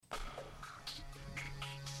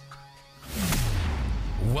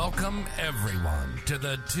Welcome, everyone, to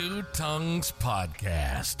the Two Tongues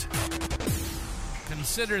Podcast.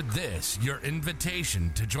 Consider this your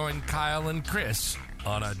invitation to join Kyle and Chris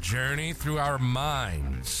on a journey through our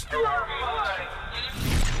minds.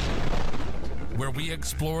 Where we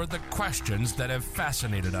explore the questions that have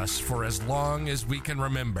fascinated us for as long as we can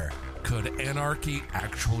remember. Could anarchy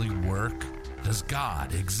actually work? Does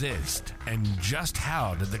God exist? And just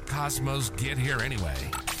how did the cosmos get here anyway?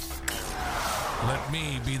 Let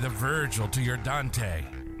me be the Virgil to your Dante,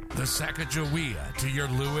 the Sacagawea to your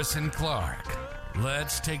Lewis and Clark.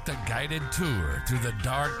 Let's take the guided tour through the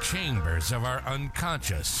dark chambers of our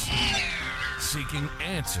unconscious, seeking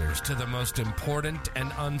answers to the most important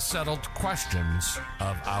and unsettled questions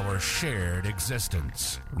of our shared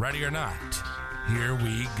existence. Ready or not, here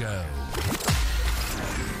we go.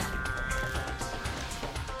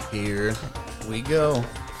 Here we go.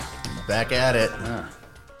 Back at it.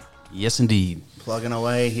 Yes, indeed. Plugging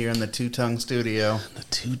away here in the Two Tongue Studio. The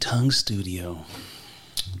Two Tongue Studio.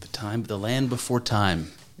 The land before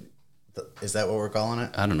time. Is that what we're calling it?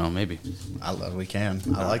 I don't know, maybe. I like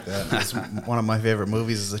that. It's one of my favorite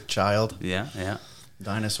movies as a child. Yeah.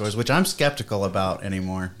 Dinosaurs, which I'm skeptical about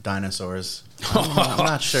anymore. Dinosaurs. I'm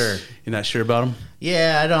not sure. You're not sure about them?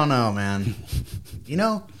 Yeah, I don't know, man. You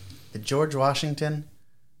know, that George Washington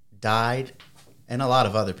died, and a lot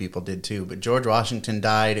of other people did too, but George Washington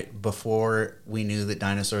died before we knew that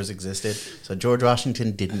dinosaurs existed. So George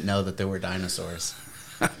Washington didn't know that there were dinosaurs.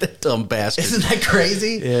 That dumb bastard. Isn't that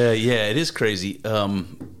crazy? Yeah, it is crazy.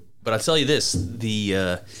 But I'll tell you this,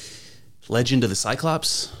 the legend of the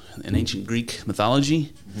Cyclops in ancient Greek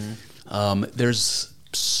mythology, there's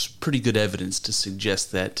pretty good evidence to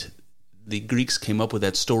suggest that the Greeks came up with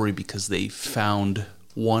that story because they found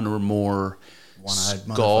one or more One-eyed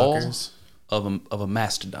skull motherfuckers. of a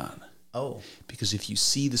mastodon. Oh. Because if you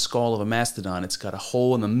see the skull of a mastodon, it's got a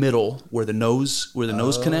hole in the middle where the nose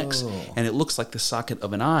connects, and it looks like the socket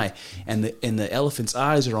of an eye. And the elephant's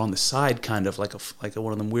eyes are on the side, kind of like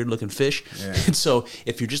one of them weird looking fish. Yeah. And so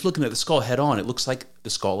if you're just looking at the skull head on, it looks like the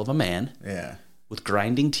skull of a man. Yeah. With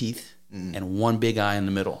grinding teeth and one big eye in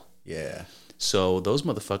the middle. Yeah. So those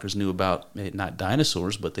motherfuckers knew about not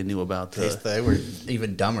dinosaurs, but they knew about They were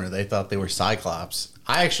even dumber. They thought they were Cyclops.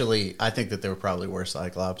 I think that there probably were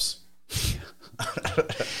Cyclops.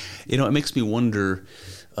 You know, it makes me wonder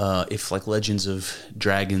if like legends of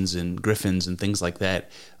dragons and griffins and things like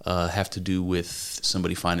that have to do with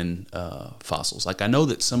somebody finding fossils. Like I know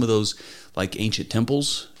that some of those like ancient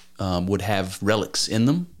temples would have relics in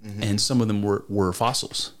them, and some of them were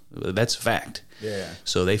fossils. That's a fact. Yeah.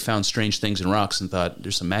 So they found strange things in rocks and thought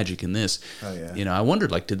there's some magic in this. Oh yeah. You know, I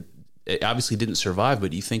wondered it obviously didn't survive, but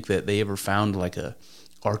do you think that they ever found like a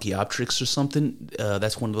Archaeopteryx or something?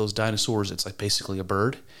 That's one of those dinosaurs. It's like basically a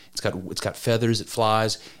bird. It's got feathers. It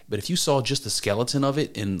flies. But if you saw just the skeleton of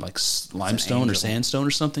it in like limestone or sandstone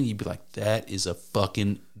or something, you'd be like, that is a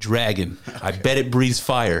fucking dragon. Okay. I bet it breathes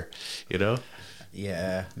fire. You know?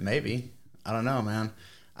 Yeah, maybe. I don't know, man.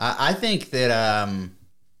 I think that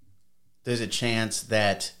there's a chance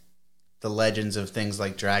that the legends of things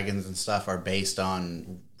like dragons and stuff are based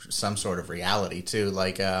on some sort of reality too,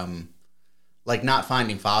 like not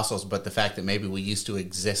finding fossils, but the fact that maybe we used to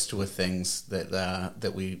exist with things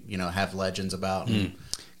that we have legends about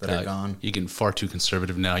that are gone. You're getting far too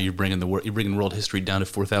conservative now. You're bringing world history down to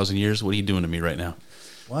 4,000 years. What are you doing to me right now?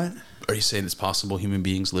 What? Are you saying it's possible human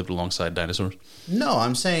beings lived alongside dinosaurs? No,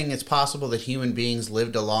 I'm saying it's possible that human beings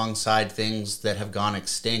lived alongside things that have gone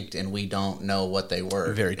extinct and we don't know what they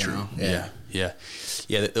were. Very true. Yeah.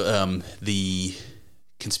 The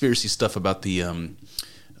conspiracy stuff about the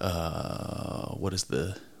what is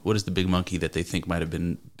the big monkey that they think might have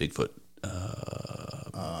been Bigfoot?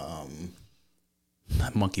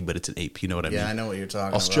 Not monkey, but it's an ape. You know what I mean? Yeah, I know what you're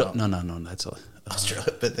talking about. No, that's all.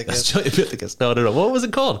 Australopithecus. Australopithecus. No. What was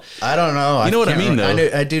it called? I don't know. You know what I mean, though.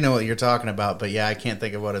 I do know what you're talking about, but yeah, I can't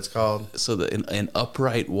think of what it's called. So an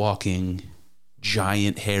upright walking,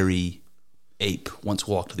 giant, hairy ape once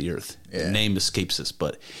walked the earth. Yeah. The name escapes us,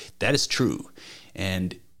 but that is true.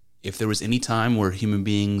 And if there was any time where human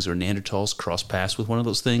beings or Neanderthals crossed paths with one of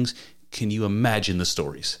those things, can you imagine the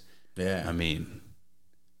stories? Yeah. I mean,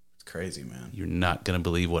 it's crazy, man. You're not going to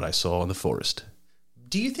believe what I saw in the forest.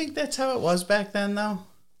 Do you think that's how it was back then, though?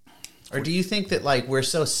 Or do you think that, like, we're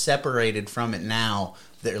so separated from it now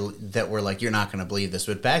that we're like, you're not going to believe this?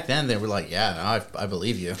 But back then, they were like, yeah, no, I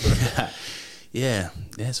believe you. Yeah,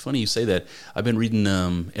 it's funny you say that. I've been reading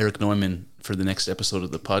Eric Neumann for the next episode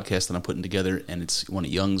of the podcast that I'm putting together, and it's one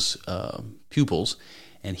of Jung's pupils,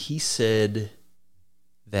 and he said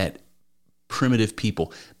that primitive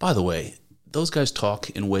people, by the way, those guys talk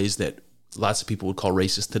in ways that lots of people would call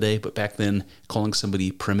racist today, but back then calling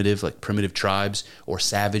somebody primitive, like primitive tribes or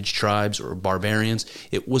savage tribes or barbarians,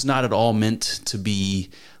 it was not at all meant to be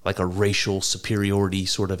like a racial superiority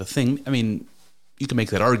sort of a thing. I mean, you can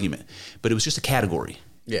make that argument, but it was just a category.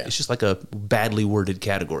 Yeah. It's just like a badly worded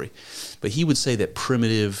category. But he would say that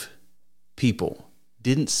primitive people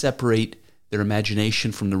didn't separate their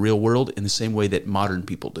imagination from the real world in the same way that modern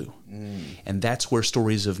people do. And that's where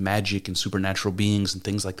stories of magic and supernatural beings and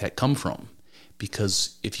things like that come from.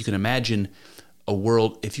 Because if you can imagine a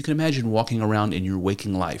world, if you can imagine walking around in your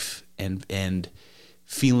waking life and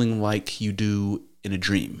feeling like you do in a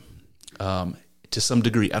dream, to some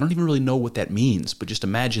degree, I don't even really know what that means, but just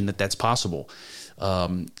imagine that that's possible.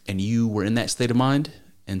 And you were in that state of mind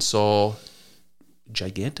and saw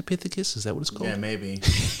Gigantopithecus, is that what it's called? Yeah, maybe.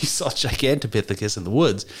 You saw Gigantopithecus in the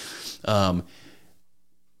woods.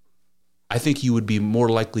 I think you would be more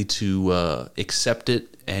likely to accept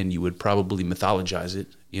it, and you would probably mythologize it.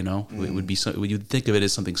 You know, it would be you'd think of it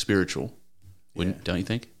as something spiritual, wouldn't? Don't you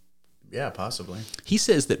think? Yeah, possibly. He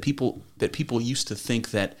says that people used to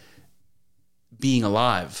think that being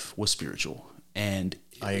alive was spiritual, and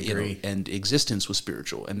I agree. You know, and existence was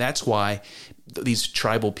spiritual, and that's why these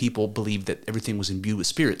tribal people believed that everything was imbued with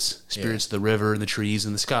spirits, the river and the trees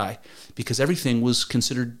and the sky, because everything was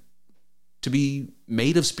considered to be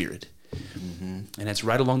made of spirit. Mm-hmm. And that's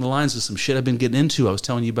right along the lines of some shit I've been getting into. I was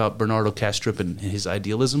telling you about Bernardo Kastrup and his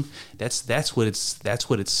idealism. That's what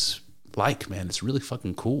it's like, man. It's really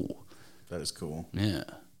fucking cool. That is cool. Yeah.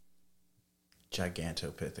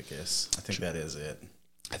 Gigantopithecus. I think that is it.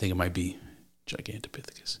 I think it might be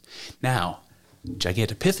Gigantopithecus. Now,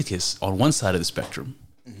 Gigantopithecus on one side of the spectrum,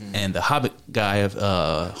 and the hobbit guy of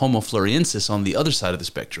Homo floresiensis on the other side of the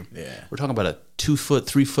spectrum. Yeah. We're talking about a 2 foot,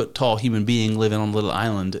 3 foot tall human being living on a little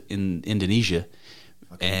island in Indonesia,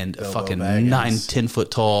 and a fucking Baggins. 9-10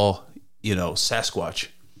 foot tall, Sasquatch.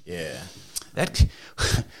 Yeah. That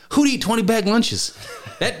who'd eat 20 bag lunches?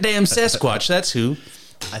 That damn Sasquatch. That's who.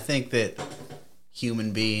 I think that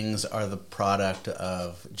human beings are the product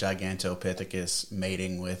of Gigantopithecus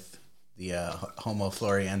mating with the Homo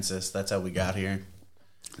floresiensis. That's how we got here.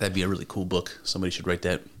 That'd be a really cool book. Somebody should write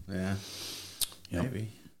that. Yeah. Yep. Maybe.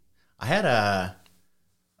 I had a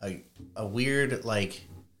weird, like,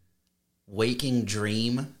 waking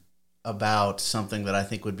dream about something that I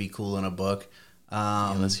think would be cool in a book.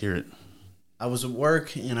 Let's hear it. I was at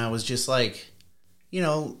work and I was just like,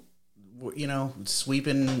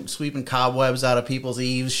 sweeping cobwebs out of people's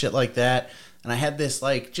eaves, shit like that. And I had this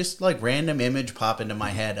just random image pop into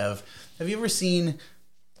my head of, have you ever seen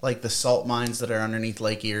like the salt mines that are underneath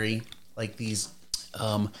Lake Erie? Like these.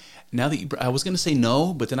 Now that I was going to say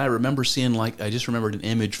no, but then I remember seeing I just remembered an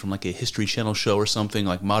image from like a History Channel show or something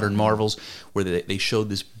like Modern Marvels, where they showed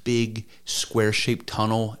this big square shaped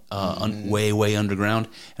tunnel way underground,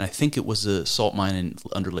 and I think it was a salt mine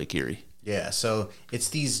under Lake Erie. Yeah, so it's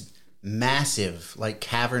these massive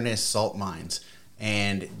cavernous salt mines,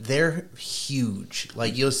 and they're huge.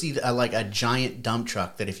 Like you'll see a giant dump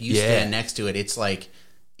truck that if you stand next to it, it's like.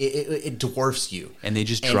 It dwarfs you, and they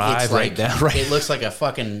just drive right down. Right, it looks like a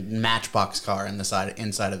fucking Matchbox car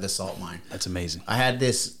inside of this salt mine. That's amazing. I had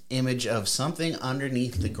this image of something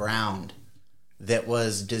underneath the ground that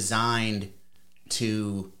was designed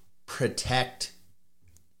to protect.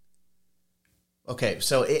 Okay,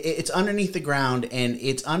 so it's underneath the ground, and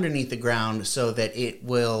it's underneath the ground so that it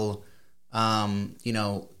will,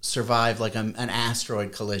 survive like an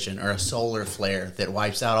asteroid collision or a solar flare that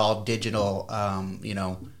wipes out all digital,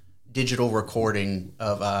 digital recording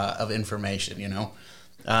of information,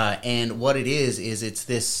 and what it is it's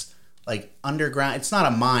this underground. It's not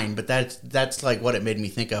a mine, but that's what it made me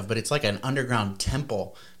think of. But it's like an underground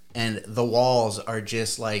temple, and the walls are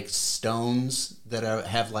just like stones that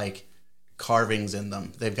have carvings in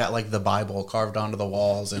them. They've got the Bible carved onto the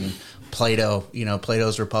walls, and Plato,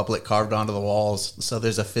 Plato's Republic carved onto the walls. So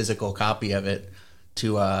there's a physical copy of it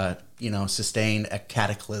to sustain a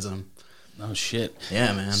cataclysm. Oh shit!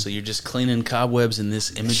 Yeah, man. So you're just cleaning cobwebs, and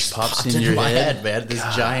this image pops in into your my head, man. This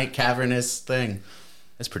giant cavernous thing.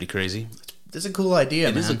 That's pretty crazy. It's a cool idea,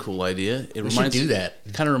 man. It is a cool idea. We should do that.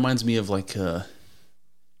 It kind of reminds me of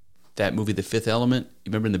that movie, The Fifth Element. You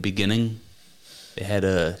remember in the beginning, they had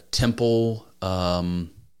a temple.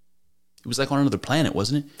 It was like on another planet,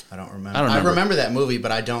 wasn't it? I don't remember. I remember that movie,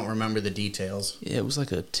 but I don't remember the details. Yeah, it was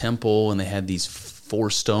like a temple, and they had these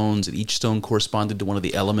 4 stones, and each stone corresponded to one of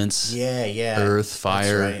the elements. Yeah. Earth,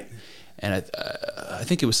 fire. That's right. And I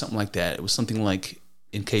think it was something like that. It was something like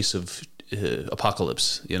in case of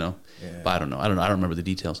apocalypse, Yeah. But I don't know. I don't remember the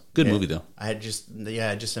details. Good movie though. I just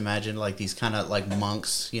imagined these kind of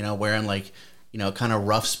monks, wearing kind of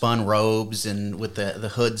rough spun robes and with the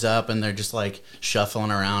hoods up, and they're just like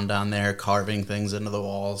shuffling around down there, carving things into the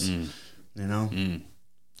walls.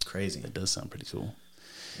 Crazy. It does sound pretty cool.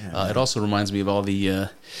 Yeah, it also reminds me of all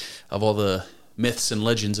the myths and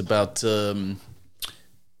legends about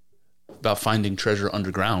finding treasure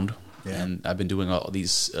underground. Yeah. And I've been doing all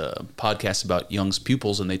these podcasts about Jung's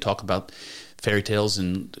pupils, and they talk about fairy tales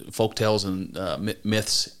and folk tales and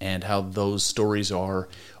myths, and how those stories are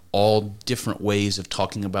all different ways of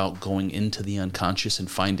talking about going into the unconscious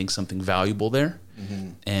and finding something valuable there.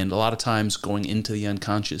 And a lot of times going into the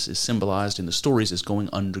unconscious is symbolized in the stories as going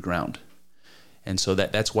underground. And so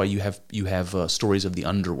that's why you have stories of the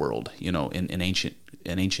underworld, in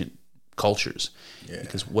ancient cultures. Yeah.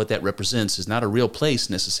 Because what that represents is not a real place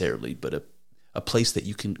necessarily, but a place that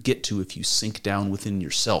you can get to if you sink down within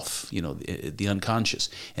yourself, the unconscious.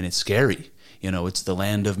 And it's scary. It's the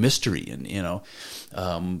land of mystery. And,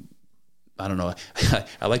 I don't know.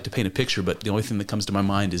 I like to paint a picture, but the only thing that comes to my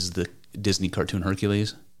mind is the Disney cartoon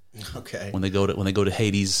Hercules. Okay. When they go to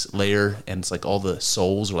Hades' lair, and it's like all the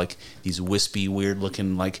souls are like these wispy, weird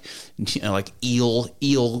looking like eel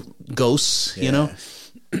ghosts. Yeah.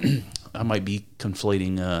 I might be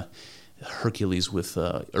conflating Hercules with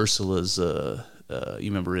Ursula's. You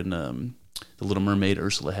remember in The Little Mermaid,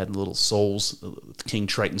 Ursula had little souls. King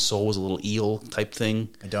Triton's soul was a little eel type thing.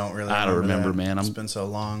 I don't remember, that. man. It's been so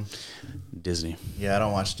long. Disney. Yeah, I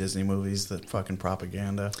don't watch Disney movies. That fucking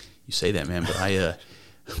propaganda. You say that, man,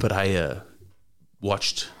 but I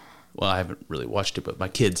watched. Well, I haven't really watched it, but my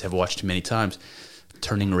kids have watched it many times.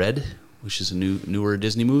 Turning Red, which is a newer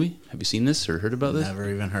Disney movie. Have you seen this or heard about this? Never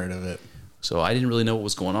even heard of it. So I didn't really know what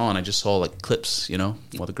was going on. I just saw like clips,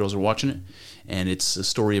 while the girls were watching it. And it's a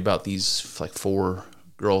story about these like 4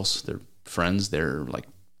 girls. They're friends. They're like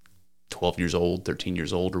 12 years old, 13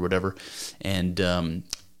 years old or whatever. And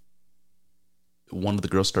one of the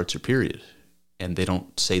girls starts her period. And they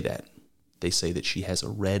don't say that. They say that she has a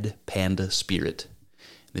red panda spirit.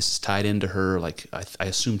 This is tied into her, like I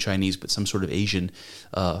assume Chinese, but some sort of Asian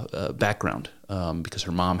background, because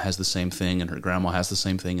her mom has the same thing and her grandma has the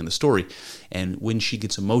same thing in the story. And when she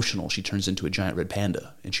gets emotional, she turns into a giant red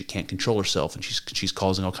panda, and she can't control herself, and she's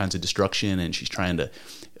causing all kinds of destruction, and she's trying to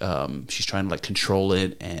like control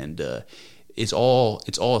it, and it's all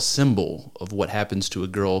a symbol of what happens to a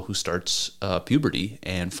girl who starts puberty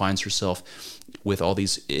and finds herself with all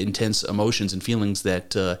these intense emotions and feelings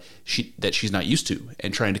that she's not used to,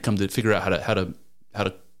 and trying to come to figure out how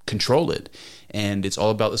to control it. And it's all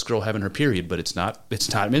about this girl having her period, but it's not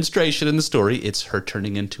menstruation in the story. It's her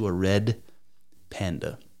turning into a red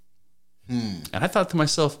panda. And I thought to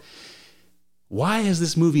myself, why has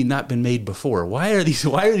this movie not been made before? Why are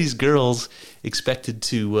these girls expected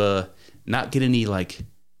to not get any like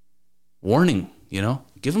warning?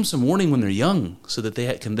 Give them some warning when they're young, so that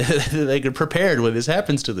they get prepared when this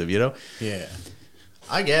happens to them. Yeah,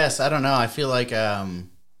 I guess I don't know. I feel like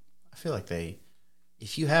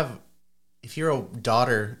if you're a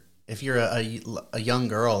daughter, if you're a young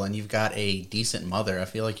girl and you've got a decent mother, I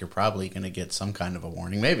feel like you're probably going to get some kind of a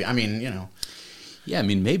warning. Maybe. I mean, Yeah, I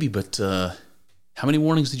mean, maybe, but how many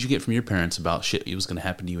warnings did you get from your parents about shit that was going to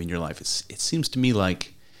happen to you in your life? It seems to me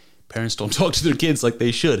like parents don't talk to their kids like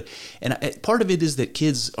they should. And part of it is that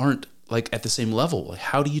kids aren't like at the same level. Like,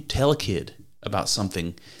 how do you tell a kid about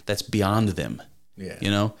something that's beyond them?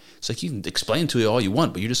 Yeah. It's like you can explain to it all you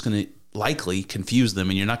want, but you're just going to likely confuse them,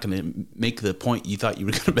 and you're not going to make the point you thought you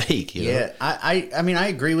were going to make. Yeah. I mean, I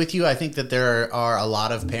agree with you. I think that there are a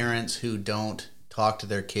lot of parents who don't talk to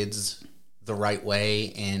their kids the right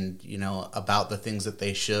way and, about the things that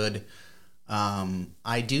they should.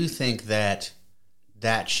 I do think that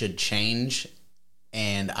should change,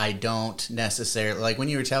 and I don't necessarily like when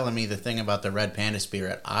you were telling me the thing about the red panda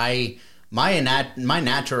spirit. My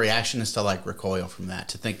natural reaction is to like recoil from that,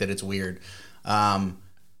 to think that it's weird,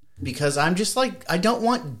 because I'm just like, I don't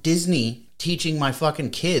want Disney teaching my fucking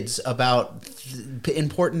kids about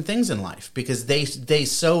important things in life, because they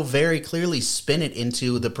so very clearly spin it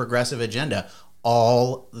into the progressive agenda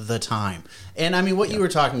all the time. And I mean, what you were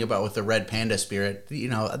talking about with the red panda spirit,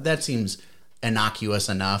 that seems innocuous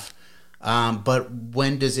enough, but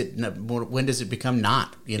when does it become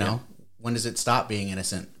not? When does it stop being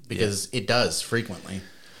innocent? Because it does frequently.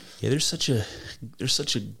 Yeah, there's such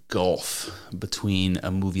a gulf between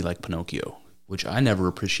a movie like Pinocchio, which I never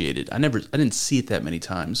appreciated. I didn't see it that many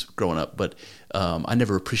times growing up, but I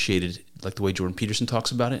never appreciated like the way Jordan Peterson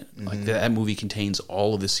talks about it. Mm-hmm. Like that movie contains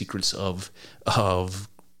all of the secrets of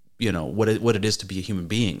what it is to be a human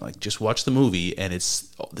being. Like, just watch the movie, and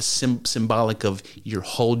it's the symbolic of your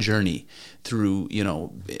whole journey through,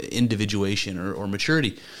 individuation or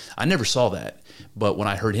maturity. I never saw that, but when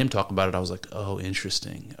I heard him talk about it, I was like, oh,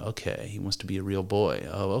 interesting. Okay, he wants to be a real boy.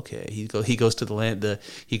 Oh, okay. He goes to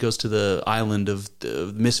he goes to the island of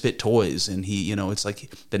the misfit toys, and it's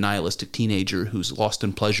like the nihilistic teenager who's lost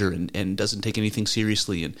in pleasure and doesn't take anything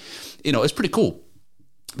seriously, and it's pretty cool.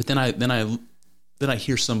 But then I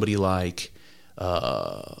hear somebody like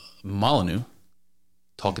Molyneux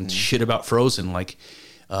talking shit about Frozen. Like,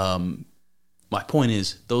 my point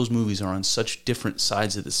is, those movies are on such different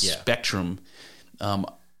sides of the spectrum. I'm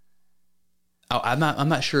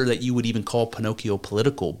not sure that you would even call Pinocchio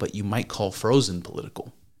political, but you might call Frozen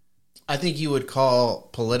political. I think you would call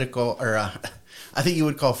I think you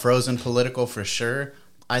would call Frozen political for sure.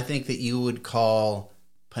 I think that you would call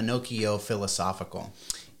Pinocchio philosophical.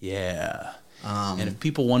 Yeah. And if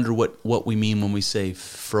people wonder what we mean when we say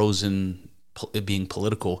Frozen being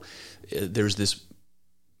political, there's this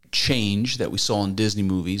change that we saw in Disney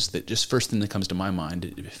movies that just first thing that comes to my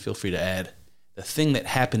mind, feel free to add. The thing that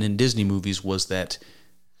happened in Disney movies was that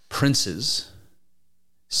princes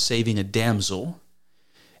saving a damsel,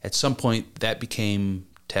 at some point that became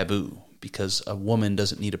taboo because a woman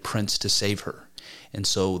doesn't need a prince to save her. And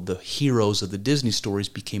so the heroes of the Disney stories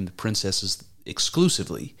became the princesses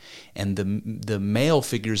exclusively, and the male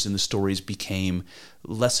figures in the stories became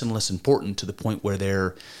less and less important to the point where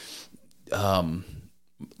they're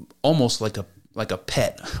almost like a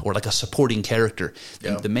pet or like a supporting character.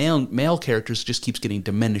 Yeah. The male characters just keeps getting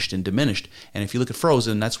diminished and diminished. And if you look at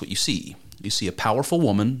Frozen, that's what you see. You see a powerful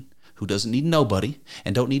woman who doesn't need nobody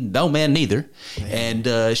and don't need no man neither. Man.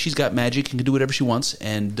 And she's got magic and can do whatever she wants.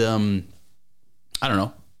 And I don't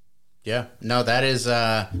know. Yeah, no,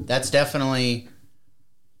 that's definitely.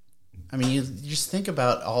 I mean, you just think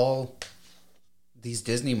about all these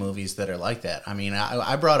Disney movies that are like that. I mean,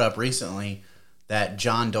 I brought up recently that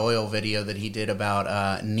John Doyle video that he did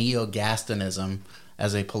about neo-Gastonism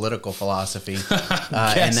as a political philosophy.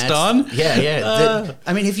 Gaston? Yeah.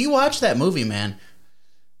 I mean, if you watch that movie, man,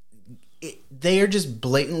 they are just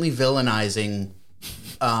blatantly villainizing.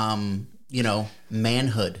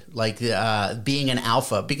 Manhood, like being an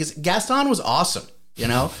alpha, because Gaston was awesome,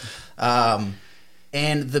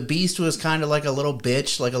 and the Beast was kind of like a little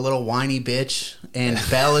bitch, like a little whiny bitch, and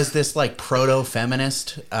Belle is this like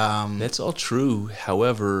proto-feminist. That's all true.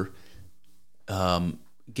 However,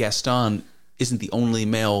 Gaston isn't the only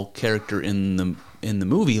male character in the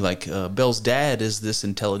movie. Like Belle's dad is this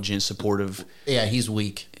intelligent, supportive. Yeah, he's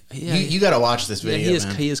weak. Yeah, you got to watch this video.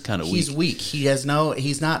 Yeah, he is kind of weak. He's weak. He's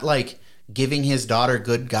not like giving his daughter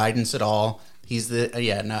good guidance at all. He's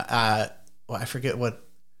I forget what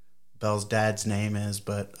Belle's dad's name is,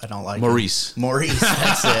 but I don't like Maurice. Maurice,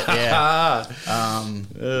 that's it. Yeah.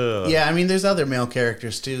 Yeah. I mean, there's other male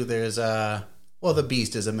characters too. There's the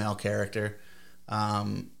Beast is a male character,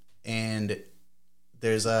 and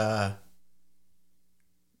there's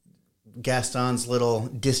Gaston's little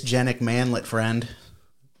dysgenic manlet friend.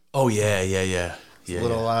 Oh yeah.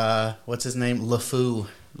 Little what's his name? LeFou,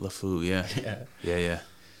 yeah.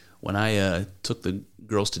 When I took the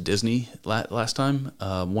girls to Disney last time,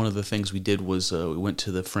 one of the things we did was we went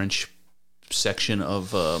to the French section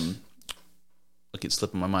of look, it's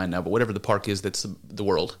slipping my mind now, but whatever the park is, that's the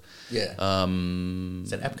world. Yeah.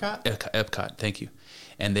 Is it Epcot? Epcot. Thank you.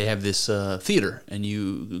 And they have this theater, and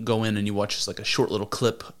you go in and you watch just like a short little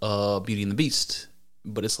clip of Beauty and the Beast,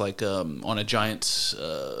 but it's like on a giant.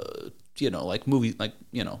 Like movie, like,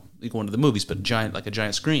 you go into the movies, but a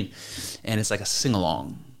giant screen, and it's like a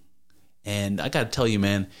sing-along. And I got to tell you,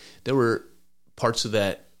 man, there were parts of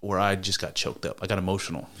that where I just got choked up. I got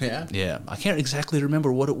emotional. Yeah. I can't exactly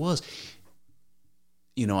remember what it was.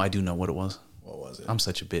 I do know what it was. What was it? I'm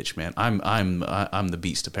such a bitch, man. I'm the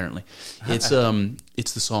Beast, apparently. It's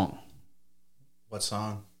the song. What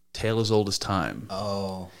song? Tale as Old as Time.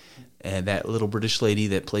 Oh. And that little British lady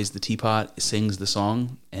that plays the teapot sings the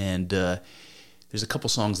song, and there's a couple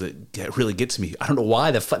songs that really get to me. I don't know why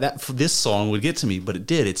this song would get to me, but it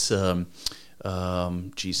did. It's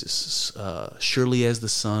surely as the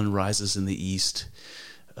sun rises in the east.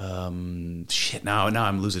 Now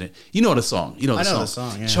I'm losing it. You know the song. I know the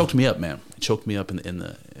song. Yeah. It choked me up, man. It choked me up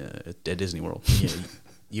at Disney World. Yeah,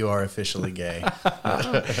 you are officially gay.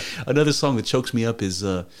 Another song that chokes me up is.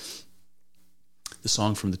 The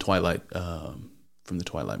song from the Twilight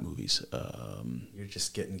movies. You're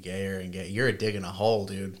just getting gayer and gayer. You're digging a hole,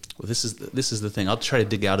 dude. Well, this is the thing. I'll try to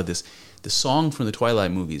dig out of this. The song from the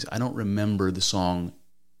Twilight movies. I don't remember the song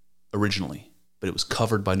originally, but it was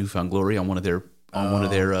covered by Newfound Glory on one of their on one of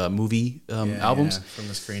their movie albums. Yeah. From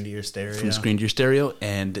the Screen to Your Stereo. From the Screen to Your Stereo.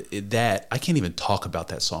 And that, I can't even talk about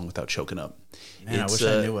that song without choking up. Man, I wish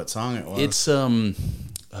I knew what song it was. It's,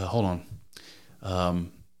 hold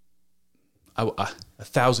on.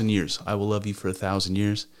 1,000 Years. I Will Love You for 1,000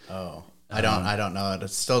 Years. Oh, I don't know it. I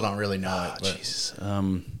still don't really know it. But Jesus.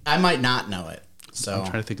 I might not know it. So I'm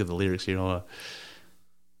trying to think of the lyrics here. Hold on.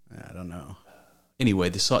 I don't know. Anyway,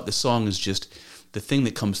 the song is just, the thing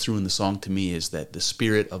that comes through in the song to me is that the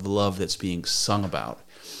spirit of love that's being sung about,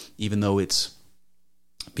 even though it's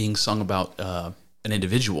being sung about an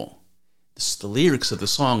individual, the lyrics of the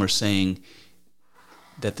song are saying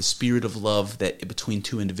that the spirit of love that between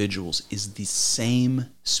two individuals is the same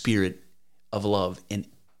spirit of love in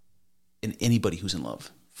anybody who's in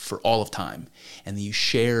love for all of time. And you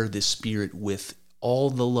share this spirit with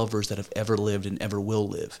all the lovers that have ever lived and ever will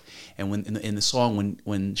live. And when in the song,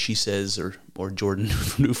 when she says, or Jordan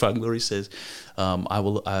from New Found Glory says,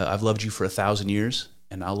 I've loved you for 1,000 years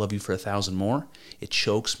and I'll love you for 1,000 more, it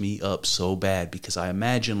chokes me up so bad, because I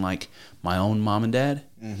imagine like my own mom and dad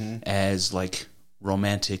as like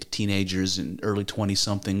romantic teenagers and early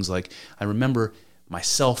 20-somethings. Like, I remember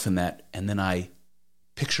myself in that, and then I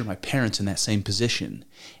picture my parents in that same position,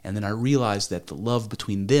 and then I realize that the love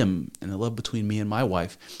between them and the love between me and my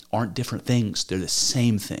wife aren't different things. They're the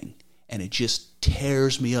same thing, and it just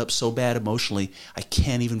tears me up so bad emotionally. I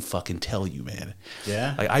can't even fucking tell you, man.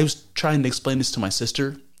 Yeah. Like, I was trying to explain this to my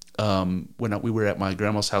sister when we were at my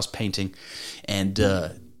grandma's house painting, and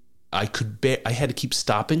I had to keep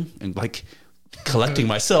stopping and like collecting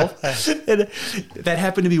myself. And that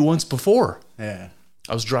happened to me once before. Yeah.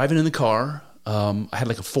 I was driving in the car. I had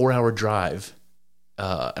like a 4-hour drive,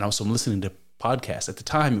 and I'm listening to podcasts. At the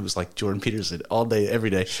time, it was like Jordan Peterson all day, every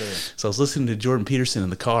day. Sure. So I was listening to Jordan Peterson in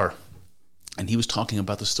the car, and he was talking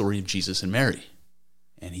about the story of Jesus and Mary.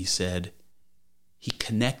 And he said he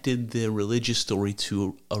connected the religious story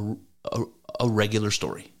to a regular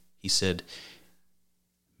story. He said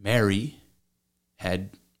Mary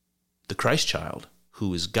had the Christ child,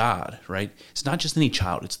 who is God, right? It's not just any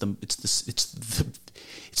child. It's the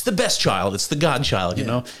best child. It's the God child, you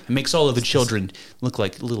know? It makes all of the children look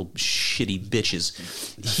like little shitty bitches.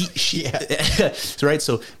 Right?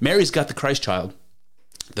 So Mary's got the Christ child,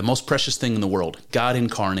 the most precious thing in the world, God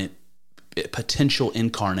incarnate, potential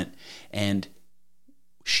incarnate, and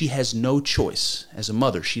she has no choice as a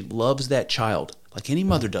mother. She loves that child like any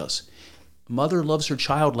mother does. Mother loves her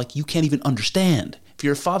child like you can't even understand. If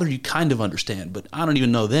you're a father, you kind of understand, but I don't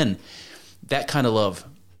even know then. That kind of love,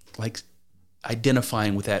 like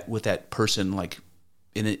identifying with that person, like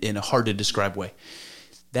in a hard to describe way.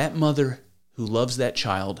 That mother who loves that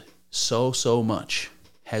child so much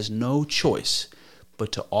has no choice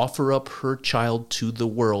but to offer up her child to the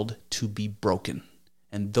world to be broken.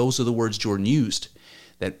 And those are the words Jordan used,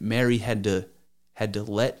 that Mary had to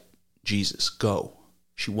let Jesus go.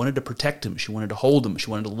 She wanted to protect him. She wanted to hold him.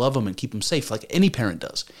 She wanted to love him and keep him safe like any parent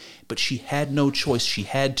does. But she had no choice. She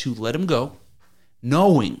had to let him go,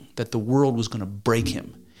 knowing that the world was going to break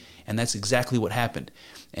him. And that's exactly what happened.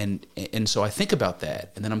 And so I think about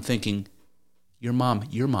that, and then I'm thinking, your mom,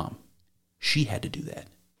 she had to do that.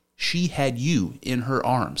 She had you in her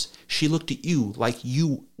arms. She looked at you like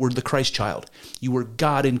you were the Christ child. You were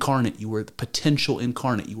God incarnate. You were the potential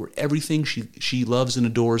incarnate. You were everything she loves and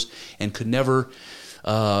adores and could never...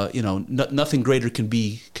 nothing greater can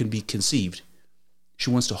be conceived.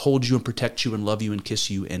 She wants to hold you and protect you and love you and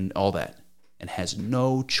kiss you and all that, and has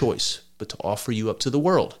no choice but to offer you up to the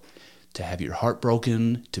world, to have your heart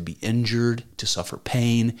broken, to be injured, to suffer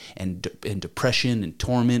pain and depression and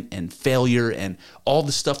torment and failure and all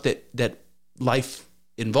the stuff that life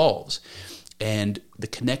involves. And the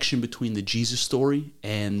connection between the Jesus story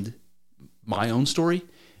and my own story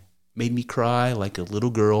made me cry like a little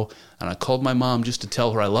girl, and I called my mom just to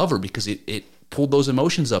tell her I love her, because it pulled those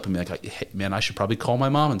emotions up in me. Like, hey, man, I should probably call my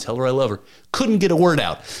mom and tell her I love her. Couldn't get a word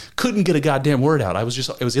out. Couldn't get a goddamn word out. I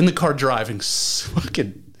was in the car driving,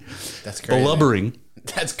 fucking That's crazy. Blubbering.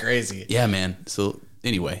 That's crazy. Yeah, man. So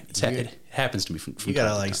anyway, it happens to me from you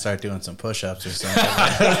gotta like start doing some push-ups or something.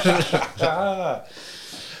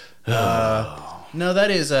 No,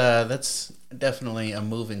 that's definitely a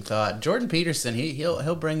moving thought. Jordan Peterson,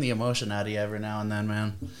 he'll bring the emotion out of you every now and then,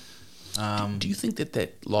 man. Do you think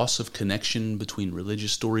that loss of connection between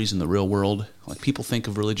religious stories and the real world, like people think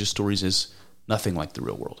of religious stories as nothing like the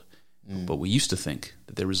real world, but we used to think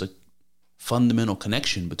that there was a fundamental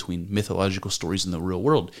connection between mythological stories and the real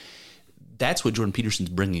world. That's what Jordan Peterson's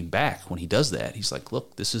bringing back when he does that. He's like,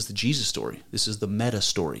 look, this is the Jesus story. This is the meta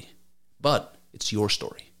story, but it's your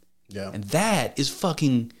story. Yeah. And that is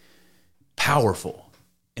fucking powerful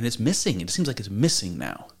and it's missing. It seems like it's missing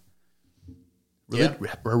now. Yeah.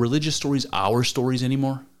 Are religious stories our stories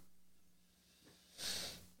anymore?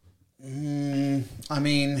 I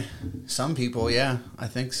mean, some people, yeah. I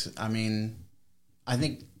think I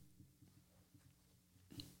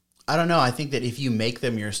don't know. I think that if you make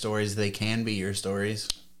them your stories, they can be your stories.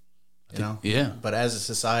 You know? Yeah. But as a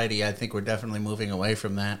society, I think we're definitely moving away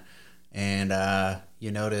from that. And you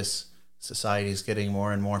notice society's getting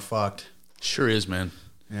more and more fucked. Sure is, man.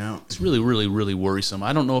 Yeah. It's really, really, really worrisome.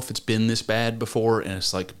 I don't know if it's been this bad before, and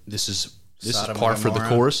it's like this is Sodom par and for the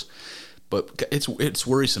Gomorrah. course. But it's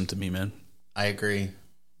worrisome to me, man. I agree.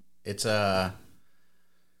 It's a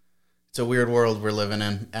weird world we're living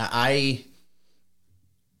in. I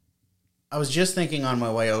was just thinking on my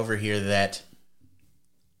way over here that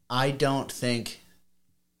I don't think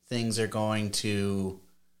things are going to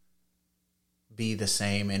be the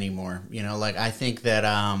same anymore. You know, like I think that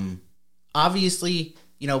obviously,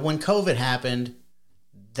 you know, when COVID happened,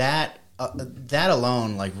 that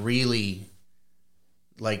alone like really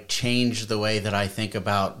like changed the way that I think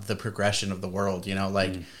about the progression of the world. You know,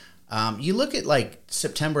 like you look at like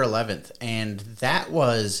September 11th, and that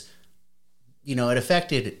was, you know, it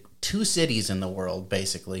affected 2 cities in the world,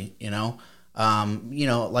 basically, you know,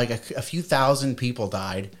 like a few thousand people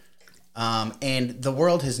died. And the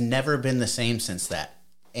world has never been the same since that.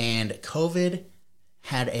 And COVID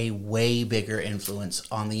had a way bigger influence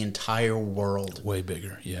on the entire world. Way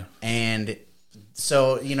bigger, yeah. And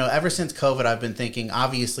so, you know, ever since COVID, I've been thinking,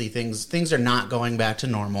 obviously things are not going back to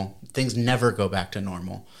normal. Things never go back to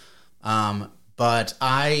normal. But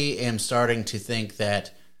I am starting to think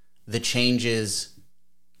that the changes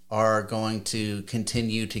are going to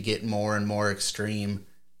continue to get more and more extreme,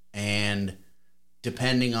 and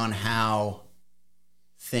depending on how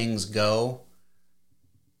things go,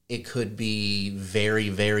 it could be very,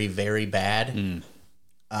 very, very bad.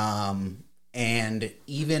 And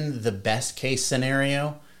even the best case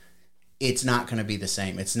scenario, it's not going to be the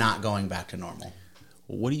same. It's not going back to normal.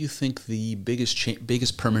 What do you think the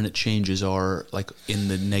biggest permanent changes are, like in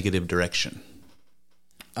the negative direction?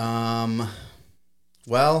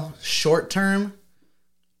 Well, short term,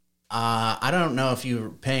 I don't know if you're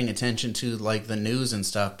paying attention to like the news and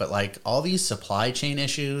stuff, but like all these supply chain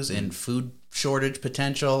issues and food shortage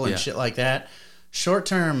potential and shit like that, short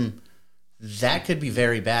term, that could be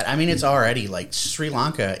very bad. I mean, it's already like Sri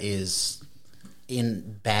Lanka is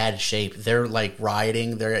in bad shape. They're like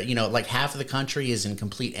rioting. They're, you know, like half of the country is in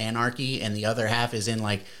complete anarchy and the other half is in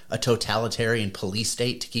like a totalitarian police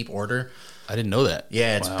state to keep order. I didn't know that.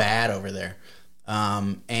 Yeah, it's bad over there.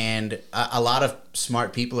 And a lot of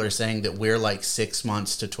smart people are saying that we're like 6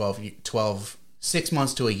 months to 6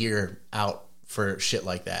 months to a year out for shit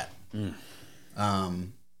like that.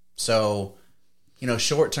 So, you know,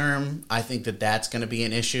 short term, I think that that's going to be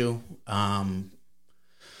an issue.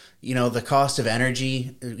 You know, the cost of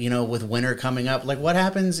energy, you know, with winter coming up, like what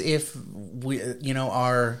happens if we, you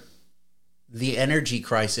know, the energy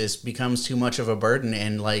crisis becomes too much of a burden,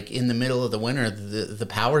 and like in the middle of the winter, the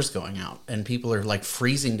power's going out and people are like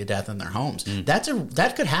freezing to death in their homes.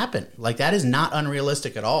 That could happen. Like that is not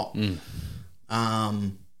unrealistic at all.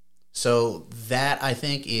 So that I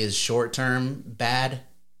think is short term bad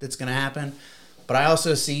that's going to happen. But I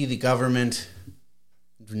also see the government,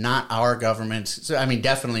 not our government. So I mean,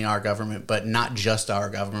 definitely our government, but not just our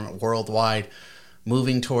government, worldwide,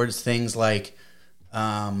 moving towards things like,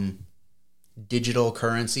 digital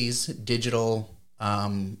currencies,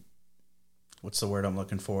 what's the word I'm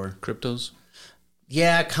looking for? Cryptos?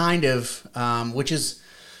 Yeah, kind of, which is,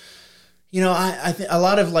 you know, I think a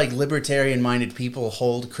lot of like libertarian-minded people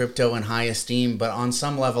hold crypto in high esteem, but on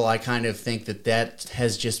some level, I kind of think that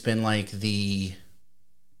has just been like the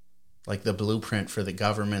blueprint for the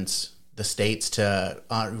governments, the states to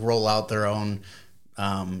roll out their own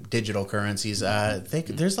digital currencies.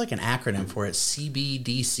 There's like an acronym for it,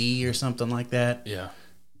 CBDC or something like that. Yeah.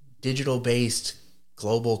 Digital based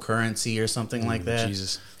global currency or something like that.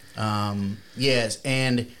 Jesus. Yes.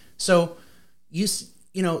 And so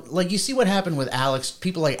you know, like you see what happened with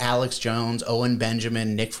people like Alex Jones, Owen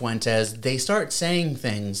Benjamin, Nick Fuentes. They start saying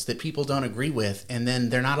things that people don't agree with, and then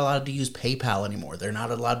they're not allowed to use PayPal anymore. They're not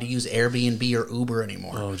allowed to use Airbnb or Uber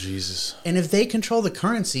anymore. Oh, Jesus. And if they control the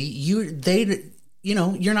currency, you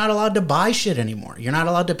know, you're not allowed to buy shit anymore. You're not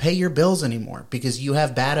allowed to pay your bills anymore because you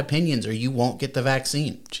have bad opinions or you won't get the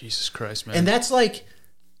vaccine. Jesus Christ, man. And that's like,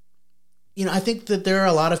 you know, I think that there are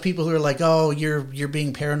a lot of people who are like, oh, you're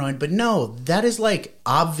being paranoid. But no, that is like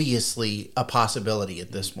obviously a possibility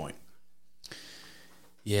at this point.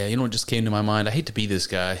 Yeah, you know what just came to my mind? I hate to be this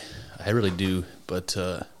guy. I really do. But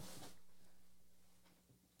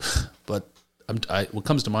what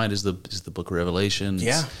comes to mind is the Book of Revelation.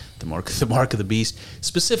 Yeah. The mark of the beast,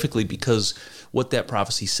 specifically because what that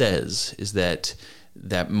prophecy says is that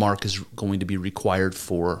mark is going to be required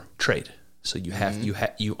for trade. So you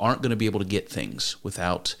aren't going to be able to get things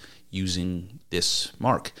without using this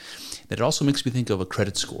mark. That it also makes me think of a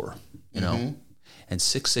credit score, you know, and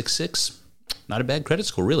 666. Not a bad credit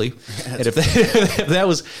score, really. And if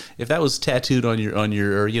that was tattooed on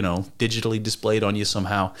your or, you know, digitally displayed on you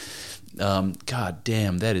somehow, God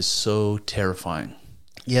damn, that is so terrifying.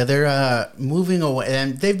 Yeah, they're moving away,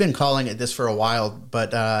 and they've been calling it this for a while,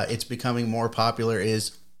 but it's becoming more popular.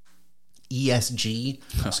 Is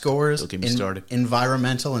ESG scores, Don't get me started.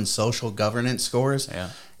 Environmental and social governance scores. Yeah.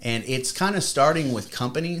 And it's kind of starting with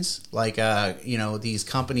companies. Like, you know, these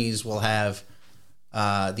companies will have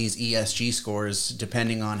these ESG scores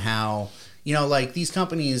depending on how, you know, like these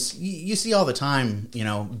companies, you see all the time, you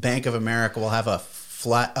know, Bank of America will have a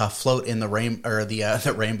float in the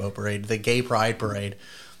the Rainbow Parade, the Gay Pride Parade.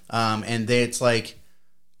 And it's like,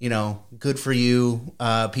 you know, good for you.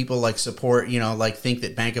 People like support, you know, like think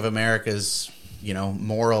that Bank of America's, you know,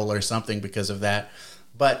 moral or something because of that.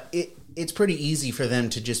 But it's pretty easy for them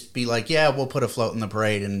to just be like, yeah, we'll put a float in the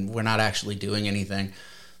parade and we're not actually doing anything.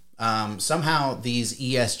 Somehow these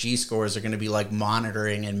ESG scores are going to be like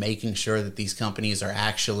monitoring and making sure that these companies are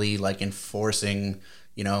actually like enforcing,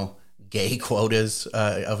 you know, gay quotas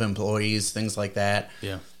of employees, things like that.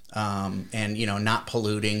 Yeah. And, you know, not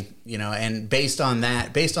polluting, you know, and based on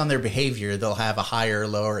their behavior, they'll have a higher or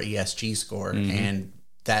lower ESG score. And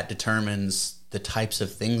that determines the types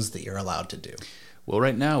of things that you're allowed to do. Well,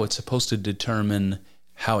 right now it's supposed to determine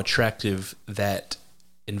how attractive that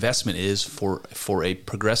investment is for a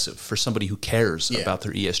progressive, for somebody who cares about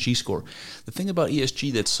their ESG score. The thing about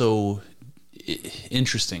ESG that's so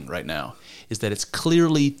interesting right now is that it's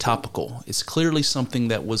clearly topical. It's clearly something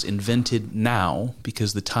that was invented now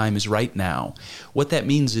because the time is right now. What that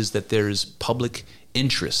means is that there's public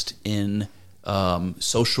interest in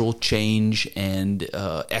social change and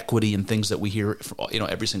equity and things that we hear, you know,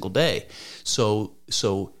 every single day. So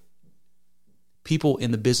people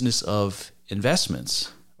in the business of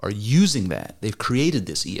investments are using that. They've created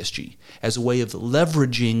this ESG as a way of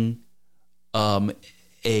leveraging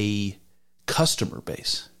a customer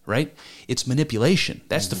base, right? It's manipulation.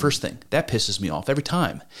 That's the first thing. That pisses me off every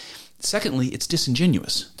time. Secondly, it's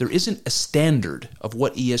disingenuous. There isn't a standard of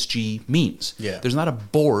what ESG means. Yeah. There's not a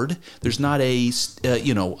board. There's not a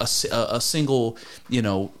single, you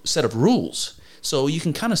know, set of rules. So you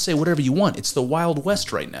can kind of say whatever you want. It's the Wild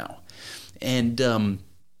West right now. And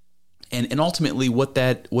ultimately what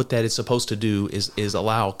that is supposed to do is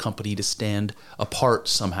allow a company to stand apart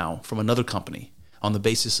somehow from another company on the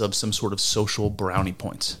basis of some sort of social brownie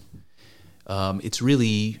points. It's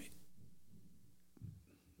really,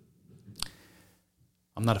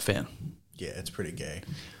 I'm not a fan. Yeah, it's pretty gay.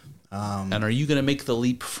 And are you going to make the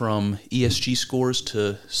leap from ESG scores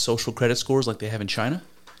to social credit scores like they have in China?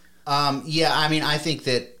 Yeah, I mean, I think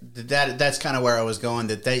that's kind of where I was going,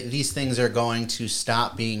 that these things are going to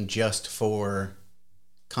stop being just for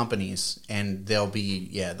companies, and they'll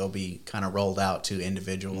be kind of rolled out to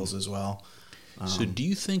individuals as well. So do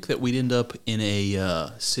you think that we'd end up in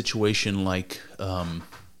a situation like,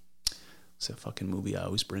 what's that fucking movie I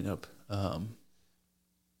always bring up?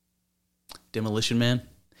 Demolition Man?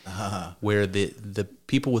 Where the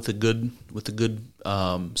people with the good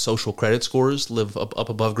social credit scores live up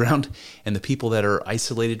above ground, and the people that are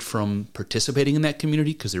isolated from participating in that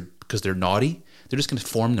community because they're naughty, they're just going to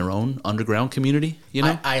form their own underground community. You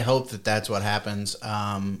know, I hope that that's what happens.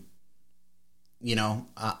 You know,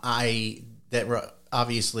 that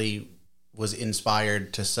obviously was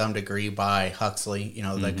inspired to some degree by Huxley. You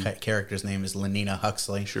know, the character's name is Lenina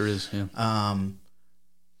Huxley. Sure is. Yeah.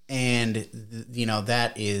 And you know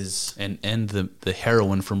that is and the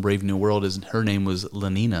heroine from Brave New World her name was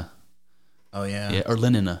Lenina. Oh yeah. Yeah, or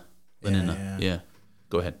Lenina. Yeah.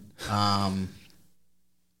 Go ahead. I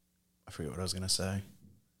forget what I was gonna say.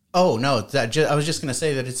 Oh no, I was just gonna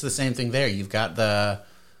say that it's the same thing there. You've got the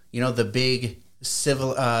big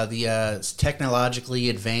technologically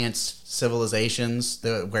advanced civilizations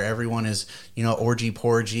where everyone is, you know, orgy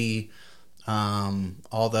porgy,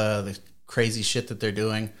 all the crazy shit that they're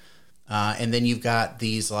doing. And then you've got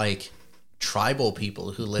these like tribal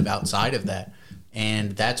people who live outside of that.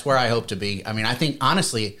 And that's where I hope to be. I mean, I think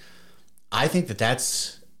that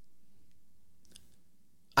that's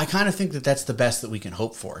the best that we can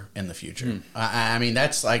hope for in the future. I mean,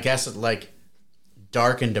 that's, I guess, like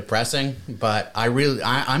dark and depressing, but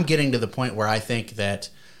I'm getting to the point where I think that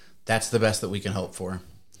that's the best that we can hope for.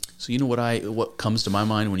 So, you know what comes to my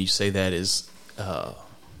mind when you say that is,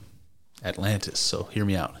 Atlantis. So hear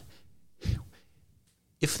me out.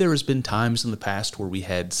 If there has been times in the past where we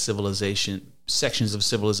had sections of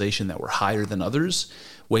civilization that were higher than others,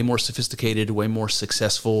 way more sophisticated, way more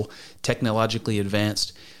successful, technologically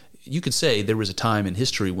advanced, you could say there was a time in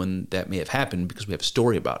history when that may have happened because we have a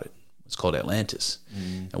story about it. It's called Atlantis.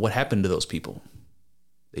 And what happened to those people?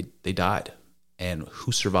 They died. And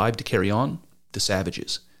who survived to carry on? The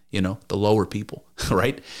savages, the lower people,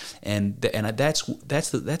 right? And that's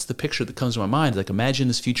the picture that comes to my mind. Like, imagine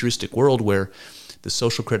this futuristic world where the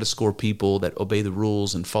social credit score people that obey the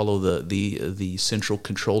rules and follow the central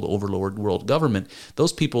controlled overlord world government,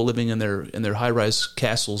 those people living in their high-rise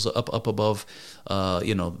castles up above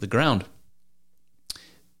the ground,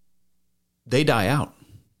 they die out,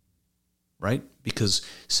 right? Because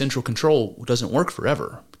central control doesn't work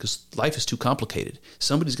forever, because life is too complicated.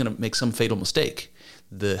 Somebody's going to make some fatal mistake.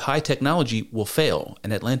 The high technology will fail,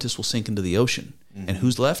 and Atlantis will sink into the ocean. Mm-hmm. And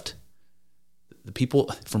who's left? The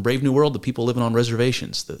people from Brave New World, the people living on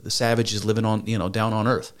reservations, the savages living on, down on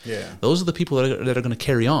Earth. Yeah, those are the people that are going to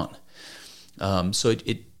carry on. So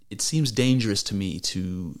it seems dangerous to me it's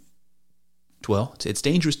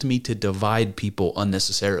dangerous to me to divide people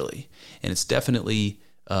unnecessarily, and it's definitely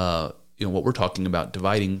what we're talking about,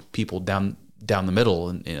 dividing people down the middle,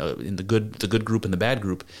 and in the good group and the bad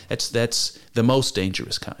group. That's the most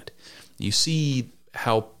dangerous kind. You see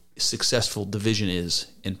how successful division is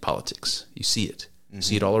in politics. You see it. Mm-hmm. You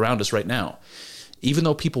see it all around us right now. Even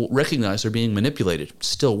though people recognize they're being manipulated, it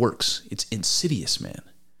still works. It's insidious, man.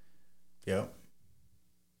 Yep.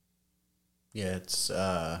 Yeah, it's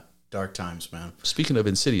dark times, man. Speaking of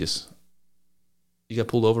insidious, you got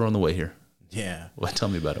pulled over on the way here. Yeah. Well, tell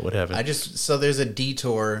me about it. What happened? So there's a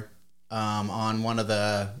detour on one of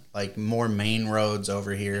the more main roads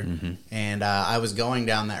over here, mm-hmm. and I was going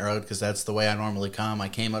down that road because that's the way I normally come. I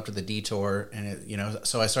came up to the detour, and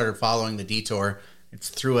so I started following the detour. It's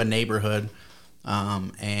through a neighborhood,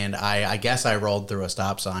 and I guess I rolled through a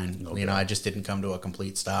stop sign. Okay. I just didn't come to a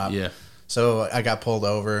complete stop. Yeah. So I got pulled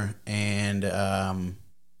over, and the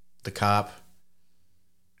cop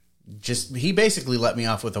he basically let me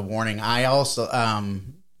off with a warning. I also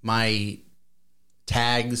my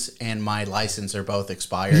tags and my license are both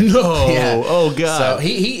expired. No. Yeah. Oh God. So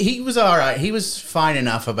he was all right. He was fine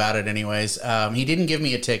enough about it anyways. He didn't give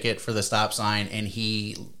me a ticket for the stop sign, and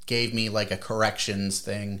he gave me a corrections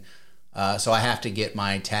thing. So I have to get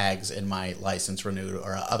my tags and my license renewed,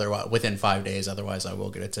 or otherwise within 5 days. Otherwise I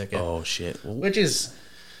will get a ticket. Oh shit. Which is,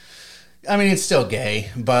 it's still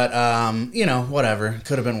gay, but whatever.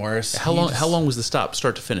 Could have been worse. How long was the stop,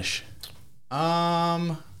 start to finish?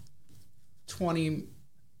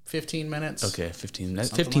 15 minutes. Okay, 15.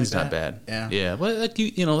 15's not bad. Yeah. Yeah. Well,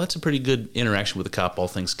 that's a pretty good interaction with a cop, all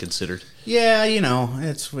things considered. Yeah,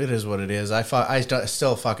 it is what it is. I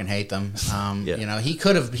still fucking hate them. Yeah. He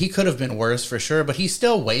could have been worse for sure, but he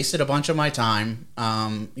still wasted a bunch of my time.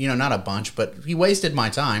 Not a bunch, but he wasted my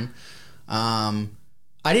time.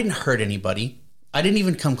 I didn't hurt anybody. I didn't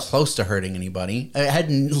even come close to hurting anybody. It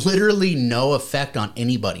had literally no effect on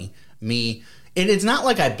anybody. It's not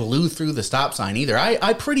like I blew through the stop sign either.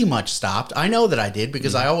 I pretty much stopped. I know that I did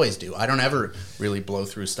because I always do. I don't ever really blow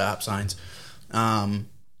through stop signs.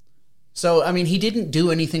 So, he didn't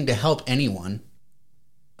do anything to help anyone.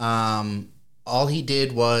 All he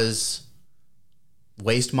did was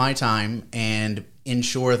waste my time and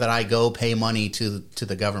ensure that I go pay money to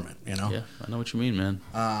the government, Yeah, I know what you mean, man.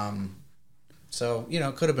 So,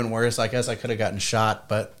 it could have been worse. I guess I could have gotten shot,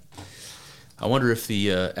 but I wonder if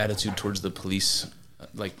the attitude towards the police,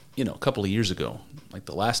 a couple of years ago,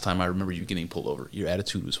 the last time I remember you getting pulled over, your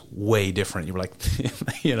attitude was way different. You were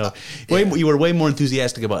you were way more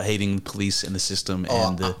enthusiastic about hating the police and the system.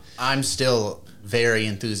 I'm still very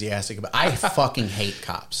enthusiastic about. I fucking hate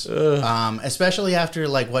cops, especially after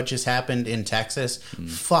what just happened in Texas.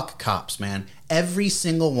 Fuck cops, man. Every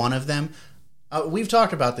single one of them. We've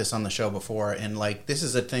talked about this on the show before, and this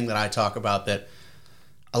is a thing that I talk about that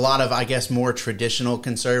a lot of, I guess, more traditional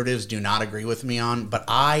conservatives do not agree with me on, but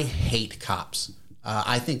I hate cops.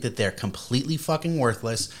 I think that they're completely fucking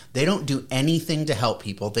worthless. They don't do anything to help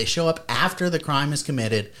people. They show up after the crime is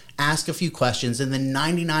committed, ask a few questions, and then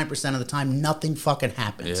 99% of the time, nothing fucking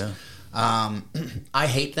happens. Yeah. I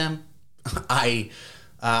hate them. I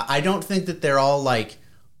don't think that they're all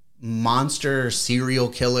monster serial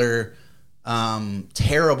killer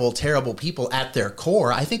terrible people at their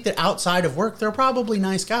core. I think that outside of work they're probably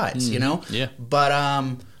nice guys, Yeah. But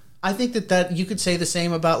I think that you could say the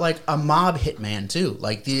same about a mob hitman too.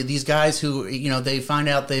 These guys who they find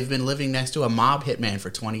out they've been living next to a mob hitman for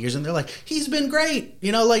 20 years and they're he's been great,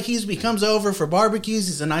 he comes over for barbecues,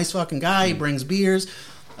 he's a nice fucking guy, he brings beers.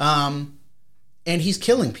 And he's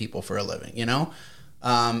killing people for a living, you know?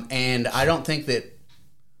 And I don't think that,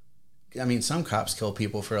 I mean, some cops kill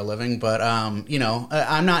people for a living, but, you know,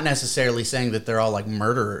 I'm not necessarily saying that they're all like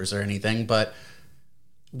murderers or anything, but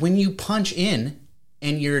when you punch in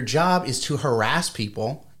and your job is to harass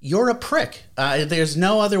people, you're a prick. There's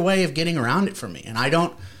no other way of getting around it for me. And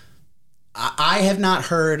I have not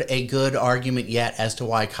heard a good argument yet as to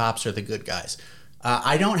why cops are the good guys.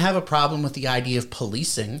 I don't have a problem with the idea of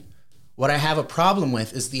policing. What I have a problem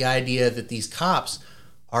with is the idea that these cops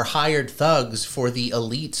are hired thugs for the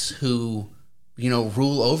elites who, you know,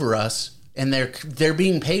 rule over us, and they're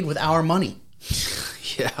being paid with our money.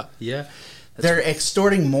 Yeah. They're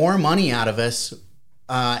extorting more money out of us,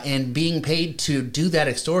 and being paid to do that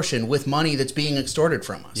extortion with money that's being extorted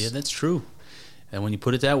from us. Yeah, that's true. And when you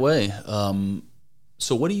put it that way,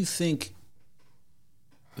 so what do you think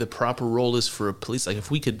the proper role is for a police? Like,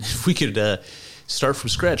 if we could start from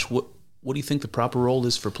scratch, what do you think the proper role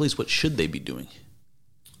is for police? What should they be doing?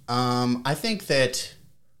 I think that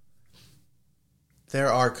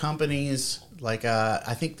there are companies like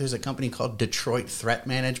I think there's a company called Detroit Threat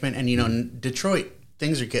Management, and you know, Detroit,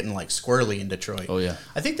 things are getting like squirrely in Detroit. Oh yeah,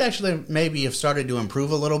 I think they actually maybe have started to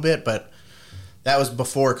improve a little bit, but that was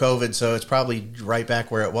before COVID, so it's probably right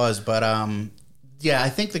back where it was. But yeah, I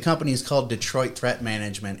think the company is called Detroit Threat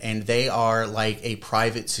Management, and they are like a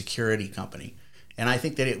private security company. And I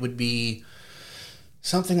think that it would be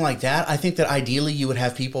something like that. I think that ideally you would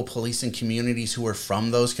have people policing communities who are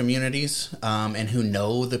from those communities, and who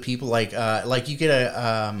know the people. Like you get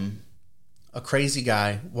a crazy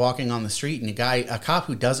guy walking on the street, and a cop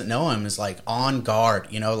who doesn't know him is like on guard,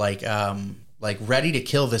 you know, like ready to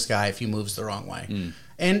kill this guy if he moves the wrong way.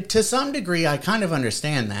 And to some degree, I kind of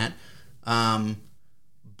understand that.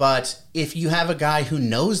 But if you have a guy who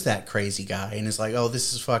knows that crazy guy and is like, oh,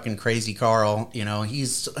 this is fucking crazy Carl, you know,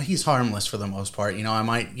 he's harmless for the most part. You know, I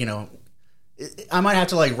might have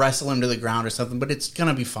to like wrestle him to the ground or something, but it's going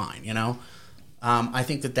to be fine, you know? I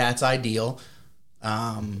think that that's ideal.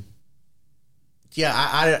 Yeah,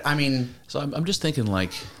 I mean... So I'm just thinking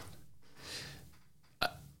like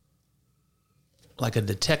a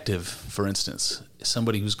detective, for instance,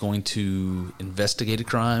 somebody who's going to investigate a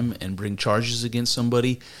crime and bring charges against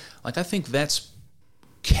somebody. Like, I think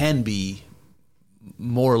can be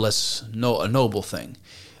more or less a noble thing.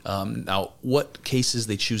 Now, what cases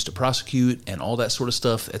they choose to prosecute and all that sort of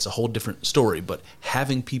stuff, it's a whole different story. But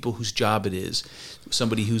having people whose job it is,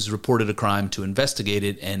 somebody who's reported a crime, to investigate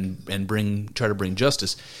it and try to bring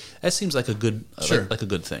justice, that seems like a good like a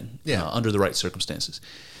good thing. Yeah. Under the right circumstances.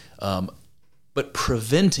 But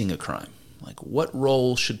preventing a crime, like, what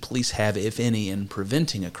role should police have, if any, in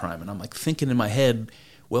preventing a crime? And I'm like thinking in my head,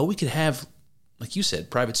 well, we could have, like you said,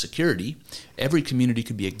 private security. Every community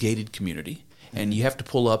could be a gated community, and you have to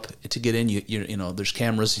pull up to get in. You know, there's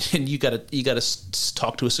cameras, and you gotta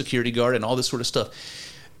talk to a security guard and all this sort of stuff.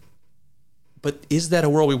 But is that a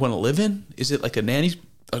world we want to live in? Is it like a nanny?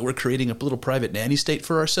 Like, we're creating a little private nanny state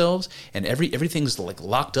for ourselves, and everything's like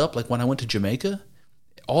locked up. Like when I went to Jamaica,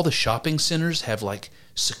 all the shopping centers have like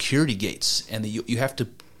security gates, and you have to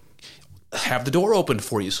have the door open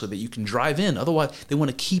for you so that you can drive in. Otherwise, they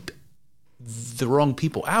want to keep the wrong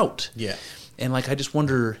people out. Yeah. And like, I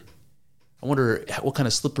wonder what kind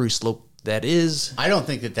of slippery slope that is. I don't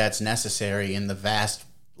think that that's necessary in the vast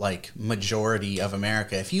like majority of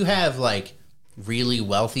America. If you have like really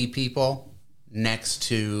wealthy people next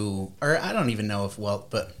to, or I don't even know if wealth,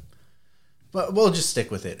 but we'll just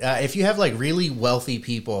stick with it. If you have like really wealthy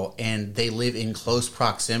people and they live in close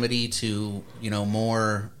proximity to, you know,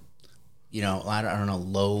 more, you know, I don't know,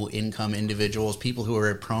 low income individuals, people who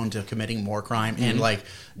are prone to committing more crime and like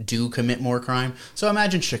do commit more crime. So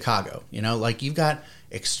imagine Chicago, you know, like you've got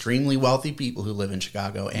extremely wealthy people who live in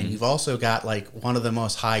Chicago, and you've also got like one of the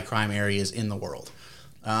most high crime areas in the world.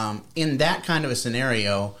 In that kind of a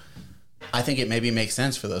scenario, I think it maybe makes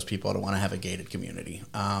sense for those people to want to have a gated community.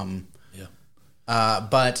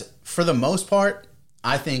 But for the most part,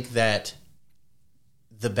 I think that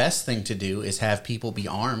the best thing to do is have people be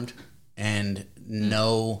armed and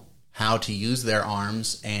know how to use their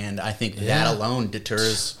arms. And I think that alone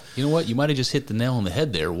deters. You know what? You might have just hit the nail on the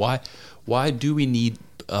head there. Why do we need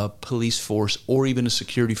a police force or even a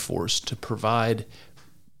security force to provide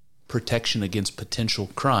protection against potential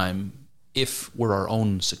crime if we're our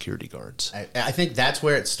own security guards? I think that's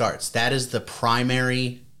where it starts. That is the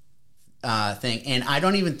primary thing. And I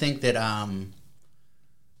don't even think that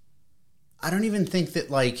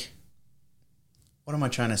like, what am I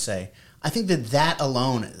trying to say? I think that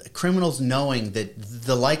alone, criminals knowing that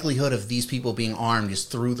the likelihood of these people being armed is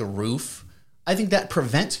through the roof, I think that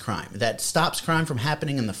prevents crime. That stops crime from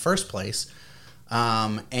happening in the first place.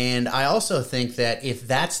 And I also think that if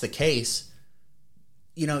that's the case,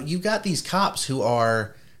 you know, you've got these cops who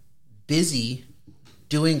are busy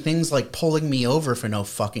doing things like pulling me over for no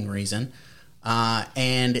fucking reason.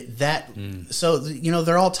 And that, so, you know,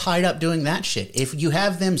 they're all tied up doing that shit. If you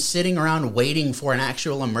have them sitting around waiting for an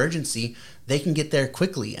actual emergency, they can get there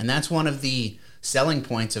quickly. And that's one of the selling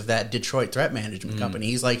points of that Detroit threat management company.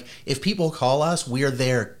 He's like, if people call us, we're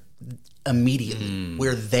there immediately.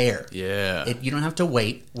 We're there. Yeah. You don't have to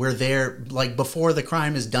wait. We're there like before the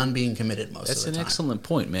crime is done being committed most of the time. That's an excellent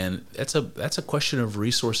point, man. That's a question of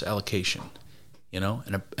resource allocation. You know,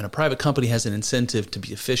 and a private company has an incentive to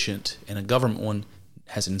be efficient, and a government one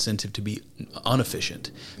has an incentive to be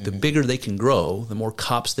inefficient. The bigger they can grow, the more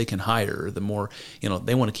cops they can hire, the more, you know,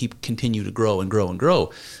 they want to continue to grow and grow and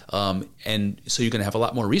grow. And so you're going to have a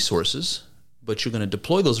lot more resources, but you're going to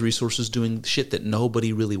deploy those resources doing shit that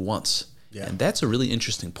nobody really wants. Yeah. And that's a really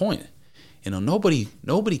interesting point. You know, nobody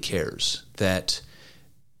cares that.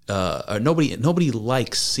 Nobody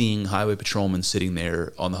likes seeing highway patrolmen sitting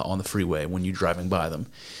there on the freeway when you're driving by them.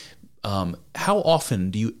 How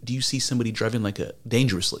often do you see somebody driving like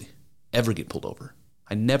dangerously ever get pulled over?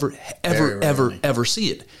 I never ever see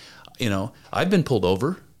it. You know, I've been pulled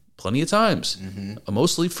over plenty of times,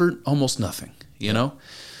 mostly for almost nothing. You know,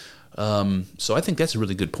 so I think that's a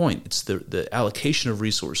really good point. It's the allocation of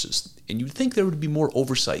resources, and you'd think there would be more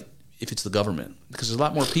oversight if it's the government, because there's a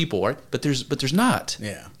lot more people, right? But there's not.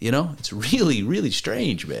 Yeah. You know, it's really, really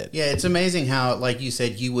strange, man. Yeah, it's amazing how, like you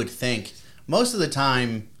said, you would think most of the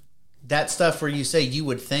time that stuff where you say you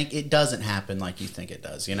would think, it doesn't happen like you think it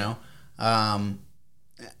does, you know?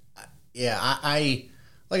 Yeah, I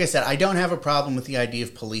like I said, I don't have a problem with the idea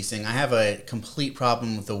of policing. I have a complete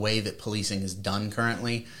problem with the way that policing is done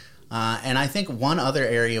currently. And I think one other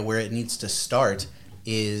area where it needs to start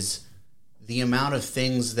is the amount of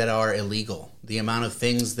things that are illegal, the amount of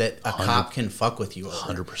things that a cop can fuck with you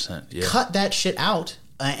over. 100%. Yeah. Cut that shit out,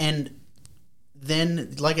 and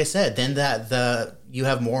then, like I said, then you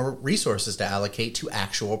have more resources to allocate to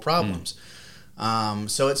actual problems.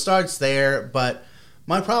 So it starts there, but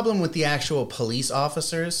my problem with the actual police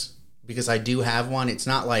officers, because I do have one, it's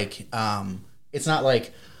not like, oh,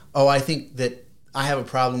 I think that I have a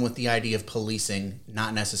problem with the idea of policing,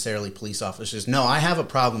 not necessarily police officers. No, I have a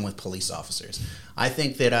problem with police officers. I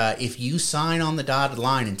think that if you sign on the dotted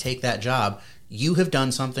line and take that job, you have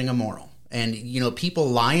done something immoral. And, you know, people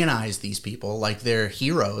lionize these people like they're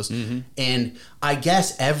heroes. And I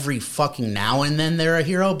guess every fucking now and then they're a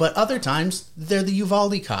hero, but other times they're the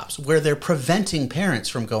Uvalde cops, where they're preventing parents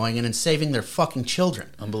from going in and saving their fucking children.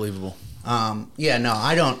 Unbelievable. Yeah, no,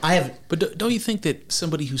 I don't. But don't you think that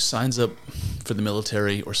somebody who signs up for the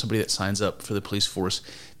military or somebody that signs up for the police force,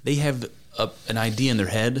 they have an idea in their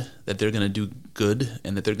head that they're going to do good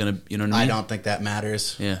and that they're going to, you know what I mean? I don't think that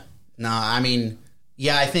matters. Yeah. No, I mean,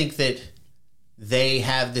 yeah, I think that they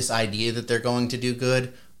have this idea that they're going to do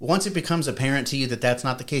good. Once it becomes apparent to you that that's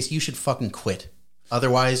not the case, you should fucking quit.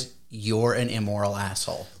 Otherwise, you're an immoral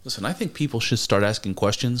asshole. Listen, I think people should start asking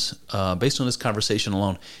questions. Based on this conversation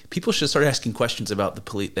alone, people should start asking questions about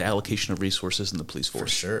the allocation of resources in the police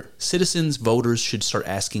force. For sure. Citizens, voters should start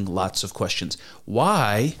asking lots of questions.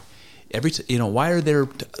 Why are there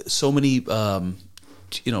so many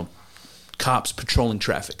cops patrolling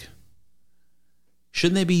traffic?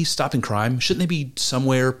 Shouldn't they be stopping crime? Shouldn't they be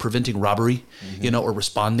somewhere preventing robbery, or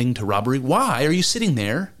responding to robbery? Why are you sitting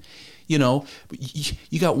there? You know,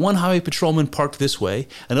 you got one highway patrolman parked this way,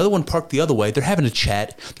 another one parked the other way. They're having a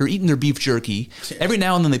chat. They're eating their beef jerky. Every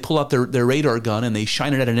now and then they pull out their radar gun and they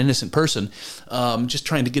shine it at an innocent person, just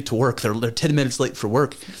trying to get to work. They're 10 minutes late for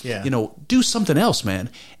work. Yeah. You know, do something else, man.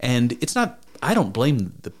 And it's not, I don't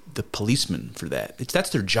blame the policeman for that.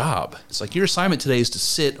 That's their job. It's like your assignment today is to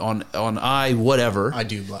sit on whatever. I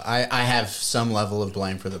do. I have some level of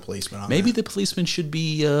blame for the policeman on Maybe that. the policeman should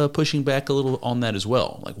be pushing back a little on that as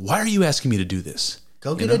well. Like, why are you asking me to do this?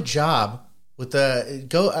 Go get a job with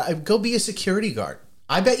go be a security guard.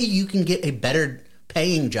 I bet you can get a better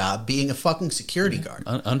paying job being a fucking security guard.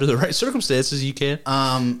 Under the right circumstances, you can.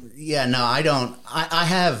 Yeah, no, I don't. I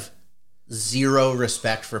have zero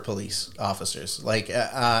respect for police officers, like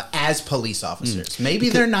as police officers. Maybe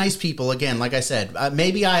they're nice people. Again, like I said,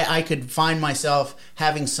 maybe I could find myself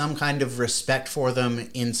having some kind of respect for them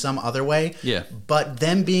in some other way. Yeah. But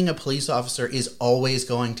them being a police officer is always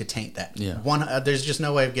going to taint that. Yeah. There's just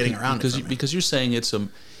no way of getting around it. Because you're saying it's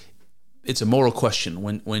a moral question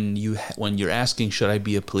when you're asking, should I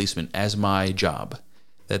be a policeman as my job?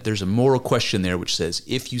 That there's a moral question there which says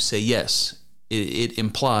if you say yes, it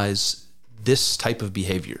implies this type of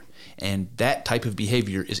behavior. And that type of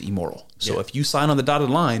behavior is immoral. So Yeah. if you sign on the dotted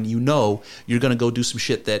line, you know you're going to go do some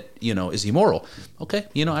shit that, is immoral. Okay,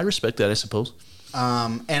 I respect that, I suppose.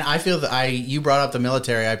 And I feel that you brought up the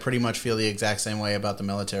military. I pretty much feel the exact same way about the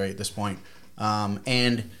military at this point.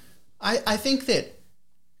 And I think that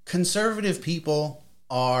conservative people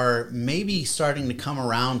are maybe starting to come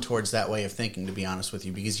around towards that way of thinking, to be honest with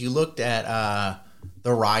you, because you looked at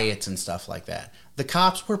the riots and stuff like that. The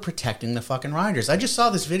cops were protecting the fucking rioters. I just saw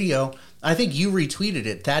this video. I think you retweeted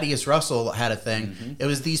it. Thaddeus Russell had a thing. Mm-hmm. It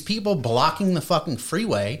was these people blocking the fucking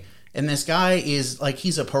freeway. And this guy is like,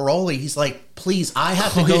 he's a parolee. He's like, please, I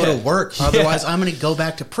have to go to work. Otherwise, I'm going to go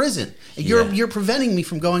back to prison. You're preventing me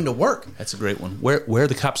from going to work. That's a great one. Where are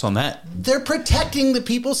the cops on that? They're protecting the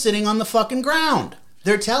people sitting on the fucking ground.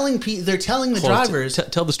 They're telling the drivers.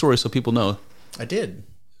 Tell the story so people know. I did.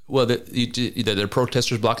 Well, they're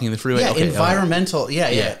protesters blocking the freeway? Yeah, okay, environmental.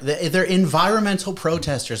 Yeah. They're environmental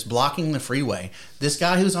protesters blocking the freeway. This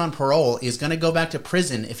guy who's on parole is going to go back to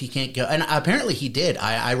prison if he can't go. And apparently he did.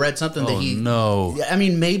 I read something that he... no. I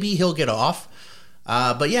mean, maybe he'll get off.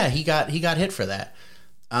 But yeah, he got hit for that.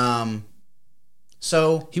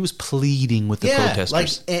 So... He was pleading with the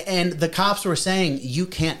protesters. And the cops were saying, you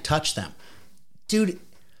can't touch them. Dude...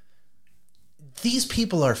 These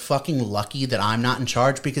people are fucking lucky that I'm not in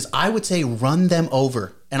charge, because I would say run them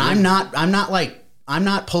over. And I'm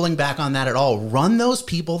not pulling back on that at all. Run those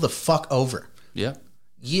people the fuck over. Yeah.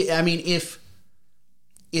 I mean, if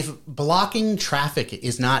blocking traffic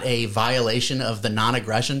is not a violation of the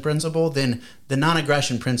non-aggression principle, then the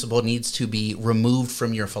non-aggression principle needs to be removed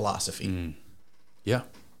from your philosophy. Yeah.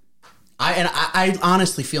 I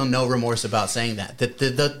honestly feel no remorse about saying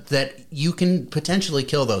that you can potentially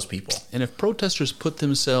kill those people. And if protesters put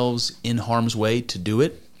themselves in harm's way to do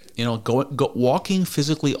it, walking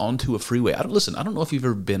physically onto a freeway. I don't know if you've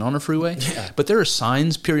ever been on a freeway, but there are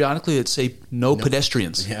signs periodically that say no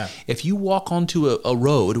pedestrians. Yeah. If you walk onto a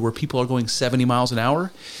road where people are going 70 miles an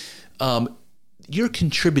hour, you're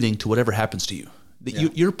contributing to whatever happens to you.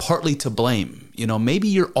 You're partly to blame. Maybe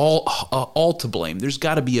you're all to blame. There's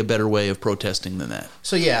got to be a better way of protesting than that.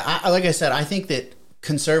 So yeah, like I said, I think that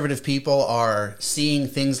conservative people are seeing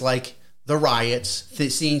things like the riots,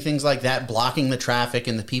 seeing things like that, blocking the traffic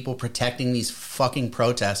and the people protecting these fucking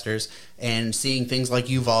protesters, and seeing things like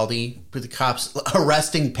Uvalde, with the cops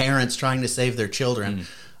arresting parents trying to save their children.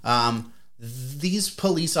 These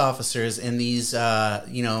police officers and these,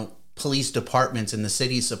 police departments in the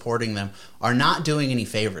cities supporting them are not doing any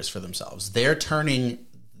favors for themselves. They're turning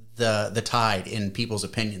the tide in people's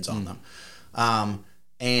opinions on them.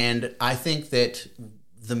 And I think that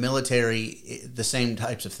the military, the same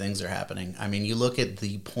types of things are happening. I mean, you look at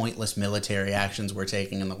the pointless military actions we're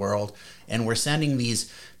taking in the world, and we're sending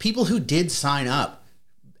these people who did sign up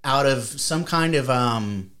out of some kind of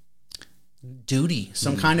duty,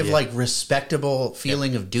 some kind of like respectable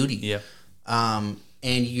feeling of duty. Yeah.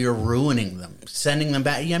 And you're ruining them, sending them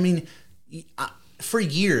back. I mean, for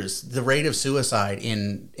years, the rate of suicide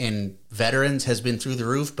in veterans has been through the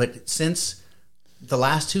roof, but since the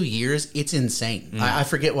last 2 years, it's insane. I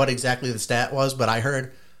forget what exactly the stat was, but I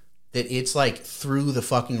heard that it's like through the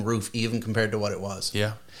fucking roof, even compared to what it was.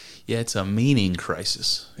 Yeah. Yeah, it's a meaning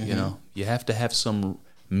crisis. You have to have some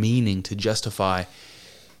meaning to justify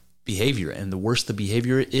behavior, and the worse the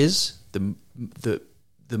behavior is, the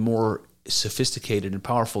more sophisticated and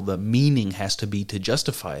powerful the meaning has to be to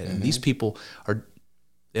justify it. And these people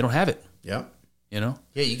they don't have it. Yep. Yeah,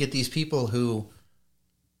 you get these people who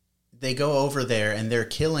they go over there and they're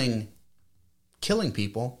killing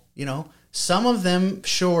people, Some of them,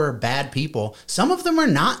 sure, bad people. Some of them are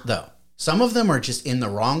not, though. Some of them are just in the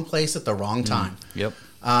wrong place at the wrong time. Yep.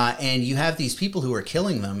 And you have these people who are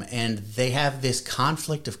killing them, and they have this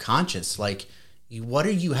conflict of conscience. Like, what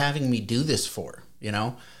are you having me do this for?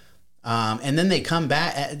 And then they come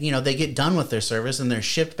back, they get done with their service and they're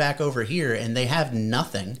shipped back over here and they have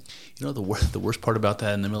nothing. The worst part about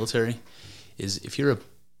that in the military is if you're a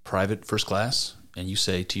private first class and you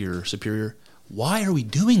say to your superior, why are we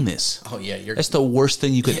doing this? Oh yeah. That's the worst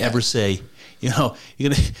thing you could ever say. I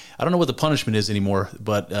don't know what the punishment is anymore,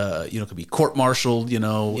 but it could be court-martialed, You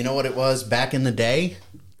know what it was back in the day?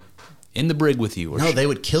 In the brig with you. No, they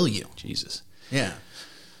would kill you. Jesus. Yeah.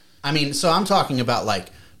 I mean, so I'm talking about like,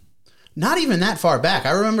 not even that far back.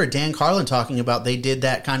 I remember Dan Carlin talking about they did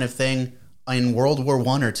that kind of thing in World War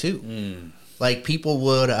I or II. Like people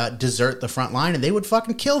would desert the front line and they would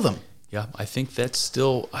fucking kill them. Yeah, I think that's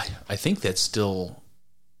still. I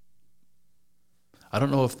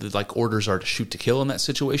don't know if the orders are to shoot to kill in that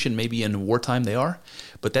situation. Maybe in wartime they are,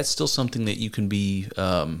 but that's still something that you can be.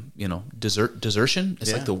 Desertion.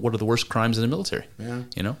 It's like one of the worst crimes in the military.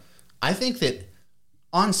 Yeah. I think that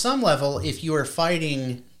on some level, if you are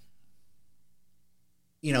fighting,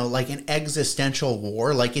 you know, like an existential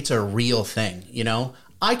war, like it's a real thing, you know,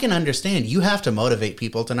 I can understand you have to motivate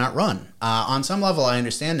people to not run. On some level, I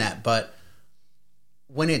understand that, but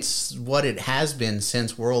when it's what it has been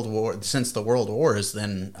since the World Wars,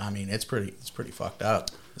 then I mean it's pretty fucked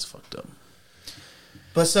up. It's fucked up.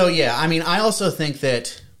 But so yeah, I mean I also think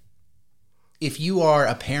that if you are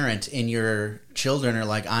a parent and your children are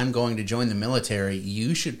like, I'm going to join the military,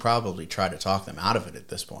 you should probably try to talk them out of it at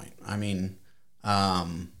this point. I mean, yeah,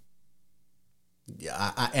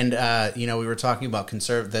 you know, we were talking about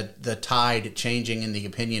the tide changing in the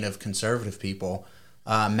opinion of conservative people.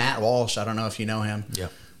 Matt Walsh, I don't know if you know him. Yeah.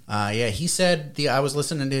 Yeah, he said, I was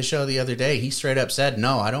listening to his show the other day. He straight up said,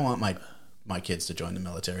 no, I don't want my kids to join the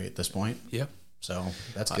military at this point. Yeah. So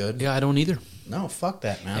that's good. Yeah, I don't either. No, fuck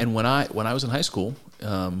that, man. And when I was in high school,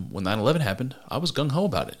 when 9/11 happened, I was gung-ho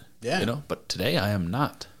about it. Yeah. You know, but today I am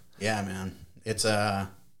not. Yeah, man. It's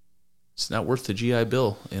not worth the GI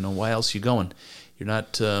Bill. You know, why else you going? You're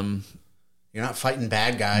not fighting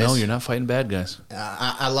bad guys. No, you're not fighting bad guys.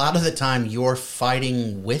 A lot of the time, you're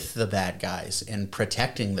fighting with the bad guys and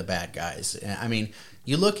protecting the bad guys. I mean,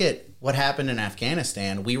 you look at what happened in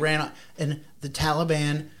Afghanistan. We ran, and the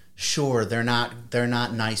Taliban. Sure, they're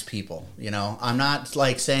not nice people. You know, I'm not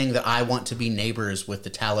like saying that I want to be neighbors with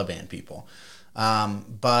the Taliban people,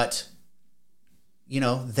 but you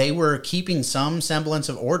know, they were keeping some semblance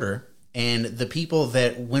of order. And the people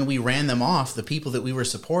that, when we ran them off, the people that we were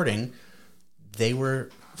supporting, they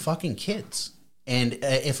were fucking kids. And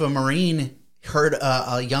if a Marine heard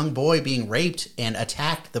a young boy being raped and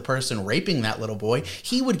attacked the person raping that little boy,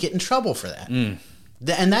 he would get in trouble for that.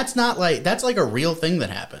 And that's like a real thing that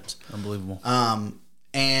happened. Unbelievable.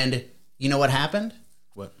 And you know what happened?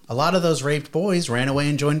 What? A lot of those raped boys ran away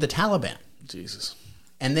and joined the Taliban. Jesus.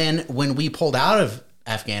 And then when we pulled out of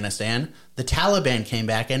Afghanistan, the Taliban came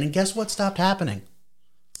back in, and guess what stopped happening?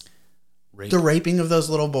 The raping of those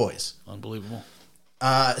little boys. Unbelievable.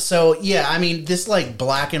 So yeah, I mean, this like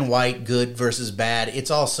black and white, good versus bad, it's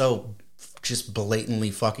also just blatantly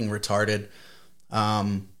fucking retarded.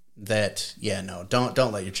 That yeah, no, don't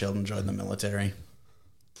let your children join the military.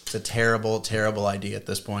 It's a terrible, terrible idea at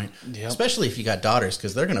this point. Yep. Especially if you got daughters,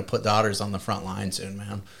 because they're gonna put daughters on the front line soon,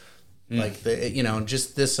 man. Like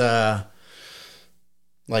just this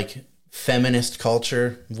like feminist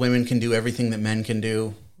culture. Women can do everything that men can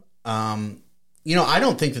do. You know, I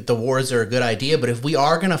don't think that the wars are a good idea, but if we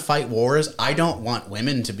are going to fight wars, I don't want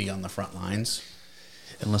women to be on the front lines.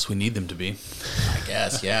 Unless we need them to be. I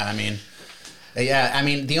guess, yeah. I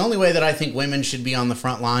mean, the only way that I think women should be on the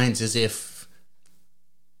front lines is if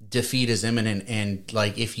defeat is imminent and,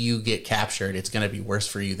 like, if you get captured, it's going to be worse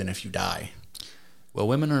for you than if you die. Well,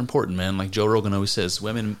 women are important, man. Like Joe Rogan always says,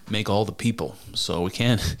 women make all the people. So we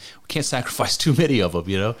can't sacrifice too many of them,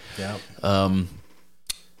 you know? Yeah.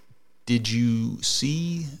 Did you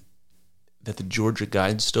see that the Georgia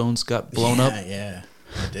Guidestones got blown up? Yeah,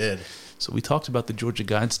 I did. So we talked about the Georgia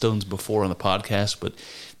Guidestones before on the podcast, but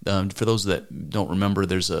for those that don't remember,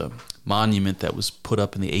 there's a monument that was put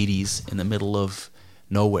up in the 80s in the middle of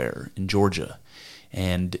nowhere in Georgia.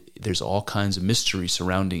 And there's all kinds of mystery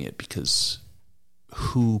surrounding it because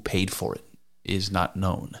who paid for it is not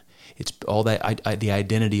known. It's all that the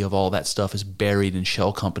identity of all that stuff is buried in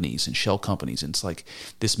shell companies. And it's like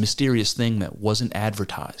this mysterious thing that wasn't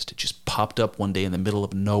advertised. It just popped up one day in the middle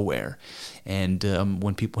of nowhere. And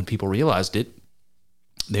when people realized it,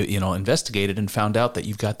 they investigated and found out that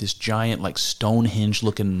you've got this giant like Stonehenge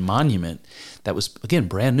looking monument that was again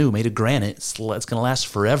brand new, made of granite. It's going to last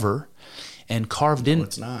forever, and carved in.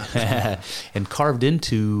 It's not. And carved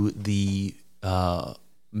into the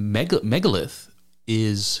megalith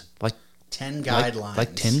is like 10 guidelines,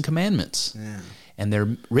 like 10 commandments. Yeah. And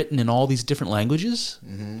they're written in all these different languages,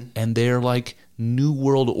 and they're like new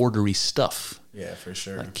world ordery stuff. Yeah, for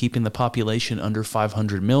sure. Like keeping the population under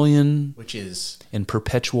 500 million, which is in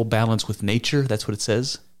perpetual balance with nature. That's what it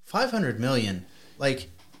says. 500 million, like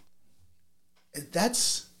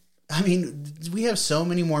that's. I mean, we have so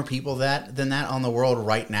many more people than that on the world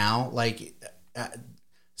right now. Like.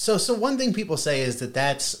 So one thing people say is that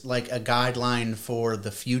that's like a guideline for the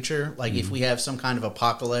future. Like if we have some kind of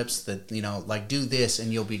apocalypse that, like do this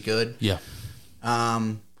and you'll be good. Yeah.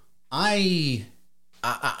 I'm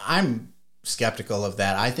skeptical of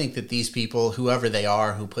that. I think that these people, whoever they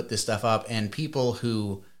are, who put this stuff up, and people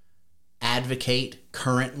who advocate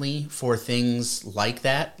currently for things like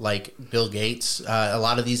that, like Bill Gates, a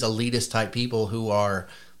lot of these elitist type people who are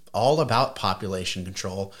all about population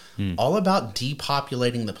control, all about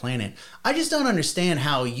depopulating the planet. I just don't understand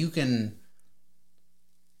how you can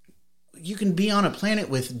you can be on a planet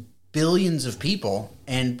with billions of people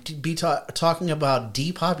and be talking about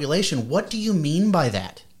depopulation. What do you mean by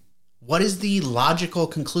that? What is the logical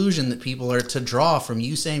conclusion that people are to draw from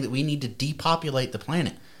you saying that we need to depopulate the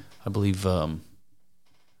planet? I believe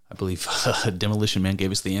Demolition Man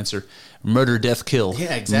gave us the answer. Murder, death, kill.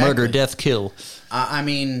 Yeah, exactly. Murder, death, kill.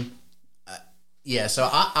 Yeah, so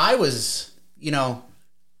I was,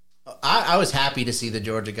 I was happy to see the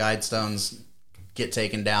Georgia Guidestones get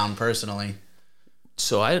taken down personally.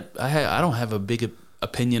 So I don't have a big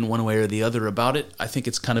opinion one way or the other about it. I think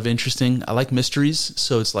it's kind of interesting. I like mysteries,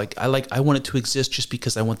 so it's like I want it to exist just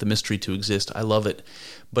because I want the mystery to exist. I love it.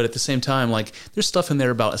 But at the same time, like, there's stuff in there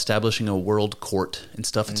about establishing a world court and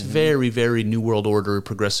stuff. It's very, very New World Order,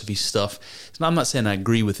 progressive-y stuff. So I'm not saying I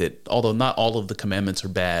agree with it, although not all of the commandments are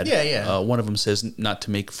bad. Yeah. One of them says not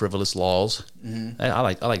to make frivolous laws. I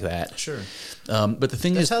like that. Sure. But the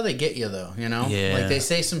thing That's is, how they get you, though, Yeah. Like, they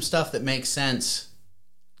say some stuff that makes sense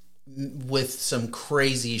with some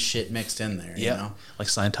crazy shit mixed in there, you know? like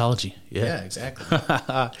Scientology. Yeah, exactly.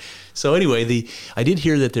 So anyway, I did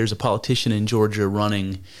hear that there's a politician in Georgia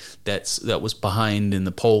running that was behind in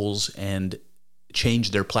the polls and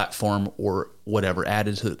changed their platform or whatever,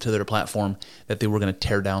 added to their platform that they were going to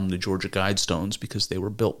tear down the Georgia Guidestones because they were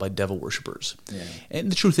built by devil worshippers. Yeah. And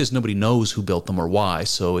the truth is nobody knows who built them or why,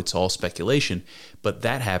 so it's all speculation. But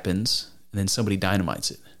that happens, and then somebody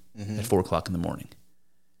dynamites it at 4 o'clock in the morning.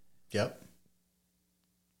 Yep.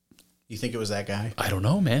 You think it was that guy? I don't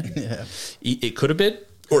know, man. Yeah. It could have been,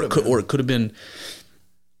 or it could have been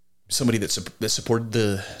somebody that supported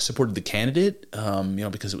the candidate,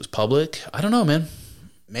 because it was public. I don't know, man.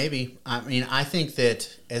 Maybe. I mean, I think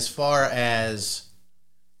that as far as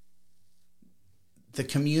the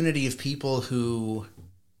community of people who,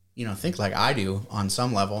 think like I do on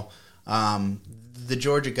some level, the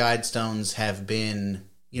Georgia Guidestones have been,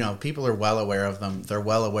 people are well aware of them. They're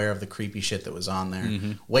well aware of the creepy shit that was on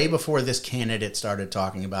there. Way before this candidate started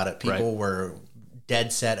talking about it, people were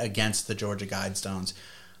dead set against the Georgia Guidestones.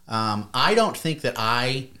 I don't think that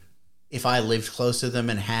if I lived close to them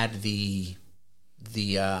and had the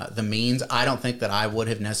means, I don't think that I would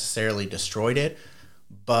have necessarily destroyed it.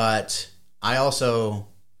 But I also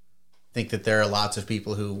think that there are lots of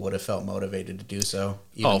people who would have felt motivated to do so.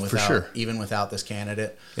 For sure. Even without this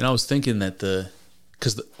candidate. And I was thinking that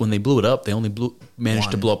because when they blew it up, they only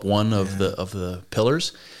managed to blow up one of the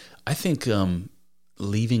pillars. I think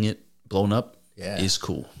leaving it blown up is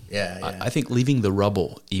cool. Yeah. I think leaving the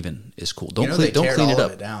rubble even is cool. Don't they clean all it of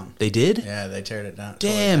up. it down. They did? Yeah, they teared it down.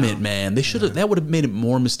 Damn it, man! They should have. That would have made it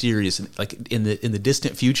more mysterious. Like in the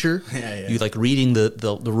distant future, you like reading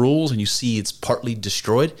the rules and you see it's partly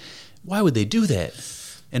destroyed. Why would they do that?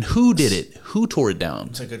 And who did it? Who tore it down?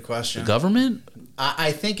 That's a good question. The government?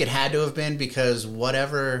 I think it had to have been because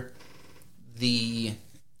whatever there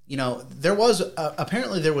was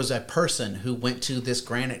apparently there was a person who went to this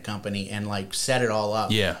granite company and like set it all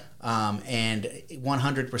up. Yeah. And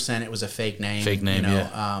 100% it was a fake name.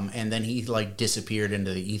 Yeah. And then he like disappeared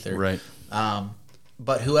into the ether. Right.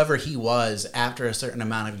 But whoever he was, after a certain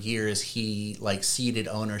amount of years, he like ceded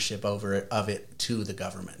ownership of it to the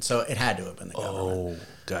government. So it had to have been the government. Oh,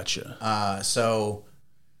 gotcha. So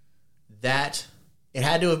that it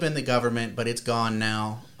had to have been the government, but it's gone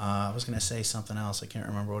now. I was going to say something else. I can't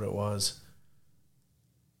remember what it was.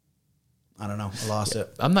 I don't know. I lost it.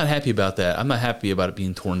 I'm not happy about that. I'm not happy about it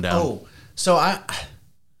being torn down. Oh, so I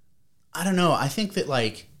don't know. I think that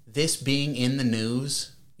like this being in the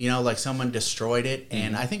news, like someone destroyed it,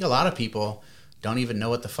 and I think a lot of people don't even know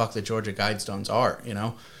what the fuck the Georgia Guidestones are,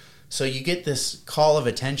 So you get this call of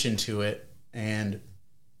attention to it, and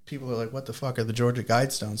people are like, what the fuck are the Georgia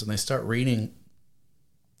Guidestones? And they start reading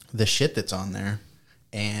the shit that's on there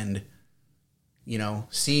and,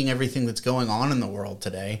 seeing everything that's going on in the world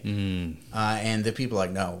today. And the people are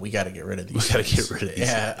like, no, we got to get rid of these. We got to get rid of these.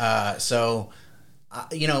 Yeah. So,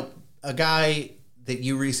 a guy that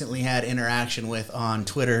you recently had interaction with on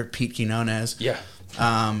Twitter, Pete Quinones. Yeah.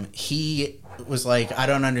 He was like, I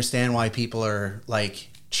don't understand why people are like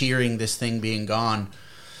cheering this thing being gone.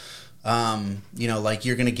 Like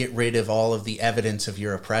you're going to get rid of all of the evidence of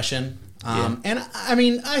your oppression. And I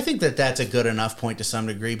mean, I think that that's a good enough point to some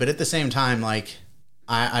degree, but at the same time, like,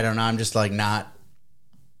 I don't know, I'm just like not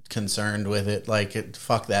concerned with it. Like,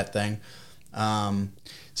 fuck that thing.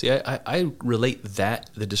 See, I relate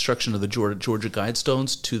the destruction of the Georgia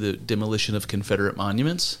Guidestones to the demolition of Confederate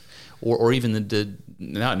monuments, or even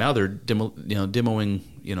now they're demoing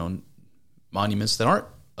monuments that aren't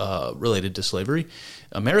related to slavery,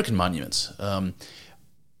 American monuments. I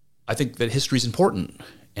think that history is important,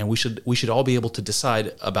 And we should all be able to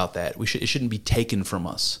decide about that. It shouldn't be taken from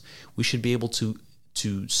us. We should be able to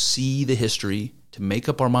see the history, to make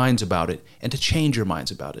up our minds about it, and to change our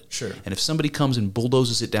minds about it. Sure. And if somebody comes and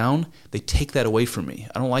bulldozes it down, they take that away from me.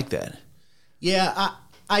 I don't like that. Yeah,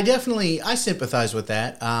 I definitely sympathize with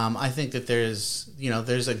that. I think that there's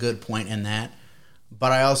a good point in that,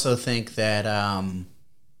 but I also think that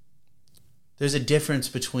there's a difference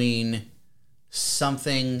between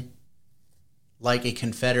something like a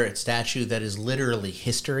Confederate statue that is literally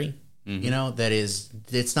history,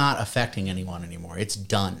 it's not affecting anyone anymore. It's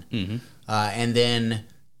done. Mm-hmm. And then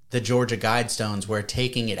the Georgia Guidestones, where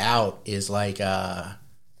taking it out is like,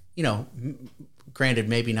 granted,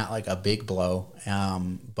 maybe not like a big blow,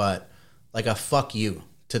 but like a fuck you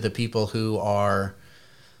to the people who are,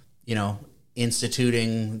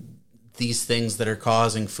 instituting these things that are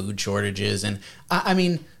causing food shortages. And I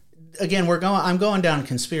mean, again, I'm going down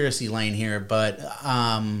conspiracy lane here, but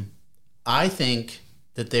I think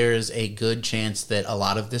that there's a good chance that a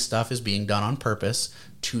lot of this stuff is being done on purpose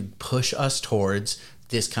to push us towards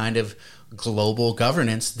this kind of global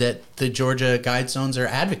governance that the Georgia Guidestones are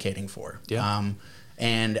advocating for. Yeah.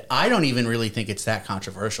 And I don't even really think it's that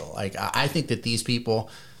controversial. Like, I think that these people,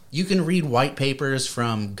 you can read white papers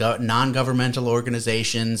from non-governmental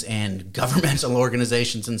organizations and governmental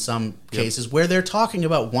organizations in some cases where they're talking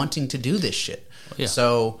about wanting to do this shit. Yeah.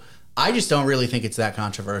 So I just don't really think it's that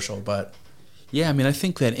controversial. But yeah, I mean, I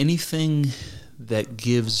think that anything that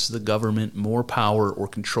gives the government more power or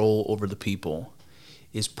control over the people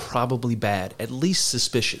is probably bad, at least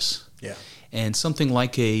suspicious. Yeah. And something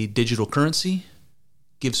like a digital currency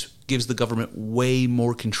gives the government way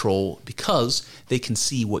more control because they can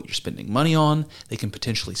see what you're spending money on. They can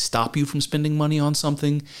potentially stop you from spending money on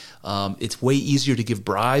something. It's way easier to give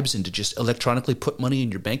bribes and to just electronically put money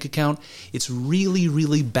in your bank account. It's really,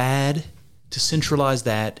 really bad to centralize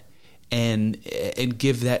that and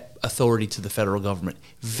give that authority to the federal government.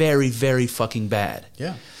 Very, very fucking bad.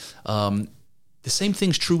 Yeah. The same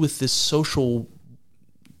thing's true with this social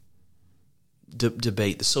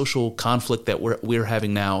debate, the social conflict that we're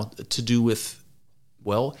having now to do with,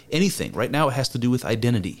 well, anything. Right now it has to do with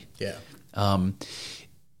identity. Yeah.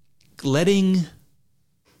 Letting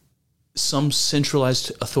some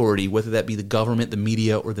centralized authority, whether that be the government, the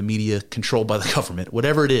media, or the media controlled by the government,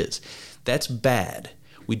 whatever it is, that's bad.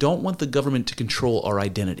 We don't want the government to control our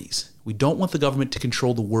identities. We don't want the government to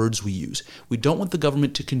control the words we use. We don't want the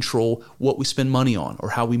government to control what we spend money on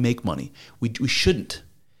or how we make money. We shouldn't.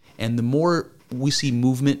 And the more we see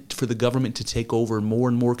movement for the government to take over more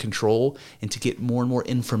and more control and to get more and more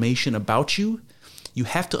information about you, you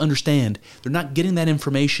have to understand they're not getting that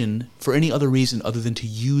information for any other reason other than to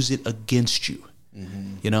use it against you.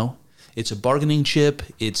 Mm-hmm. It's a bargaining chip,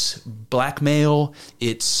 it's blackmail,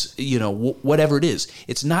 it's, whatever it is.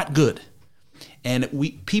 It's not good. And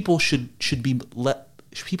people shouldn't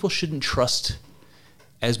trust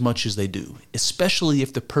as much as they do, especially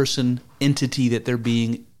if the entity that they're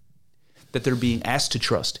being asked to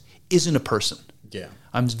trust isn't a person. Yeah.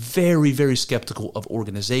 I'm very, very skeptical of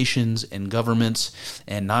organizations and governments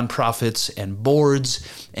and nonprofits and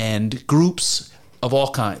boards and groups of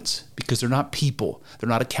all kinds because they're not people. They're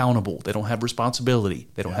not accountable. They don't have responsibility.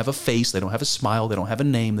 They don't have a face. They don't have a smile. They don't have a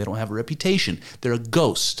name. They don't have a reputation. They're a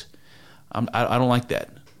ghost. I don't like that.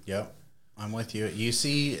 Yep. I'm with you. You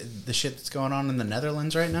see the shit that's going on in the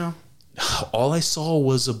Netherlands right now? All I saw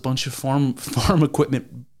was a bunch of farm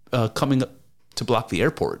equipment coming up to block the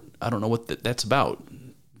airport. I don't know what that's about.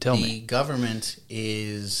 Tell me. The government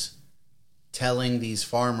is telling these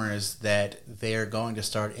farmers that they're going to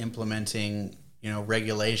start implementing,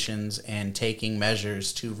 regulations and taking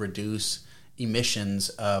measures to reduce emissions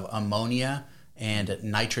of ammonia and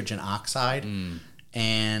nitrogen oxide.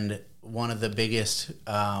 And one of the biggest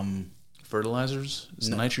fertilizers is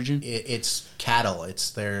the nitrogen. It's cattle. It's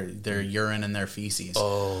their urine and their feces.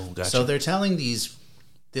 Oh, gotcha. So they're telling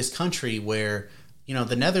this country where,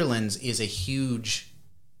 the Netherlands is a huge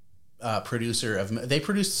producer of, they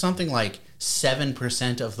produce something like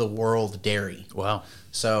 7% of the world dairy. Wow.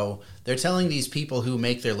 So they're telling these people who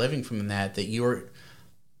make their living from that you're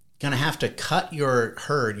going to have to cut your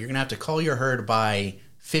herd. You're going to have to cull your herd by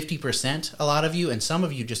 50%, a lot of you, and some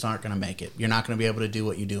of you just aren't going to make it. You're not going to be able to do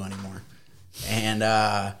what you do anymore. And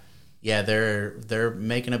they're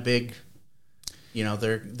making a big,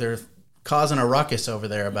 they're causing a ruckus over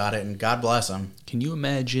there about it, and God bless them. Can you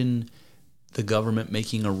imagine the government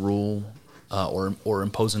making a rule or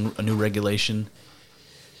imposing a new regulation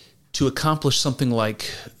to accomplish something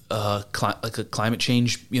like a climate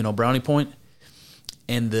change, brownie point?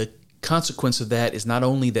 And the consequence of that is not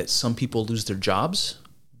only that some people lose their jobs,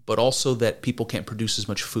 but also that people can't produce as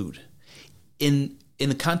much food. In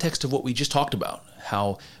the context of what we just talked about,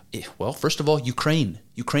 how, well, first of all, Ukraine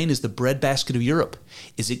is the breadbasket of Europe.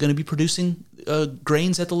 Is it going to be producing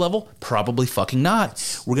grains at the level? Probably fucking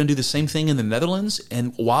not. We're going to do the same thing in the Netherlands,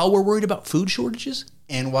 and while we're worried about food shortages?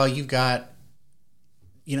 And while you've got,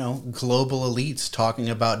 global elites talking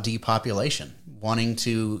about depopulation, wanting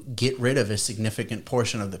to get rid of a significant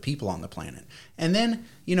portion of the people on the planet. And then,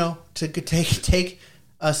 to take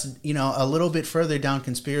us, a little bit further down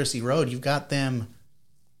conspiracy road, you've got them,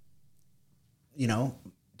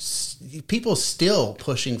 people still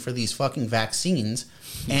pushing for these fucking vaccines,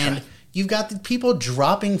 and you've got the people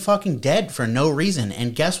dropping fucking dead for no reason.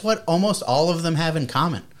 And guess what? Almost all of them have in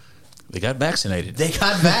common. They got vaccinated. They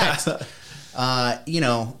got vaxxed.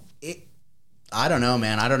 I don't know,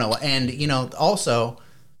 man. I don't know. And, also,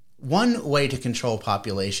 one way to control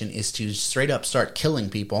population is to straight up start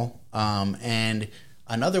killing people. And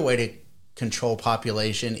another way to control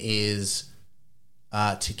population is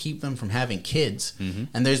to keep them from having kids. Mm-hmm.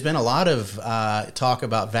 And there's been a lot of talk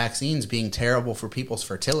about vaccines being terrible for people's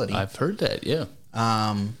fertility. I've heard that, yeah.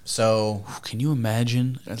 So can you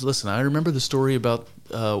imagine? Listen, I remember the stories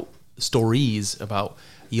about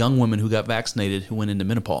young women who got vaccinated who went into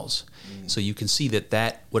menopause. So you can see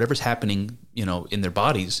that whatever's happening, in their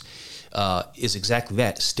bodies is exactly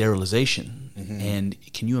that, sterilization. Mm-hmm.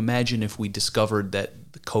 And can you imagine if we discovered that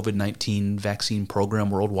the COVID-19 vaccine program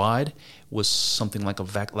worldwide was something like a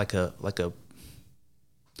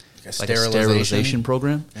sterilization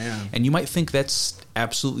program? Yeah. And you might think that's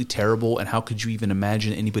absolutely terrible, and how could you even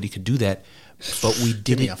imagine anybody could do that? But we did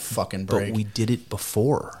Give me it. a fucking break. But we did it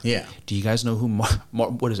before. Yeah. Do you guys know who?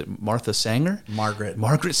 What is it? Martha Sanger. Margaret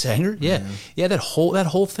Sanger. Yeah. Mm-hmm. Yeah. That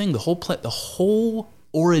whole thing. The whole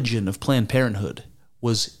origin of Planned Parenthood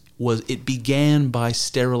was it began by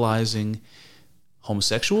sterilizing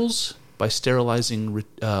homosexuals, by sterilizing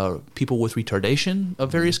people with retardation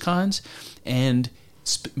of various kinds, and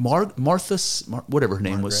Martha, whatever her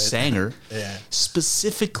name was, Sanger, yeah.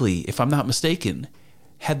 specifically, if I'm not mistaken,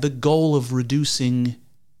 had the goal of reducing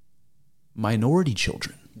minority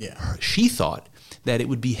children. Yeah. She thought that it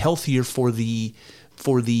would be healthier for the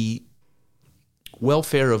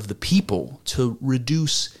welfare of the people to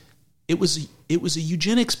reduce. It was a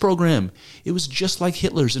eugenics program. It was just like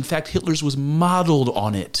Hitler's. In fact, Hitler's was modeled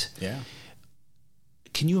on it. Yeah.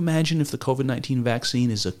 Can you imagine if the COVID-19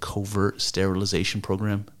 vaccine is a covert sterilization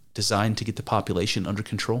program designed to get the population under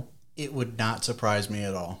control? It would not surprise me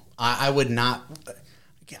at all. I would not.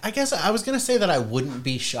 I guess I was going to say that I wouldn't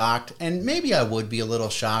be shocked, and maybe I would be a little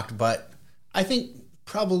shocked, but I think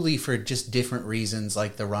probably for just different reasons,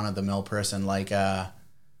 like the run-of-the-mill person, I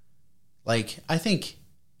think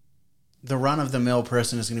the run-of-the-mill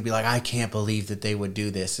person is going to be like, I can't believe that they would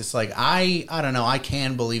do this. It's like, I don't know, I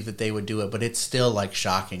can believe that they would do it, but it's still, like,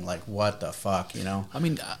 shocking. Like, what the fuck, I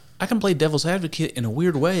mean, I can play devil's advocate in a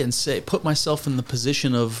weird way and put myself in the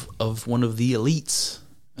position of one of the elites,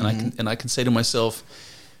 and I can say to myself,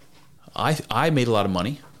 I made a lot of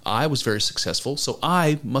money. I was very successful, so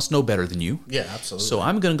I must know better than you. Yeah, absolutely. So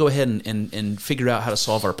I'm going to go ahead and figure out how to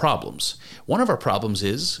solve our problems. One of our problems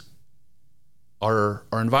is our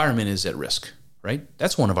environment is at risk, right?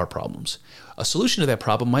 That's one of our problems. A solution to that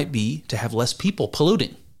problem might be to have less people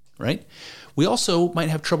polluting, right? We also might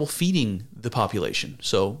have trouble feeding the population.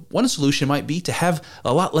 So one solution might be to have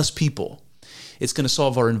a lot less people. It's going to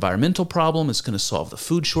solve our environmental problem. It's going to solve the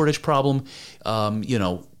food shortage problem.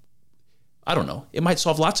 I don't know. It might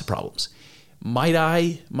solve lots of problems. Might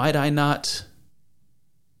I not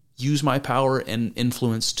use my power and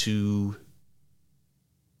influence to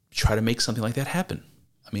try to make something like that happen?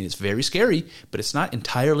 I mean, it's very scary, but it's not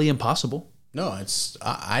entirely impossible. No,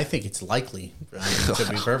 I think it's likely, to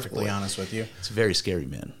be perfectly honest with you. It's very scary,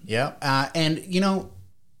 man. Yeah. And,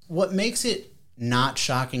 what makes it not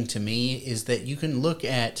shocking to me is that you can look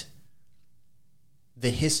at the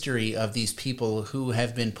history of these people who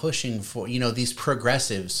have been pushing for, these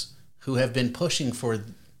progressives who have been pushing for,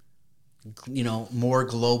 more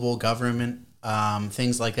global government,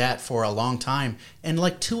 things like that for a long time. And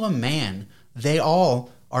like to a man, they all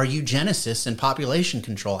are eugenicists and population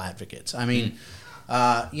control advocates. I mean,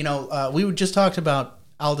 we just talked about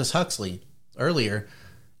Aldous Huxley earlier.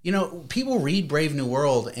 People read Brave New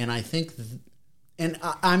World, and I think... And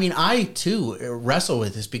I too wrestle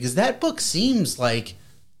with this because that book seems like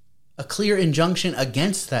a clear injunction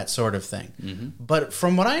against that sort of thing. Mm-hmm. But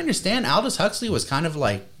from what I understand, Aldous Huxley was kind of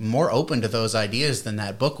like more open to those ideas than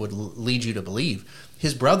that book would lead you to believe.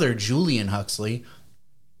 His brother, Julian Huxley,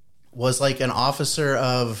 was like an officer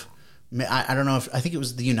of, I don't know I think it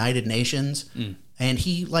was the United Nations. And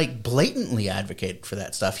he like blatantly advocated for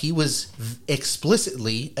that stuff. He was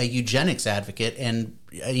explicitly a eugenics advocate and,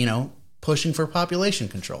 pushing for population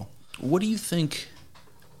control. What do you think?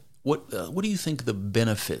 What do you think the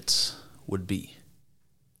benefits would be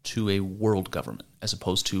to a world government as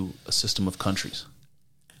opposed to a system of countries?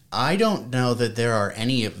 I don't know that there are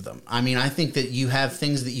any of them. I mean, I think that you have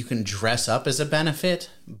things that you can dress up as a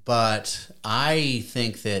benefit, but I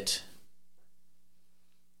think that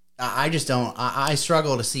I just don't. I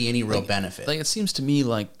struggle to see any real benefit. Like, it seems to me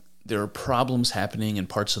like there are problems happening in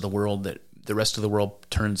parts of the world that the rest of the world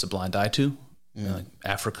turns a blind eye to. Like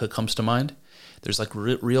Africa comes to mind. There's like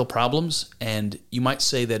real problems, and you might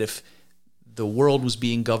say that if the world was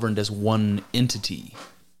being governed as one entity,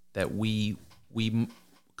 that we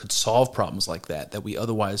could solve problems like that we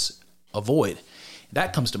otherwise avoid.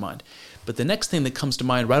 That comes to mind. But the next thing that comes to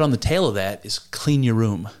mind right on the tail of that is clean your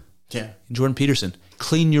room. Yeah. Jordan Peterson,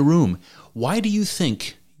 clean your room. Why do you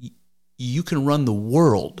think you can run the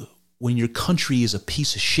world when your country is a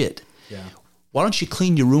piece of shit? Yeah. Why don't you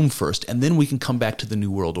clean your room first, and then we can come back to the New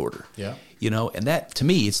World Order? Yeah. And that, to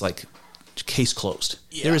me, it's like case closed.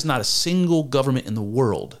 Yeah. There is not a single government in the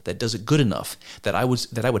world that does it good enough that I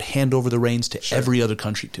would hand over the reins to every other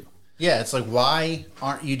country to. Yeah, it's like, why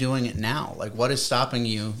aren't you doing it now? Like, what is stopping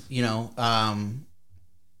you,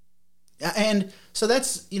 And so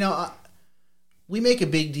that's, we make a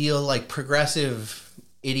big deal, like progressive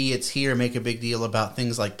idiots here make a big deal about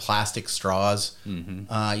things like plastic straws.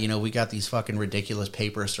 Mm-hmm. We got these fucking ridiculous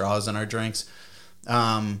paper straws in our drinks.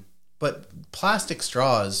 But plastic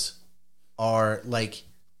straws are like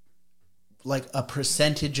a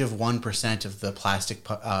percentage of 1% of the plastic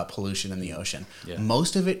pollution in the ocean. Yeah.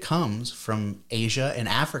 Most of it comes from Asia and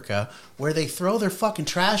Africa, where they throw their fucking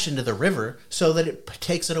trash into the river so that it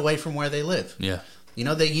takes it away from where they live. Yeah.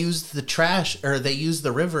 They use the trash, or they use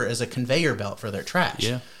the river as a conveyor belt for their trash.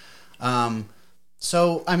 Yeah.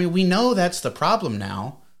 So, I mean, we know that's the problem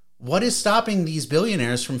now. What is stopping these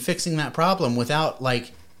billionaires from fixing that problem without,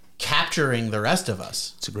 like, capturing the rest of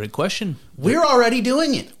us? It's a great question. We're already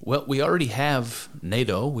doing it. Well, we already have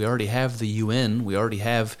NATO. We already have the UN. We already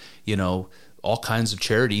have, all kinds of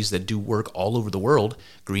charities that do work all over the world.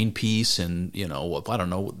 Greenpeace and, I don't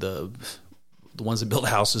know, the ones that build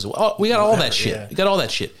houses. Oh, we got all that shit. Yeah. We got all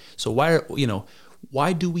that shit. So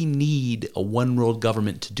why do we need a one world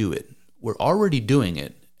government to do it? We're already doing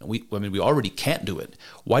it. We already can't do it.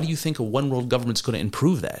 Why do you think a one world government's going to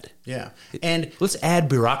improve that? Yeah. And let's add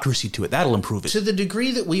bureaucracy to it. That'll improve it. To the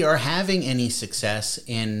degree that we are having any success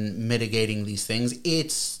in mitigating these things,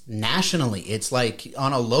 it's nationally. It's like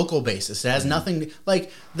on a local basis. It has nothing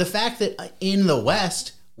like the fact that in the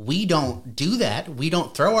West, we don't do that. We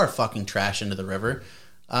don't throw our fucking trash into the river.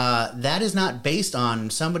 That is not based on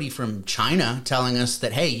somebody from China telling us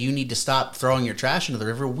that, hey, you need to stop throwing your trash into the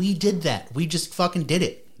river. We did that. We just fucking did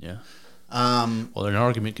it. Yeah. Well, an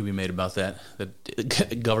argument could be made about that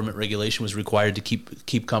government regulation was required to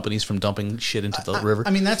keep companies from dumping shit into the river. I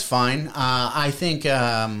mean, that's fine. I think,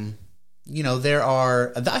 I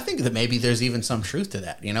think that maybe there's even some truth to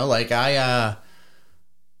that. Like I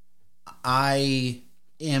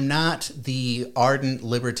am not the ardent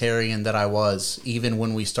libertarian that I was even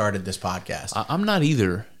when we started this podcast. I'm not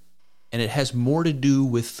either. And it has more to do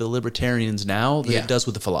with the libertarians now than it does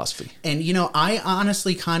with the philosophy. And, I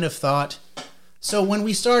honestly kind of thought... So when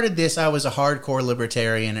we started this, I was a hardcore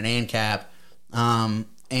libertarian, an ANCAP.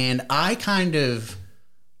 And I kind of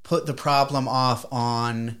put the problem off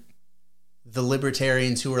on the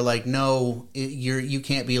libertarians who were like, no, you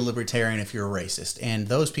can't be a libertarian if you're a racist. And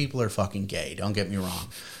those people are fucking gay, don't get me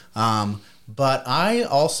wrong. But I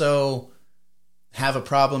also have a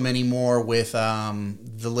problem anymore with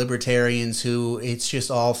the libertarians who it's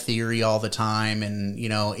just all theory all the time, and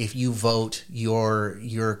if you vote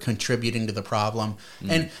you're contributing to the problem.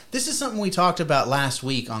 And this is something we talked about last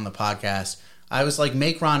week on the podcast. I was like,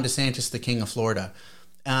 make Ron DeSantis the king of Florida.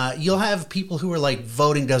 You'll have people who are like,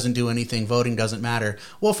 voting doesn't do anything, voting doesn't matter.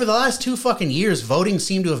 Well, for the last 2 fucking years, voting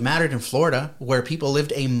seemed to have mattered in Florida, where people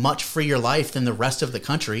lived a much freer life than the rest of the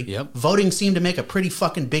country. Yep. Voting seemed to make a pretty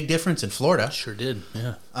fucking big difference in Florida. Sure did,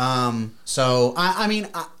 yeah. So,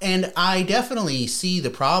 I definitely see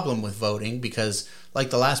the problem with voting, because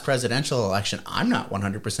like the last presidential election, I'm not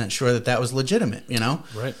 100% sure that was legitimate,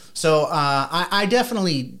 Right. So, I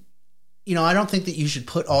definitely... I don't think that you should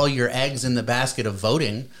put all your eggs in the basket of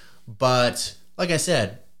voting, but like I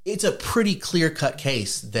said, it's a pretty clear-cut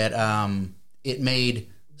case that it made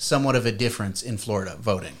somewhat of a difference in Florida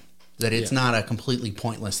voting, that it's not a completely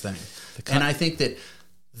pointless thing. And I think that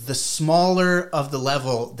the smaller of the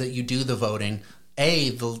level that you do the voting,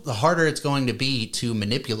 the harder it's going to be to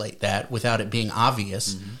manipulate that without it being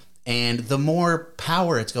obvious. And the more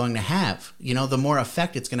power it's going to have, the more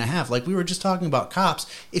effect it's going to have. Like we were just talking about cops.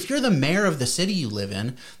 If you're the mayor of the city you live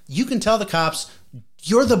in, you can tell the cops,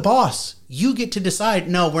 you're the boss. You get to decide,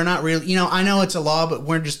 no, we're not really, I know it's a law, but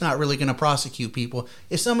we're just not really going to prosecute people.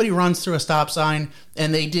 If somebody runs through a stop sign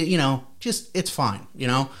and they did, it's fine,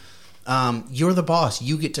 you're the boss.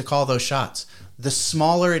 You get to call those shots. The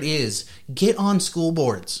smaller it is, get on school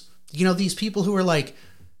boards. These people who are like,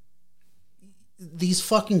 these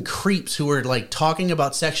fucking creeps who are like talking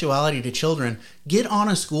about sexuality to children, get on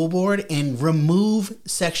a school board and remove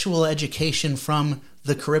sexual education from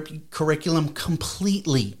the curriculum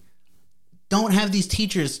completely. Don't have these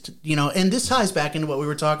teachers, and this ties back into what we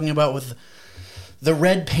were talking about with the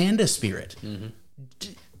red panda spirit.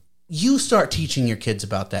 You start teaching your kids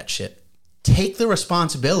about that shit. Take the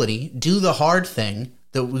responsibility, do the hard thing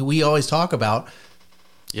that we always talk about.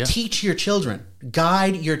 Yeah. Teach your children,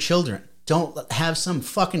 guide your children. Don't have some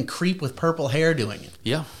fucking creep with purple hair doing it.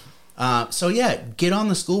 Yeah. Get on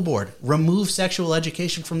the school board. Remove sexual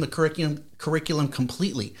education from the curriculum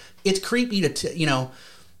completely. It's creepy to,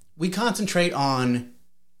 we concentrate on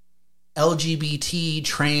LGBT,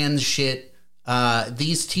 trans shit.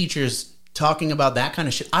 These teachers talking about that kind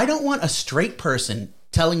of shit. I don't want a straight person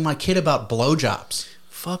telling my kid about blowjobs.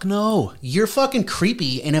 Fuck no. You're fucking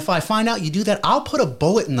creepy, and if I find out you do that, I'll put a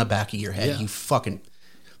bullet in the back of your head, you fucking...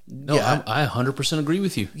 No, yeah. I 100% agree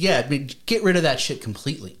with you. Yeah, get rid of that shit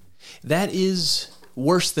completely. That is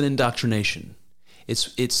worse than indoctrination.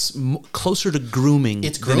 It's closer to grooming,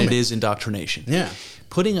 than it is indoctrination. Yeah.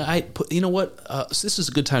 You know what? So this is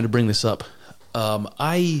a good time to bring this up.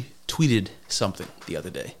 I tweeted something the other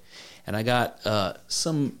day, and I got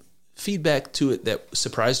some feedback to it that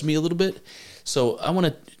surprised me a little bit. So I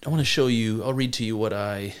want to show you. I'll read to you what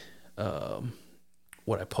I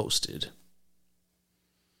posted.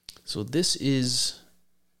 So this is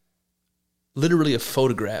literally a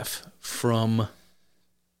photograph from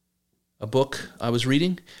a book I was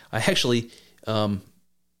reading. I actually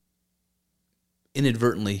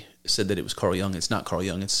inadvertently said that it was Carl Jung. It's not Carl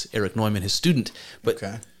Jung. It's Erich Neumann, his student. But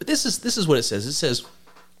this is what it says. It says,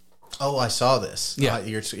 "Oh, I saw this." Yeah,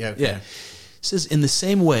 okay. Yeah. It says, in the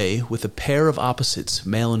same way, with a pair of opposites,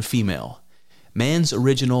 male and female, man's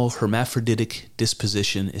original hermaphroditic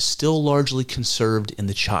disposition is still largely conserved in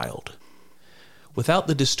the child. Without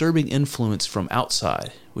the disturbing influence from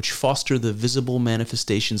outside, which foster the visible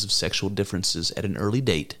manifestations of sexual differences at an early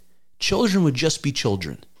date, children would just be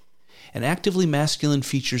children. And actively masculine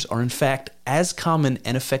features are in fact as common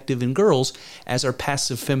and effective in girls as are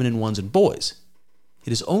passive feminine ones in boys.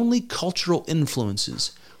 It is only cultural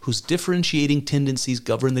influences whose differentiating tendencies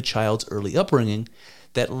govern the child's early upbringing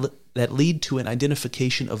that lead to an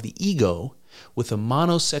identification of the ego with the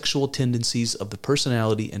monosexual tendencies of the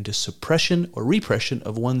personality and to suppression or repression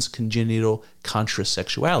of one's congenital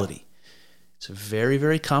contrasexuality. It's a very,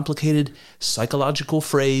 very complicated psychological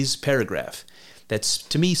paragraph that's,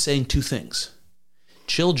 to me, saying two things.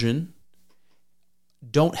 Children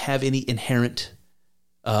don't have any inherent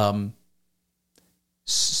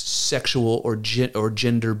sexual or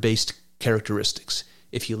gender-based characteristics.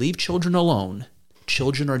 If you leave children alone,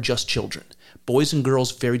 children are just children. Boys and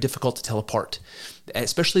girls, very difficult to tell apart,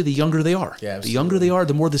 especially the younger they are. Yeah, the younger they are,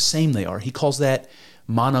 the more the same they are. He calls that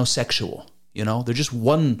monosexual. They're just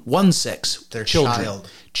one sex. They're children.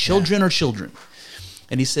 Children are children.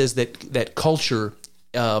 And he says that culture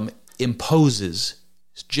imposes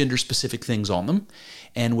gender-specific things on them,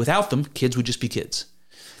 and without them, kids would just be kids.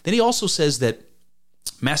 Then he also says that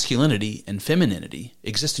masculinity and femininity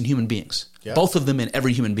exist in human beings. Yep. Both of them in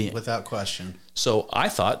every human being. Without question. So I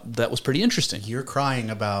thought that was pretty interesting. You're crying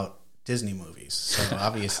about Disney movies, so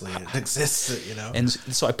obviously it exists, And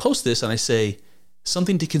so I post this and I say,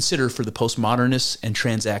 something to consider for the postmodernists and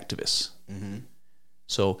trans activists. Mm-hmm.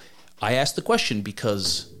 So I asked the question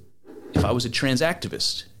because if I was a trans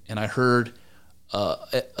activist and I heard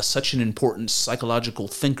such an important psychological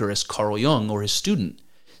thinker as Carl Jung or his student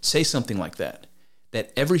say something like that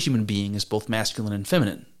every human being is both masculine and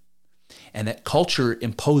feminine, and that culture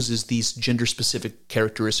imposes these gender-specific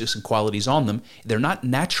characteristics and qualities on them. They're not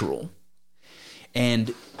natural.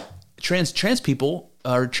 And trans people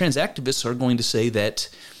or trans activists are going to say that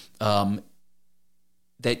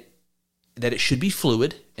that it should be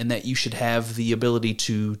fluid and that you should have the ability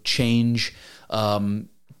to change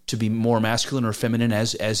to be more masculine or feminine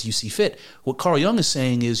as you see fit. What Carl Jung is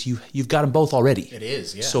saying is you've got them both already. It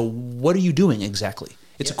is, yeah. So what are you doing exactly?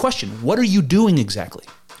 It's a question. What are you doing exactly?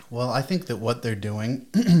 Well, I think that what they're doing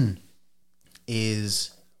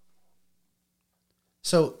is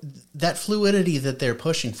So that fluidity that they're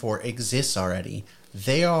pushing for exists already.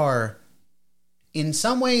 They are, in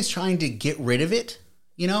some ways, trying to get rid of it,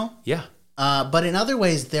 you know? Yeah. But in other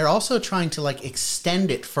ways, they're also trying to like extend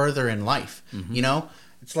it further in life, you know?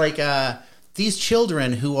 It's like these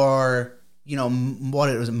children who are, you know,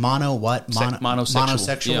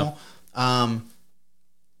 monosexual. Yeah.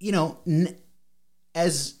 You know,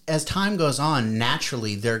 as time goes on,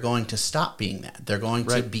 naturally they're going to stop being that. They're going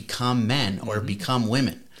to become men or become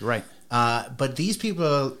women. Right. But these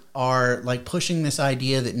people are like pushing this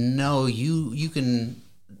idea that no, you can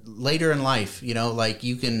later in life, you know, like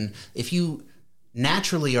you can, if you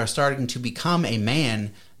naturally are starting to become a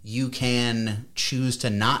man, you can choose to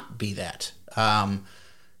not be that. And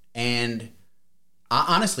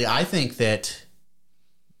honestly, I think that.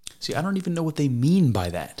 See, I don't even know what they mean by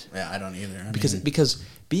that. Yeah, I don't either.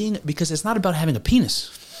 Because it's not about having a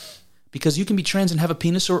penis. Because you can be trans and have a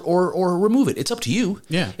penis or remove it. It's up to you.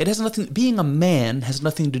 Yeah. It has nothing. Being a man has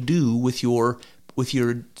nothing to do with your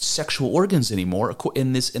sexual organs anymore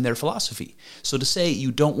in their philosophy. So to say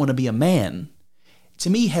you don't want to be a man,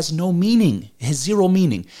 to me, has no meaning. It has zero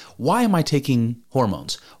meaning. Why am I taking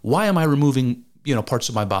hormones? Why am I removing, you know, parts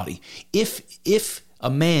of my body? If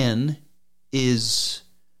a man is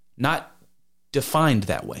not defined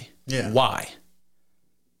that way, why?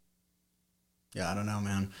 Yeah, I don't know,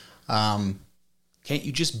 man. Can't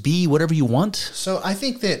you just be whatever you want? So I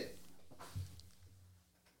think that,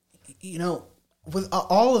 you know, with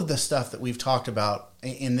all of the stuff that we've talked about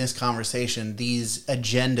in this conversation, these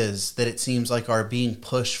agendas that it seems like are being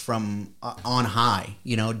pushed from on high,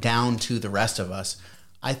 you know, down to the rest of us,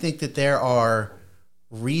 I think that there are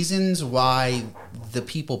reasons why the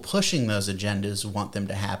people pushing those agendas want them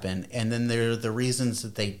to happen, and then there are the reasons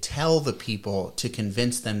that they tell the people to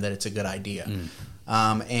convince them that it's a good idea.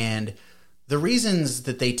 And the reasons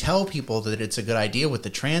that they tell people that it's a good idea with the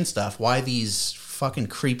trans stuff, why these fucking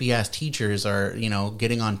creepy ass teachers are, you know,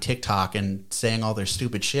 getting on TikTok and saying all their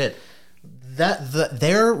stupid shit,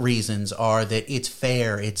 their reasons are that it's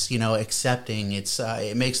fair, it's, you know, accepting, it's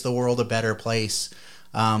it makes the world a better place,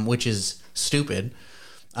 which is stupid.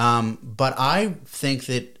 But I think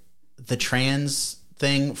that the trans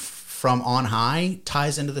thing from on high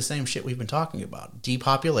ties into the same shit we've been talking about.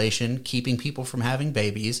 Depopulation, keeping people from having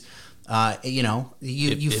babies. You know,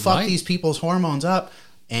 you fuck these people's hormones up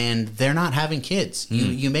and they're not having kids.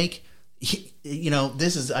 You make, you know,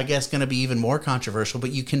 this is, I guess, going to be even more controversial,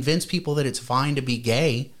 but you convince people that it's fine to be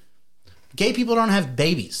gay. Gay people don't have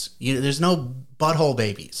babies. There's no butthole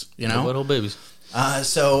babies, you know? No butthole babies.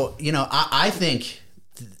 So, you know, I think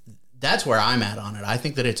that's where I'm at on it. I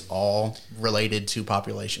think that it's all related to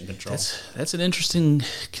population control. That's an interesting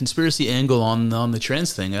conspiracy angle on the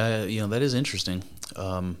trans thing. You know, that is interesting.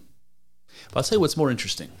 But I'll tell you what's more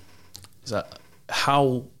interesting is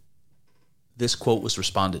how this quote was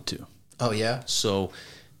responded to. Oh, yeah? So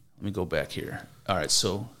let me go back here. All right,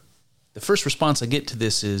 so the first response I get to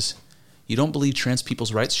this is, you don't believe trans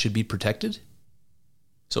people's rights should be protected?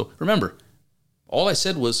 So remember, all I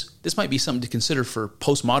said was this might be something to consider for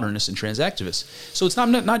postmodernists and trans activists. So it's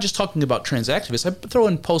not just talking about trans activists. I throw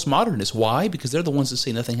in postmodernists. Why? Because they're the ones that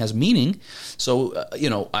say nothing has meaning. So you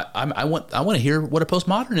know, I want to hear what a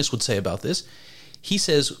postmodernist would say about this. He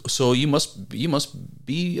says, so you must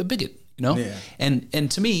be a bigot, you know? Yeah.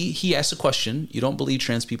 And to me, he asks a question. You don't believe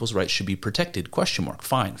trans people's rights should be protected? ?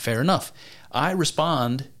 Fine, fair enough. I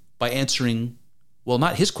respond by answering, well,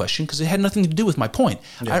 not his question, because it had nothing to do with my point.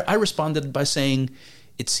 Yeah. I responded by saying,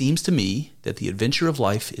 it seems to me that the adventure of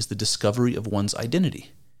life is the discovery of one's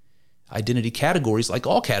identity. Identity categories, like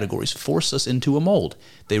all categories, force us into a mold.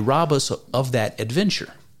 They rob us of that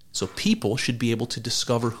adventure. So people should be able to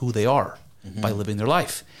discover who they are by living their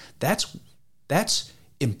life. That's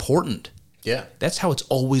important. Yeah. That's how it's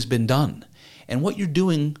always been done. And what you're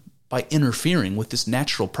doing by interfering with this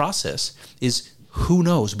natural process is, who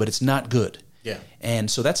knows, but it's not good. Yeah. And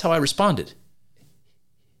so that's how I responded.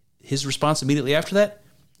 His response immediately after that,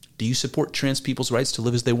 do you support trans people's rights to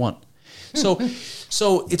live as they want? So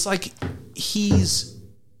it's like he's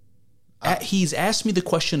asked me the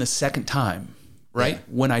question a second time, right? Yeah.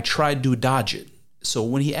 When I tried to dodge it. So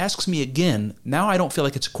when he asks me again, now I don't feel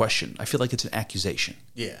like it's a question. I feel like it's an accusation.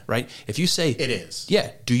 Yeah. Right? If you say it is.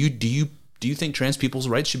 Yeah, do you think trans people's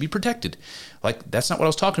rights should be protected? Like, that's not what I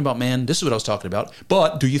was talking about, man. This is what I was talking about.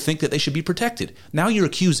 But do you think that they should be protected? Now you're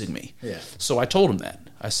accusing me. Yeah. So I told him that.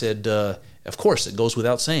 I said, of course, it goes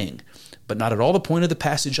without saying, but not at all the point of the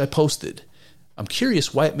passage I posted. I'm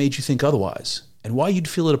curious why it made you think otherwise, and why you'd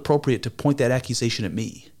feel it appropriate to point that accusation at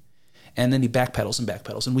me. And then he backpedals,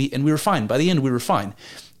 and we were fine. By the end, we were fine.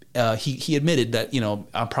 he admitted that,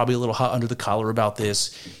 I'm probably a little hot under the collar about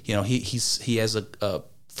this. He has a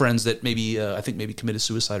friends that maybe I think maybe committed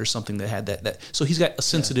suicide or something that had that. So he's got a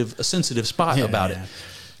sensitive spot about it.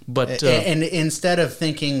 But and instead of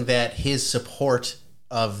thinking that his support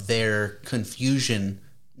of their confusion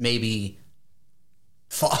maybe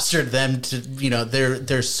fostered them to,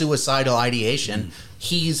 their suicidal ideation,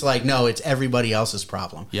 he's like, no, it's everybody else's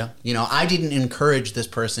problem. Yeah. I didn't encourage this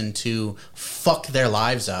person to fuck their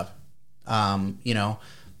lives up. I don't know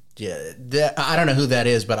who that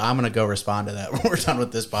is, but I'm going to go respond to that when we're done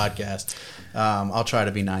with this podcast. I'll try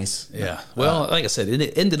to be nice. Yeah. Well, like I said,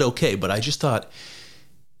 it ended okay, but I just thought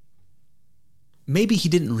maybe he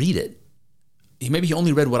didn't read it. Maybe he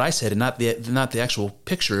only read what I said and not the actual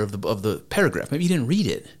picture of the paragraph. Maybe he didn't read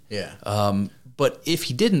it. Yeah. But if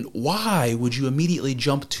he didn't, why would you immediately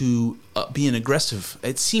jump to being aggressive?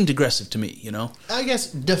 It seemed aggressive to me, I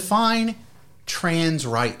guess define trans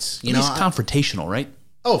rights. At least confrontational, right?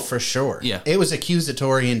 Oh, for sure. Yeah. It was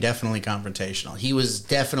accusatory and definitely confrontational. He was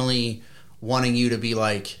definitely wanting you to be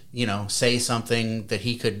like, say something that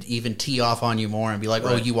he could even tee off on you more and be like,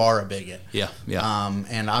 right. Oh, you are a bigot. Yeah.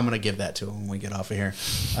 And I'm going to give that to him when we get off of here.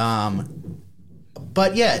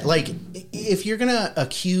 But yeah, like if you're going to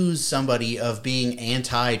accuse somebody of being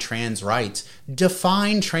anti-trans rights,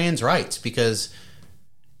 define trans rights, because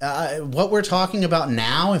what we're talking about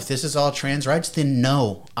now, if this is all trans rights, then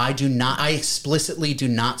no, I do not. I explicitly do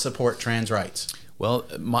not support trans rights. Well,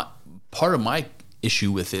 part of my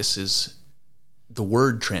issue with this is the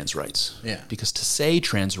word trans rights. Yeah. Because to say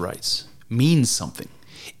trans rights means something.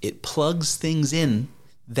 It plugs things in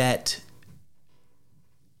that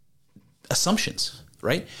assumptions,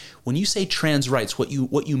 right? When you say trans rights, what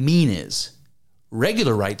you mean is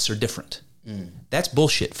regular rights are different. That's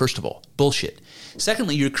bullshit, first of all. Bullshit.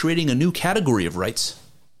 Secondly, you're creating a new category of rights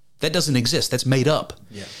that doesn't exist. That's made up.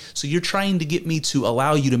 Yeah. So you're trying to get me to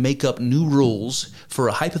allow you to make up new rules for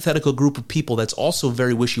a hypothetical group of people that's also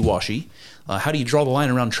very wishy-washy. How do you draw the line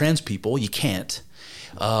around trans people? You can't.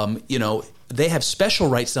 They have special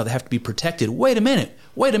rights now that have to be protected. Wait a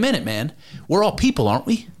minute, man. We're all people, aren't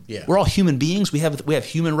we? Yeah. We're all human beings. We have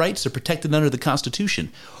human rights. They're protected under the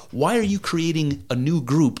Constitution. Why are you creating a new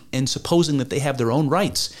group and supposing that they have their own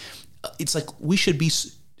rights? It's like we should be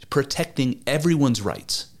protecting everyone's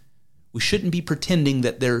rights. We shouldn't be pretending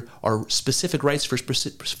that there are specific rights for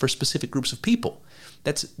specific groups of people.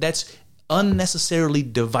 That's unnecessarily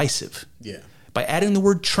divisive. Yeah. By adding the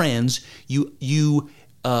word trans, you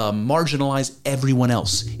marginalize everyone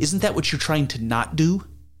else. Isn't that what you're trying to not do?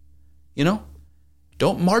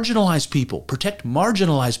 Don't marginalize people. Protect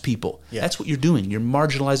marginalized people. Yeah. That's what you're doing. You're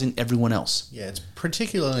marginalizing everyone else. Yeah, it's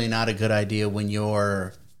particularly not a good idea when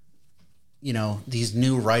you're, these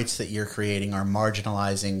new rights that you're creating are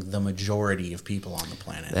marginalizing the majority of people on the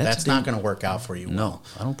planet. That's not going to work out for you. No,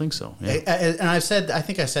 I don't think so. Yeah. And I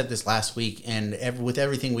think I said this last week, and with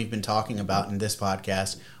everything we've been talking about in this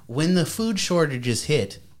podcast, when the food shortages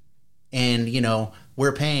hit, and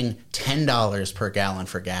we're paying $10 per gallon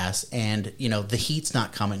for gas, and the heat's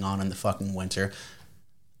not coming on in the fucking winter.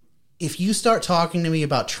 If you start talking to me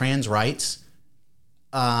about trans rights,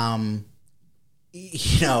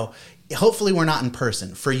 hopefully we're not in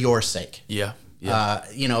person for your sake. Yeah.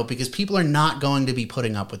 Because people are not going to be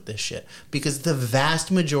putting up with this shit, because the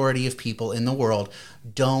vast majority of people in the world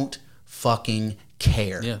don't fucking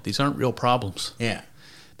care. Yeah, these aren't real problems. Yeah.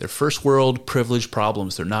 They're first world privileged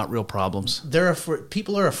problems. They're not real problems.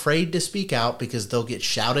 People are afraid to speak out because they'll get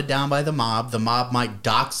shouted down by the mob. The mob might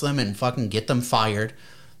dox them and fucking get them fired.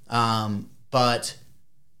 But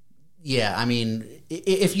yeah, I mean,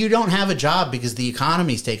 if you don't have a job because the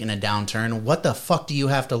economy's taking a downturn, what the fuck do you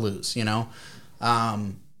have to lose? So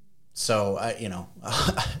I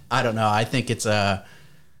don't know. I think it's I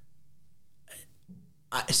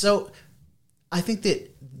think that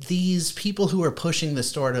these people who are pushing this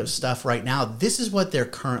sort of stuff right now, this is what they're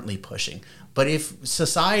currently pushing. But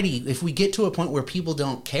if we get to a point where people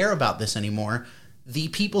don't care about this anymore, the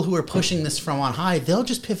people who are pushing this from on high, they'll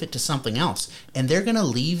just pivot to something else. And they're going to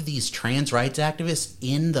leave these trans rights activists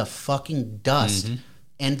in the fucking dust. Mm-hmm.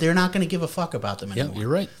 And they're not going to give a fuck about them anymore. Yeah, you're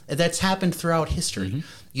right. That's happened throughout history. Mm-hmm.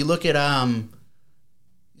 You look at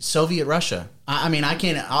Soviet Russia. I mean, I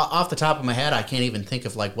can't, off the top of my head, I can't even think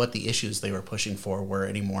of like what the issues they were pushing for were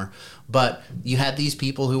anymore. But you had these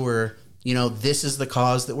people who were, this is the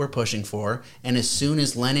cause that we're pushing for. And as soon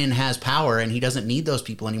as Lenin has power and he doesn't need those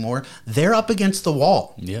people anymore, they're up against the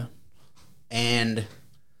wall. Yeah. And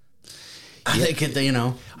I think,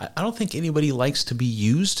 I don't think anybody likes to be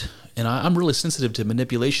used. And I'm really sensitive to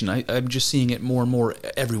manipulation. I'm just seeing it more and more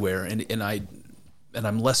everywhere. And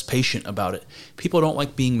I'm less patient about it. People don't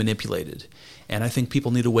like being manipulated. And I think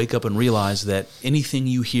people need to wake up and realize that anything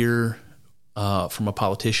you hear from a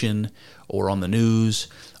politician or on the news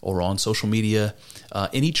or on social media,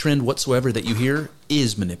 any trend whatsoever that you hear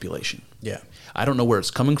is manipulation. Yeah. I don't know where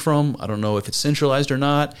it's coming from. I don't know if it's centralized or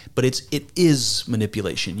not, but it is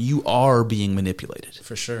manipulation. You are being manipulated.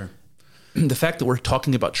 For sure. The fact that we're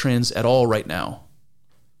talking about trends at all right now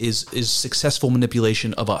is successful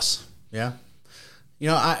manipulation of us. Yeah. You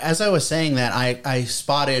know, as I was saying that, I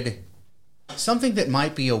spotted something that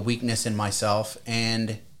might be a weakness in myself,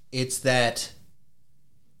 and it's that,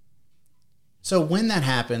 so when that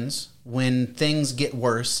happens, when things get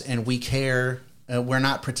worse and we care, we're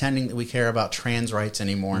not pretending that we care about trans rights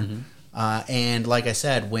anymore. And like I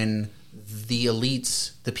said, when the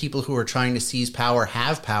elites, the people who are trying to seize power,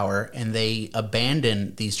 have power, and they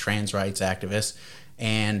abandon these trans rights activists,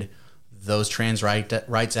 and those trans rights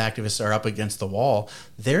activists are up against the wall,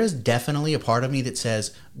 there is definitely a part of me that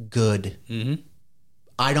says, good.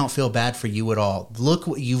 I don't feel bad for you at all. Look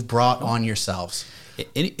what you've brought on yourselves.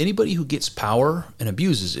 Anybody who gets power and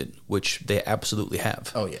abuses it, which they absolutely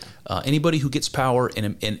have. Oh, yeah. Anybody who gets power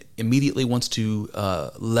and immediately wants to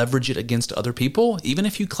leverage it against other people, even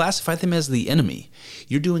if you classify them as the enemy,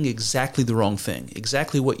 you're doing exactly the wrong thing,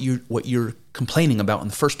 exactly what you're complaining about in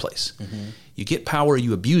the first place. You get power,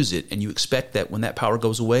 you abuse it, and you expect that when that power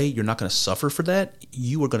goes away, you're not going to suffer for that.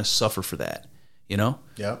 You are going to suffer for that. You know?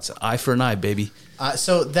 Yeah. It's an eye for an eye, baby.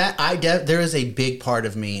 So that there is a big part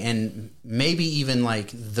of me, and maybe even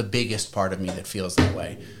like the biggest part of me that feels that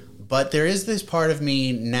way. But there is this part of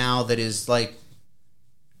me now that is like,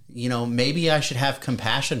 you know, maybe I should have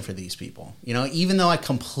compassion for these people. You know, even though I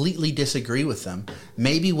completely disagree with them,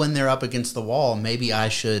 maybe when they're up against the wall, maybe I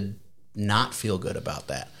should not feel good about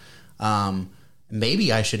that.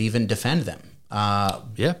 Maybe I should even defend them.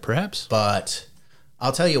 Yeah, perhaps. But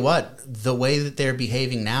I'll tell you what, the way that they're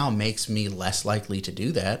behaving now makes me less likely to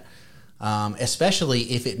do that, especially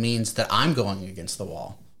if it means that I'm going against the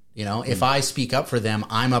wall. You know, if I speak up for them,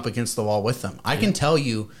 I'm up against the wall with them. I can tell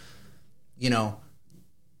you, you know,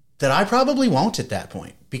 that I probably won't at that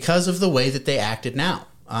point because of the way that they acted now.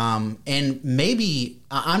 And maybe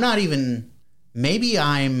I'm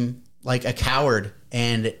like a coward,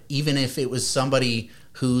 and even if it was somebody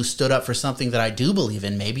who stood up for something that I do believe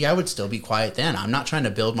in, maybe I would still be quiet then. I'm not trying to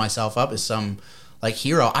build myself up as some like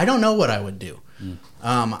hero. I don't know what I would do.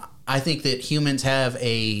 I think that humans have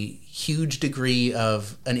a huge degree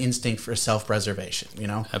of an instinct for self-preservation, you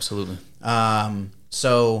know? Absolutely.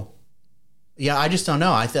 So yeah, I just don't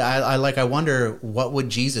know. I wonder, what would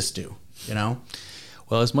Jesus do, you know?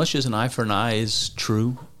 Well, as much as an eye for an eye is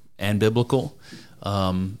true and biblical,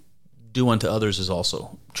 do unto others is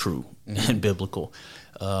also true and biblical.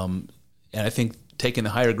 And I think taking the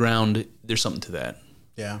higher ground, there's something to that.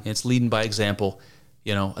 Yeah. And it's leading by example.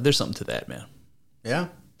 You know, there's something to that, man. Yeah.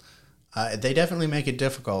 They definitely make it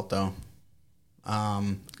difficult, though.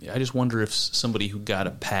 I just wonder if somebody who got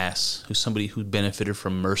a pass, somebody who benefited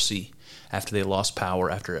from mercy after they lost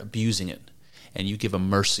power, after abusing it, and you give them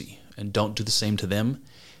mercy and don't do the same to them,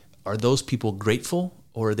 are those people grateful,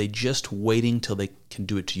 or are they just waiting till they can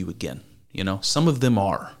do it to you again? You know, some of them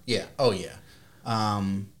are. Yeah. Oh, yeah.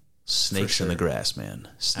 Snakes in the grass, man.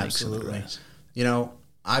 Snakes in the grass. You know,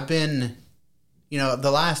 I've been, you know,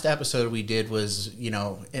 the last episode we did was, you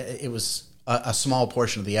know, it was a small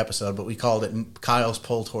portion of the episode, but we called it Kyle's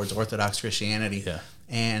Pull Towards Orthodox Christianity. Yeah.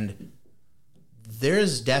 And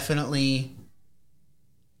there's definitely,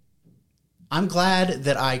 I'm glad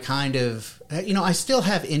that I kind of, you know, I still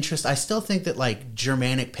have interest. I still think that like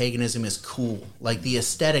Germanic paganism is cool. Like the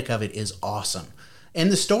aesthetic of it is awesome.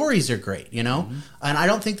 And the stories are great, you know? And I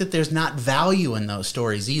don't think that there's not value in those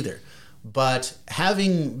stories either. But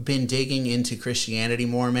having been digging into Christianity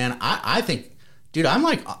more, man, I think, dude,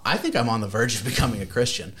 I think I'm on the verge of becoming a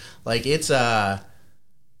Christian. Like it's,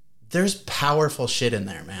 there's powerful shit in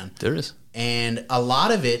there, man. There is. And a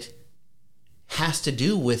lot of it has to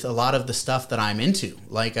do with a lot of the stuff that I'm into.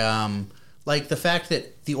 Like the fact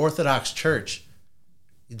that the Orthodox Church,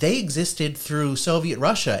 they existed through Soviet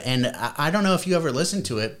Russia. And I don't know if you ever listened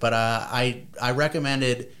to it, but I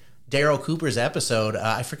recommended Daryl Cooper's episode.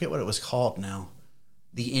 I forget what it was called now.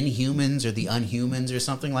 The Inhumans or the Unhumans or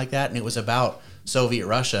something like that. And it was about Soviet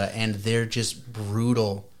Russia, and they're just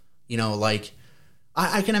brutal. You know, like,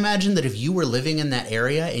 I can imagine that if you were living in that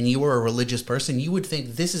area and you were a religious person, you would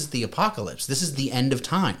think this is the apocalypse. This is the end of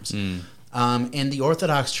times. And the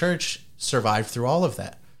Orthodox Church survived through all of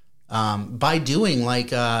that. By doing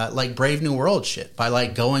like Brave New World shit, by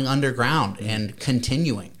like going underground and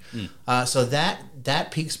continuing. So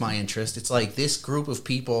that piques my interest. It's like this group of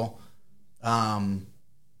people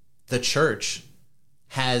the church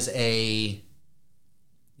has like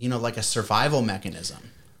a survival mechanism.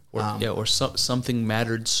 Or something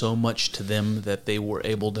mattered so much to them that they were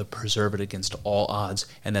able to preserve it against all odds,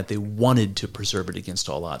 and that they wanted to preserve it against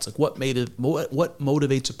all odds. Like what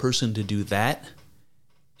motivates a person to do that?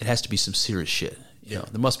 It has to be some serious shit. You know,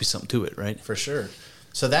 there must be something to it, right? For sure.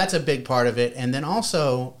 So that's a big part of it. And then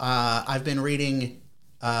also, I've been reading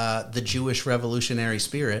The Jewish Revolutionary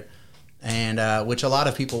Spirit, and which a lot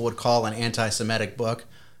of people would call an anti-Semitic book.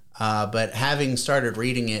 But having started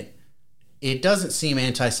reading it, it doesn't seem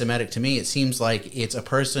anti-Semitic to me. It seems like it's a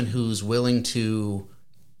person who's willing to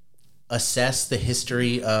assess the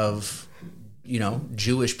history of,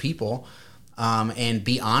 Jewish people, and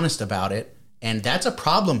be honest about it. And that's a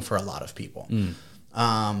problem for a lot of people.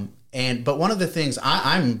 But one of the things,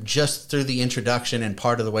 I'm just through the introduction and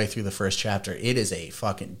part of the way through the first chapter. It is a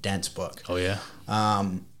fucking dense book. Oh, yeah.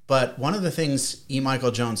 But one of the things E.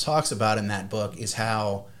 Michael Jones talks about in that book is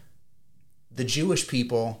how the Jewish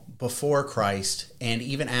people before Christ and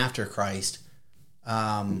even after Christ,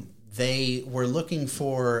 they were looking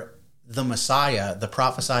for the Messiah, the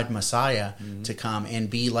prophesied Messiah, to come and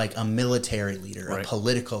be like a military leader, a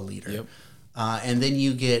political leader. Yep. And then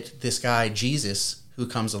you get this guy, Jesus, who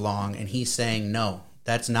comes along and he's saying, no,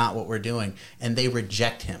 that's not what we're doing. And they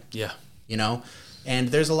reject him. Yeah. And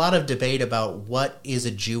there's a lot of debate about what is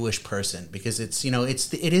a Jewish person, because it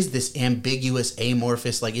is this ambiguous,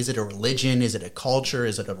 amorphous, like, is it a religion? Is it a culture?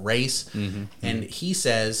 Is it a race? Mm-hmm. And he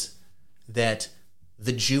says that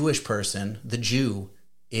the Jewish person, the Jew,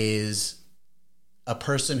 is a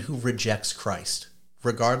person who rejects Christ.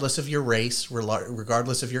 Regardless of your race,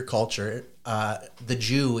 regardless of your culture, the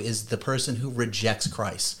Jew is the person who rejects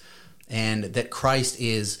Christ, and that Christ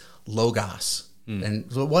is Logos. And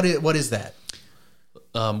what is that?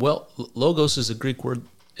 Logos is a Greek word.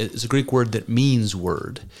 It's a Greek word that means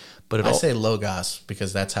word, but I say Logos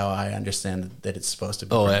because that's how I understand that it's supposed to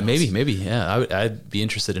be. Oh, pronounced. maybe, yeah. I'd be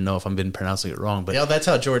interested to know if I've been pronouncing it wrong. But that's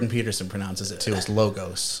how Jordan Peterson pronounces it too, is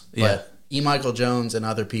Logos. Yeah. But E. Michael Jones and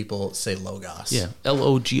other people say Logos. Yeah,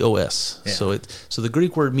 Logos. Yeah. So the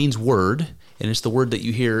Greek word means word, and it's the word that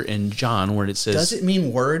you hear in John where it says. Does it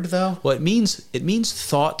mean word though? Well, it means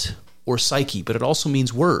thought or psyche, but it also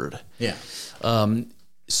means word. Yeah.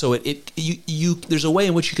 So there's a way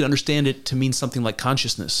in which you can understand it to mean something like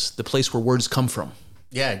consciousness, the place where words come from.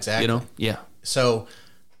 Yeah, exactly. Yeah. So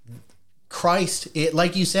Christ,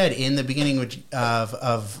 like you said, in the beginning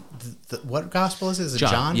of what gospel is it? Is it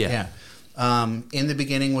John? Yeah. In the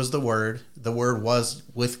beginning was the Word was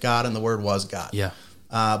with God, and the Word was God. Yeah.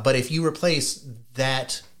 But if you replace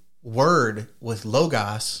that word with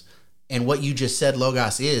Logos, and what you just said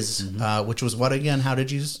Logos is, which was what again? How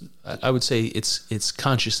did you? I would say it's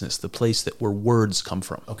consciousness, the place where words come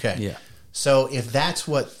from. Okay. Yeah. So if that's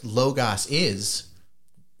what Logos is,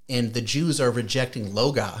 and the Jews are rejecting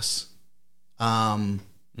Logos,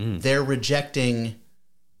 they're rejecting,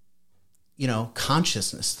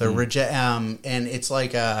 consciousness. They're and it's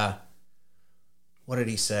like what did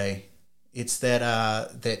he say? It's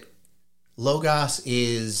that Logos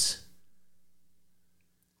is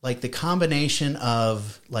like the combination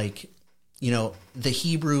of the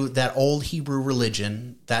Hebrew, that old Hebrew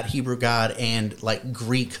religion, that Hebrew God, and like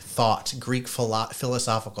Greek thought, Greek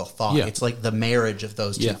philosophical thought. Yeah. It's like the marriage of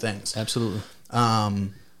those two things. Absolutely.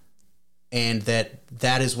 And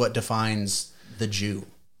that is what defines the Jew.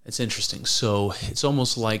 It's interesting. So it's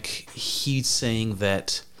almost like he's saying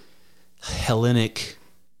that Hellenic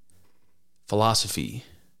philosophy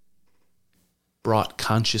brought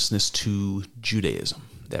consciousness to Judaism.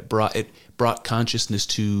 That brought consciousness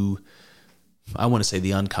to, I want to say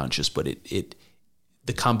the unconscious, but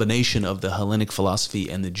the combination of the Hellenic philosophy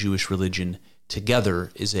and the Jewish religion together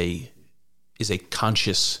is a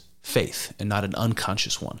conscious faith and not an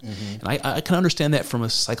unconscious one. Mm-hmm. And I can understand that from a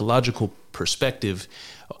psychological perspective.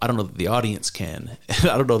 I don't know that the audience can.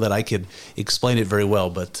 I don't know that I could explain it very well,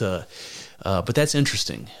 but that's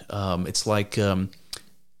interesting. It's like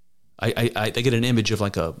I get an image of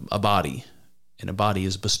like a body. And a body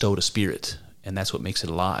is bestowed a spirit, and that's what makes it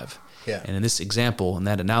alive. Yeah. And in this example, in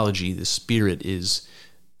that analogy, the spirit is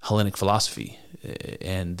Hellenic philosophy,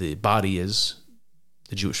 and the body is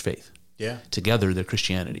the Jewish faith. Yeah. Together, they're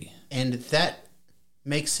Christianity. And that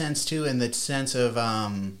makes sense, too, in the sense of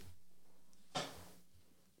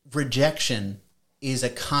rejection is a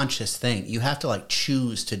conscious thing. You have to,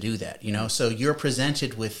 choose to do that, So you're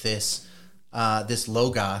presented with this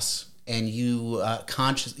Logos, and you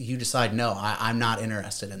you decide, no, I'm not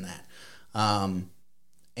interested in that.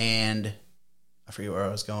 And I forget where I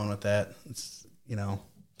was going with that. It's,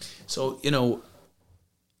 So,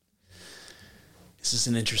 This is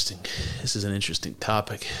an interesting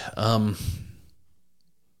topic. But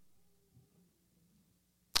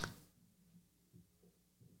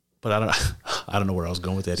I don't know where I was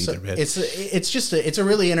going with that either, man. It's a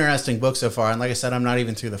really interesting book so far, and like I said, I'm not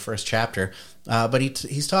even through the first chapter. But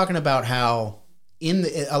he's talking about how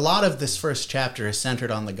a lot of this first chapter is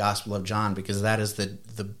centered on the Gospel of John, because that is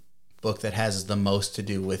the book that has the most to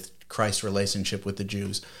do with Christ's relationship with the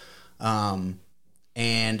Jews, and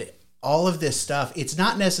all of this stuff. It's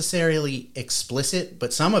not necessarily explicit,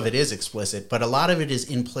 but some of it is explicit. But a lot of it is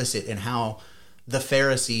implicit in how the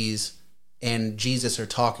Pharisees and Jesus are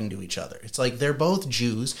talking to each other. It's like they're both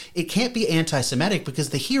Jews. It can't be anti-Semitic because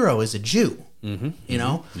the hero is a Jew, you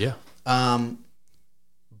know? Yeah.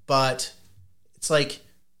 But it's like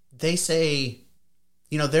they say,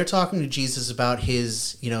 you know, they're talking to Jesus about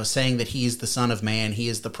his, you know, saying that he is the Son of Man, he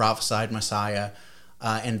is the prophesied Messiah,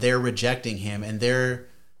 and they're rejecting him. And they're,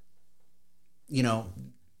 you know,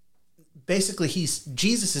 basically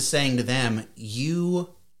Jesus is saying to them, you,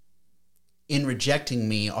 in rejecting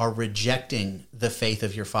me, are rejecting the faith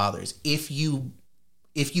of your fathers. If you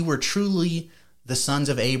were truly the sons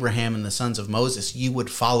of Abraham and the sons of Moses, you would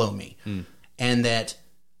follow me. And that,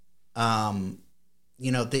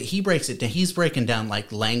 you know, that he breaks it down. He's breaking down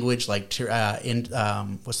like language, like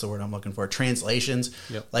what's the word I'm looking for? Translations.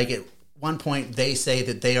 Yep. Like at one point they say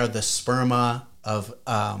that they are the sperma of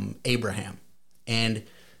Abraham, and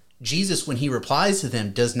Jesus, when he replies to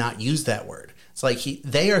them, does not use that word. It's like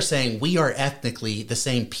they are saying we are ethnically the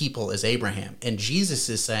same people as Abraham. And Jesus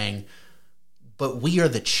is saying, but we are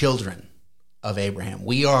the children of Abraham.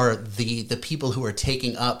 We are the people who are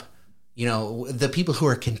taking up, you know, the people who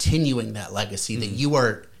are continuing that legacy that you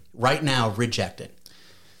are right now rejecting.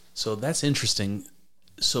 So that's interesting.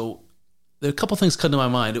 So there are a couple things come to my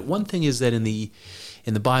mind. One thing is that in the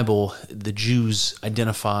Bible, the Jews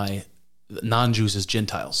identify non-Jews as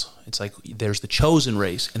Gentiles. It's like there's the chosen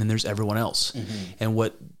race, and then there's everyone else. And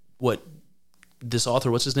what this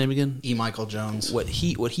author, what's his name again? E. Michael Jones. What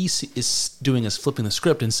he is doing is flipping the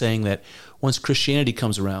script and saying that once Christianity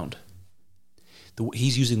comes around,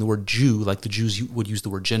 he's using the word Jew like the Jews would use the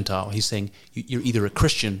word Gentile. He's saying you're either a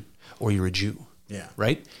Christian or you're a Jew. Yeah.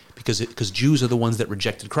 Right? Because Jews are the ones that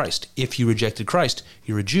rejected Christ. If you rejected Christ,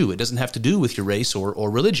 you're a Jew. It doesn't have to do with your race or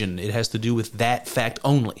religion. It has to do with that fact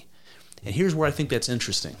only. And here's where I think that's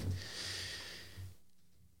interesting.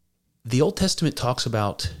 The Old Testament talks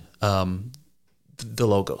about the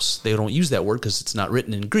Logos. They don't use that word because it's not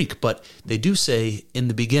written in Greek, but they do say, in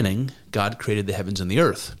the beginning, God created the heavens and the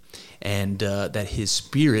earth, and that his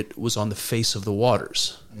spirit was on the face of the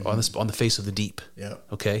waters, on the face of the deep. Yeah.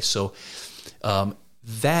 Okay, so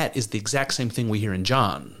that is the exact same thing we hear in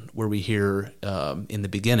John, where we hear, in the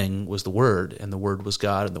beginning was the Word, and the Word was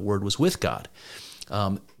God, and the Word was with God.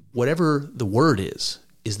 Whatever the Word is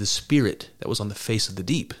the Spirit that was on the face of the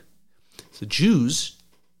deep. The Jews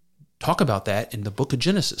talk about that in the book of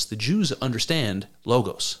Genesis. The Jews understand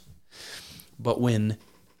Logos. But when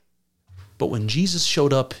Jesus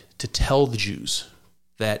showed up to tell the Jews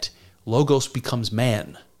that Logos becomes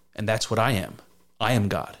man, and that's what I am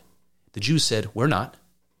God, the Jews said, we're not.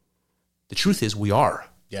 The truth is, we are.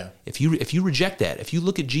 Yeah. If you reject that, if you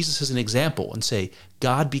look at Jesus as an example and say,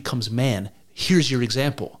 God becomes man, here's your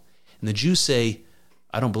example. And the Jews say,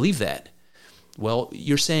 I don't believe that. Well,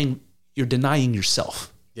 you're denying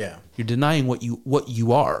yourself. Yeah. You're denying what you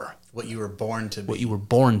are. What you were born to be. What you were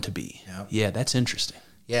born to be. Yep. Yeah, that's interesting.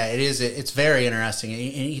 Yeah, it is. It's very interesting. And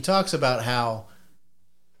he talks about how,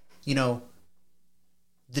 you know,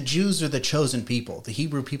 the Jews are the chosen people. The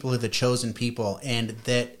Hebrew people are the chosen people. And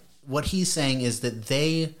that what he's saying is that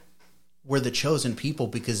they were the chosen people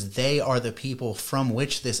because they are the people from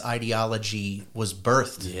which this ideology was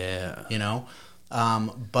birthed. Yeah. You know,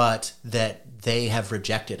 but that they have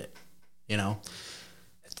rejected it, you know.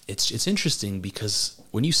 It's interesting because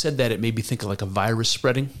when you said that, it made me think of like a virus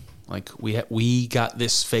spreading. Like we got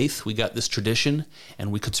this faith, we got this tradition,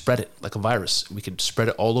 and we could spread it like a virus. We could spread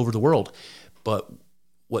it all over the world. But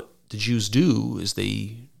what the Jews do is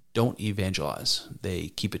they don't evangelize. They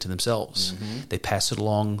keep it to themselves. They pass it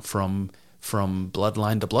along from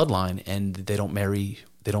bloodline to bloodline, and they don't marry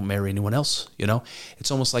anyone else. You know,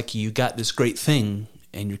 it's almost like you got this great thing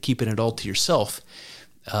and you're keeping it all to yourself.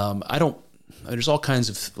 There's all kinds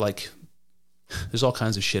of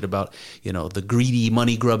shit about, you know, the greedy,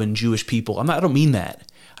 money grubbing Jewish people. I don't mean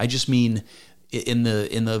that. I just mean in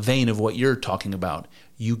the vein of what you're talking about.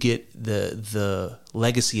 You get the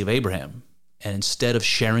legacy of Abraham, and instead of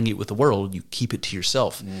sharing it with the world, you keep it to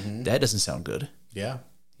yourself. That doesn't sound good. Yeah.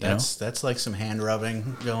 That's like some hand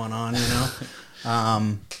rubbing going on, you know?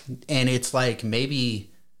 And it's like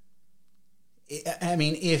maybe I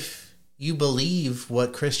mean, if you believe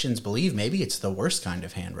what Christians believe, maybe it's the worst kind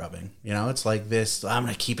of hand rubbing. You know, it's like this, I'm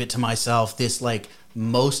going to keep it to myself, this like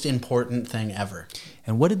most important thing ever.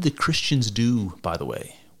 And what did the Christians do, by the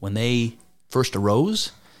way? When they first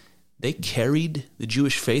arose, they carried the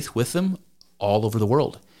Jewish faith with them all over the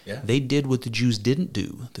world. Yeah. They did what the Jews didn't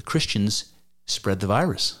do. The Christians spread the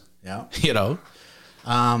virus. Yeah. You know?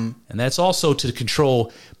 And that's also to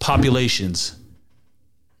control populations.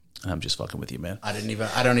 I'm just fucking with you, man. I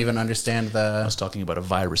don't even understand I was talking about a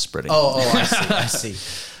virus spreading. I see.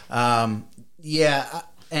 Yeah.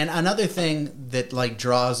 And another thing that like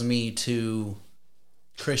draws me to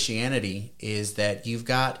Christianity is that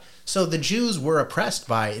so the Jews were oppressed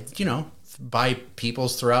by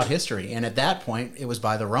peoples throughout history. And at that point, it was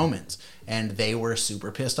by the Romans. And they were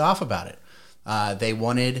super pissed off about it. They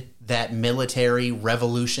wanted that military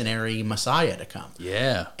revolutionary Messiah to come.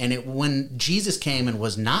 Yeah. And when Jesus came and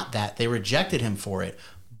was not that, they rejected him for it.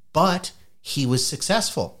 But he was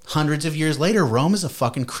successful. Hundreds of years later, Rome is a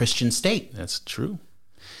fucking Christian state. That's true.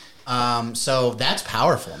 So that's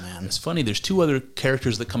powerful, man. It's funny. There's two other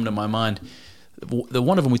characters that come to my mind. The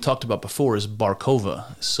one of them we talked about before is Bar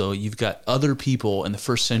Kokhba. So you've got other people in the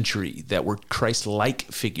first century that were Christ-like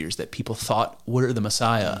figures that people thought were the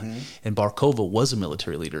Messiah. Mm-hmm. And Bar Kokhba was a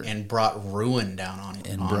military leader. And brought ruin down on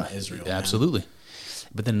Israel. Absolutely. Man.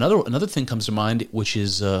 But then another thing comes to mind, which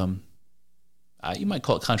is, you might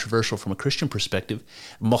call it controversial from a Christian perspective,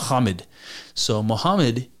 Muhammad. So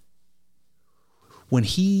Muhammad, when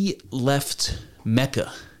he left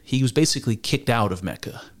Mecca, he was basically kicked out of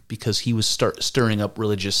Mecca because he was stirring up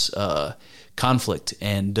religious conflict.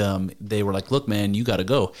 And they were like, look, man, you got to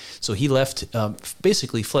go. So he left,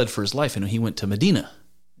 basically fled for his life, and he went to Medina.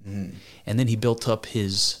 Mm. And then he built up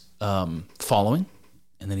his following,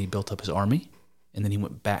 and then he built up his army, and then he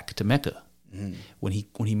went back to Mecca. Mm. When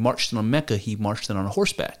he marched on Mecca, he marched in on a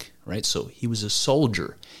horseback, right? So he was a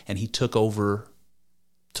soldier, and he took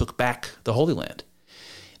back the Holy Land.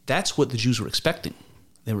 That's what the Jews were expecting.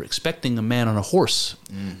 They were expecting a man on a horse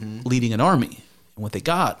leading an army. And what they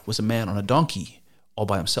got was a man on a donkey all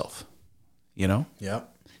by himself. You know? Yep.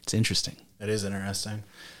 It's interesting. It is interesting.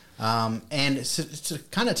 And to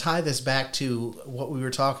kind of tie this back to what we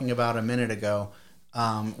were talking about a minute ago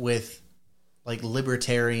with like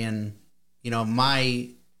libertarian, my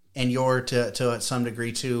and your to some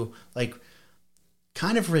degree too, like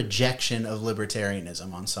kind of rejection of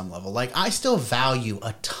libertarianism on some level. Like I still value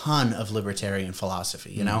a ton of libertarian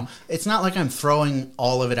philosophy, you know? It's not like I'm throwing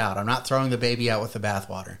all of it out. I'm not throwing the baby out with the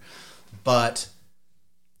bathwater. But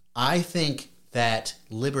I think that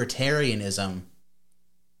libertarianism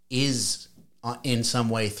is in some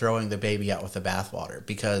way throwing the baby out with the bathwater,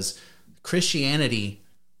 because Christianity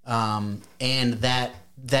and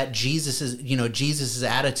that Jesus's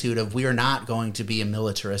attitude of we are not going to be a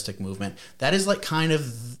militaristic movement, that is like kind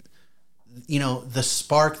of the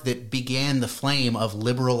spark that began the flame of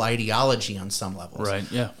liberal ideology on some levels. Right.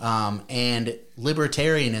 Yeah. And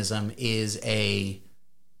libertarianism is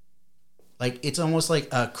it's almost like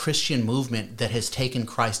a Christian movement that has taken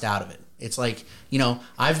Christ out of it. It's like,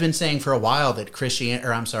 I've been saying for a while that Christianity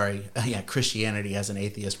has an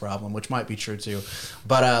atheist problem, which might be true too.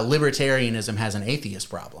 But libertarianism has an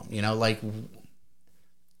atheist problem.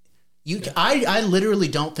 I literally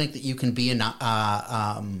don't think that you can be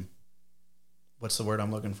what's the word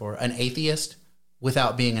I'm looking for? An atheist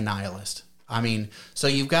without being a nihilist. I mean, so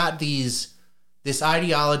you've got this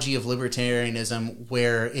ideology of libertarianism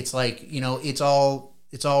where it's like,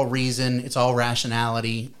 it's all reason, it's all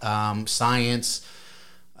rationality, science,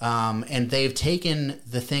 and they've taken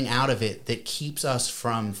the thing out of it that keeps us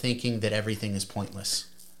from thinking that everything is pointless.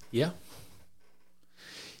 Yeah.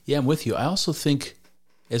 Yeah, I'm with you. I also think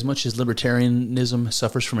as much as libertarianism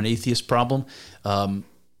suffers from an atheist problem,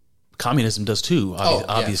 communism does too,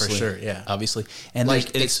 obviously. Yeah, for sure, yeah. Obviously. And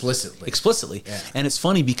explicitly. Explicitly. Yeah. And it's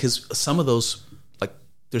funny because some of those,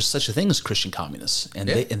 there's such a thing as Christian communists, and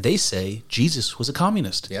they say Jesus was a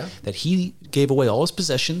communist. Yeah. That he gave away all his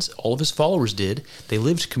possessions, all of his followers did. They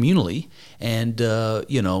lived communally, and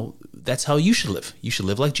that's how you should live. You should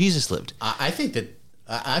live like Jesus lived. I think that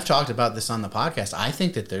I've talked about this on the podcast. I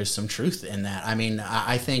think that there's some truth in that. I mean,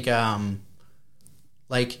 I think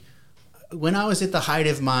when I was at the height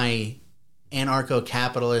of my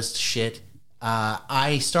anarcho-capitalist shit,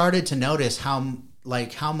 I started to notice how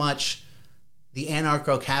much the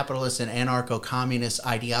anarcho-capitalist and anarcho-communist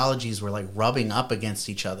ideologies were rubbing up against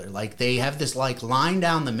each other. Like they have this line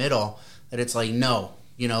down the middle that it's like, no,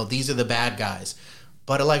 these are the bad guys.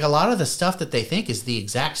 But a lot of the stuff that they think is the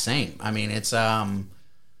exact same. I mean, it's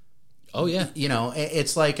oh yeah,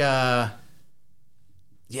 it's like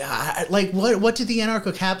Yeah, like what do the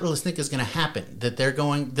anarcho-capitalists think is going to happen? That they're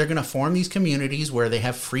going to form these communities where they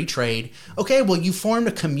have free trade. Okay, well, you formed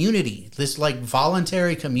a community, this like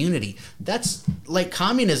voluntary community. That's like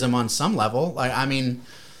communism on some level. I mean,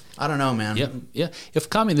 I don't know, man. Yeah. If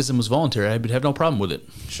communism was voluntary, I would have no problem with it.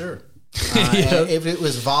 Sure. If it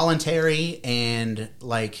was voluntary and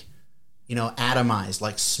like, you know, atomized,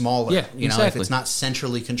 like smaller. Yeah, you know, if it's not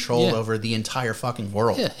centrally controlled over the entire fucking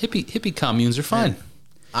world. Yeah, hippie communes are fine. Yeah.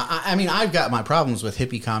 I mean, I've got my problems with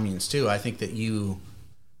hippie communes too. I think that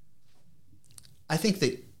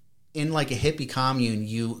in like a hippie commune,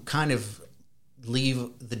 you kind of leave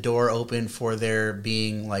the door open for there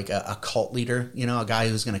being like a cult leader, you know, a guy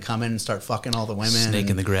who's going to come in and start fucking all the women. Snake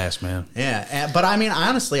in the grass, man. Yeah. But I mean,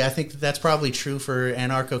 honestly, I think that's probably true for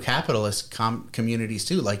anarcho-capitalist communities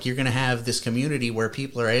too. Like you're going to have this community where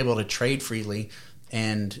people are able to trade freely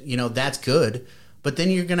and, you know, that's good. But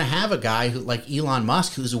then you're going to have a guy who, like Elon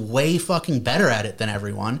Musk, who's way fucking better at it than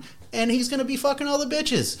everyone, and he's going to be fucking all the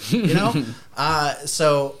bitches, you know?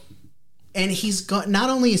 And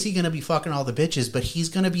not only is he going to be fucking all the bitches, but he's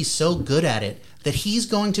going to be so good at it that he's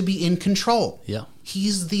going to be in control. Yeah.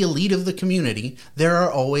 He's the elite of the community. There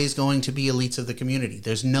are always going to be elites of the community.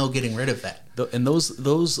 There's no getting rid of that. And those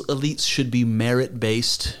elites should be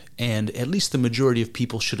merit-based, and at least the majority of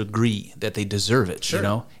people should agree that they deserve it, you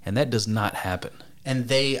know? And that does not happen. And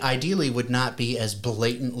they ideally would not be as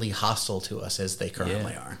blatantly hostile to us as they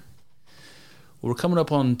currently are. Well, we're coming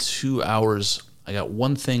up on 2 hours. I got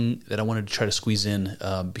one thing that I wanted to try to squeeze in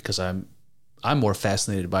because I'm more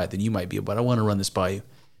fascinated by it than you might be, but I want to run this by you.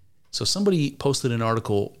 So somebody posted an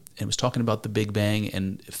article and was talking about the Big Bang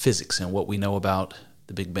and physics and what we know about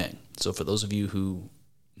the Big Bang. So for those of you who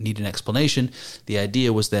need an explanation, the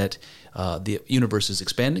idea was that the universe is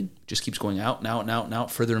expanding, just keeps going out and out and out and out,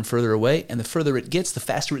 further and further away, and the further it gets, the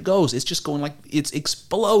faster it goes. It's just going like it's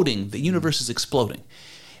exploding. The universe is exploding.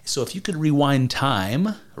 So if you could rewind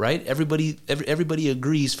time, right? Everybody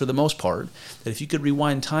agrees for the most part that if you could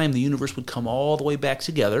rewind time, the universe would come all the way back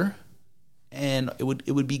together, and it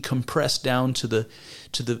would be compressed down to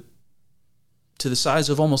the size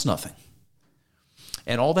of almost nothing,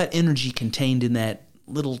 and all that energy contained in that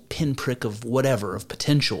little pinprick of whatever, of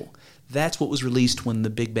potential, that's what was released when the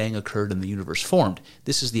Big Bang occurred and the universe formed.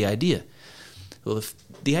 This is the idea. Well,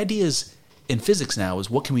 the idea is in physics now is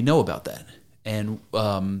what can we know about that? And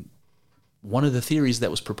one of the theories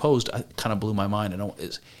that was proposed kind of blew my mind.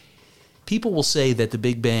 Is people will say that the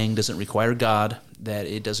Big Bang doesn't require God, that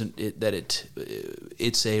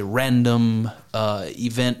it's a random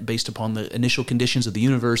event based upon the initial conditions of the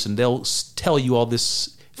universe, and they'll tell you all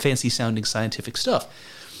this fancy-sounding scientific stuff.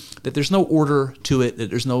 That there's no order to it.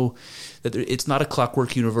 That it's not a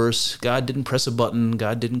clockwork universe. God didn't press a button.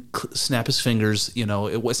 God didn't snap his fingers. You know,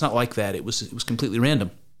 it's not like that. It was completely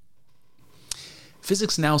random.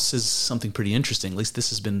 Physics now says something pretty interesting. At least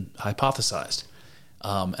this has been hypothesized.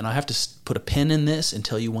 And I have to put a pin in this and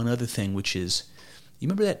tell you one other thing, which is, you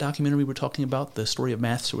remember that documentary we were talking about, The Story of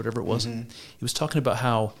Maths or whatever it was? Mm-hmm. It was talking about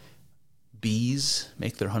how bees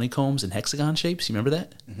make their honeycombs in hexagon shapes. You remember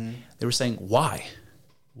that? Mm-hmm. They were saying, why?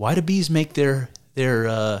 Why do bees make their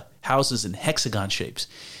houses in hexagon shapes?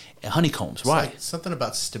 Honeycombs. Why? Like something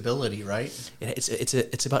about stability, right?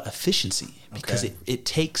 It's about efficiency, because it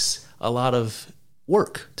takes a lot of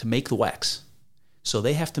work to make the wax. So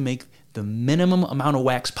they have to make the minimum amount of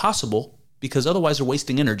wax possible, because otherwise they're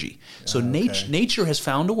wasting energy. So nature has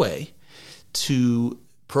found a way to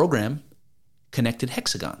program connected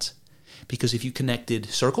hexagons. Because if you connected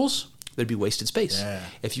circles, there'd be wasted space. Yeah.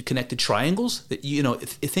 If you connected triangles,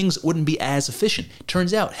 things wouldn't be as efficient.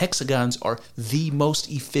 Turns out hexagons are the most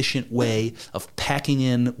efficient way of packing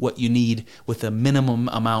in what you need with a minimum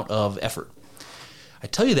amount of effort. I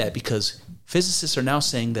tell you that because physicists are now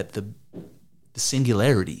saying that the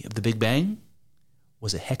singularity of the Big Bang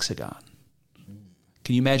was a hexagon.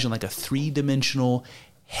 Can you imagine like a 3-dimensional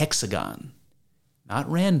hexagon? Not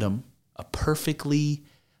random, a perfectly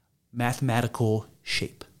mathematical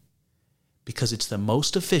shape. Because it's the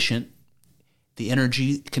most efficient, the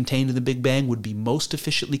energy contained in the Big Bang would be most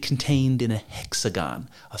efficiently contained in a hexagon,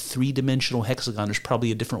 a 3-dimensional hexagon. There's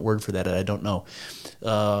probably a different word for that, I don't know.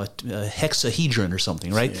 A hexahedron or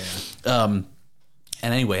something, right? Yeah. And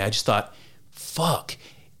anyway, I just thought, fuck,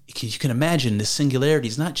 you can imagine this singularity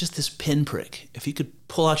is not just this pinprick. If you could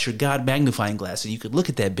pull out your God magnifying glass and you could look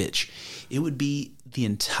at that bitch, it would be the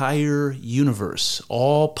entire universe,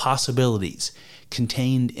 all possibilities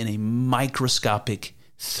contained in a microscopic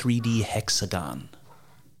 3D hexagon.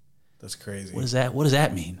 That's crazy. What does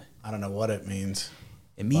that mean? I don't know what it means.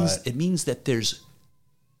 It means that there's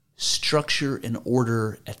structure and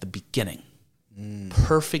order at the beginning.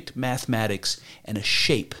 perfect mathematics and a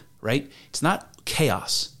shape, right? It's not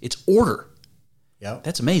chaos, it's order. Yep.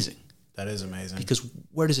 That's amazing. That is amazing. Because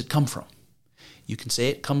where does it come from? You can say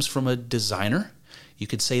it comes from a designer. You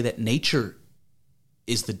could say that nature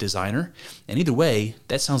is the designer. And either way,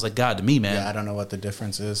 that sounds like God to me, man. Yeah, I don't know what the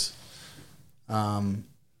difference is. And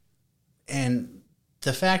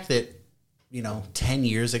the fact that, 10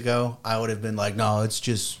 years ago, I would have been like, no, it's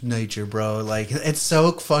just nature, bro. Like, it's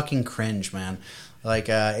so fucking cringe, man. Like,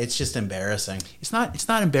 it's just embarrassing. It's not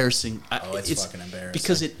embarrassing. It's fucking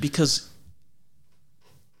embarrassing.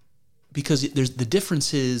 Because there's the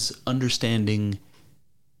difference is understanding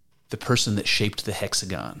the person that shaped the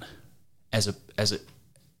hexagon as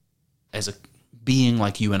a being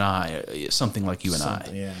like you and I, something like you and I.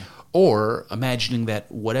 Yeah. Or imagining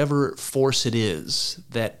that whatever force it is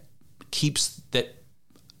that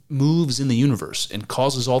moves in the universe and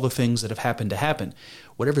causes all the things that have happened to happen,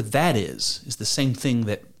 whatever that is the same thing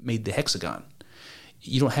that made the hexagon.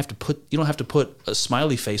 You don't have to put a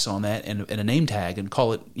smiley face on that and a name tag and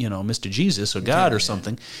call it, Mr. Jesus or God or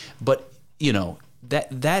something. But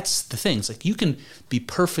that's the thing. It's like you can be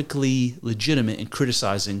perfectly legitimate in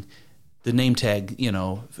criticizing the name tag,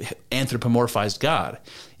 anthropomorphized God.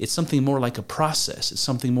 It's something more like a process. It's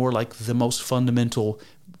something more like the most fundamental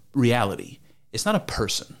reality. It's not a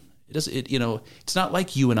person. It's not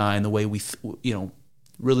like you and I in the way we,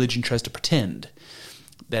 religion tries to pretend.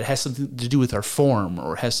 That has something to do with our form,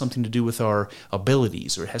 or has something to do with our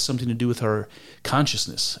abilities, or it has something to do with our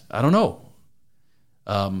consciousness. I don't know.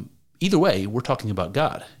 Either way, we're talking about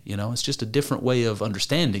God. It's just a different way of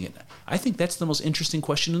understanding it. I think that's the most interesting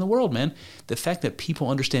question in the world, man. The fact that people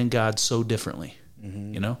understand God so differently.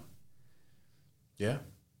 Mm-hmm. Yeah.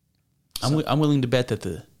 I'm willing to bet that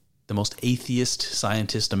the most atheist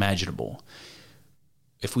scientist imaginable,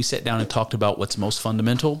 if we sat down and talked about what's most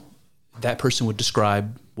fundamental, that person would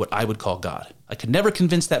describe what I would call God. I could never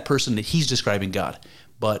convince that person that he's describing God.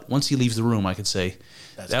 But once he leaves the room, I could say,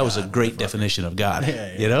 that was a great definition of God.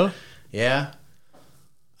 Yeah. Yeah.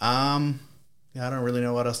 I don't really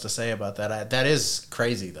know what else to say about that. That is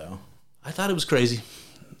crazy, though. I thought it was crazy.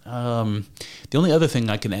 The only other thing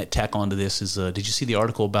I can tack onto this is, did you see the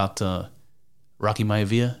article about Rocky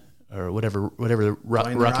Maivia? Or whatever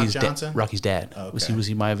Rocky's dad. Oh, okay. Was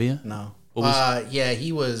he Maivia? No. Yeah,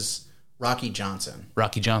 he was Rocky Johnson.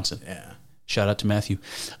 Rocky Johnson. Yeah. Shout out to Matthew.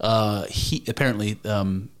 He apparently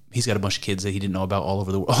he's got a bunch of kids that he didn't know about all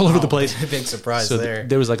over the place. Big surprise so there.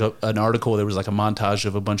 There was like an article. There was like a montage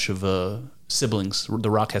of a bunch of siblings. The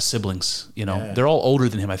Rock has siblings. Yeah. They're all older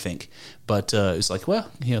than him, I think. But it's like, well,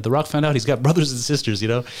 The Rock found out he's got brothers and sisters.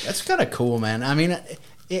 That's kind of cool, man. I mean,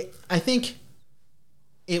 I think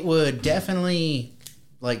it would definitely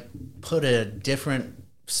like put a different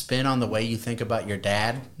spin on the way you think about your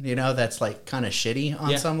dad. That's like kind of shitty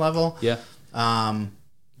on some level. Yeah.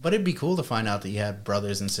 But it'd be cool to find out that you had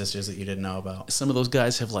brothers and sisters that you didn't know about. Some of those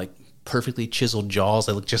guys have like perfectly chiseled jaws.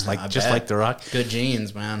 They look just like The Rock. Good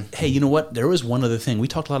genes, man. Hey, you know what? There was one other thing. We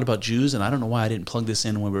talked a lot about Jews, and I don't know why I didn't plug this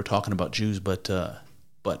in when we were talking about Jews, but I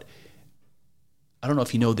don't know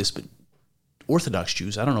if you know this, but Orthodox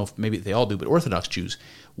Jews, I don't know if maybe they all do, but Orthodox Jews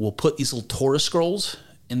will put these little Torah scrolls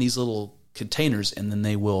in these little containers, and then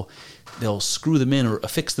they'll screw them in or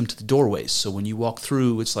affix them to the doorways. So when you walk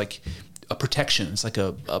through, it's like a protection. It's like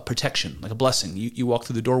a protection, like a blessing. You walk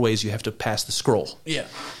through the doorways, you have to pass the scroll. Yeah.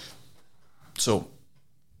 So,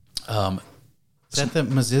 is that the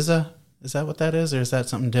mezuzah? Is that what that is, or is that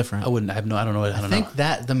something different? I don't know. I think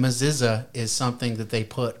that the mezuzah is something that they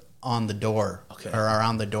put on the door, or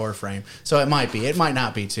around the door frame. So it might be. It might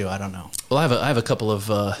not be too. I don't know. Well, I have a couple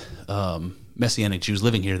of Messianic Jews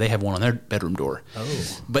living here. They have one on their bedroom door.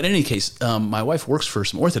 Oh. But in any case, my wife works for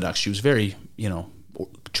some Orthodox Jews, very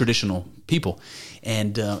traditional people,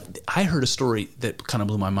 and I heard a story that kind of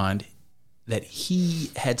blew my mind. That he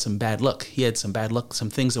had some bad luck. He had some bad luck, some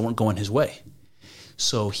things that weren't going his way.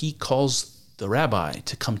 So he calls the rabbi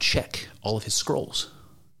to come check all of his scrolls.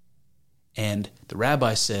 And the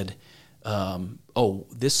rabbi said,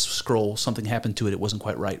 this scroll, something happened to it. It wasn't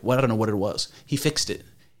quite right. Well, I don't know what it was. He fixed it.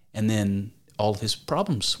 And then all of his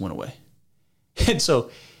problems went away. And so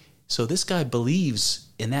this guy believes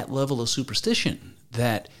in that level of superstition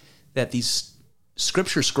that these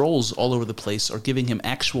scripture scrolls all over the place are giving him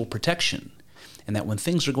actual protection. And that when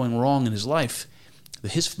things are going wrong in his life,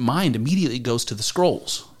 his mind immediately goes to the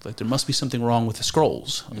scrolls. Like, there must be something wrong with the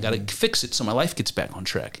scrolls. I got to fix it so my life gets back on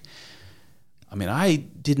track. I mean, I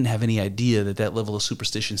didn't have any idea that level of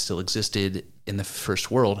superstition still existed in the first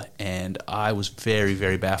world, and I was very,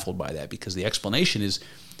 very baffled by that, because the explanation is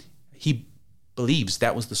he believes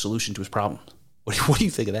that was the solution to his problem. What do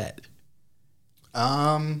you think of that?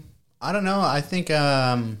 I don't know. I think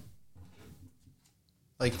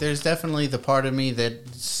like there's definitely the part of me that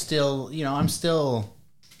still,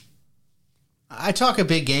 I talk a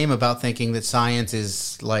big game about thinking that science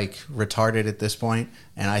is like retarded at this point,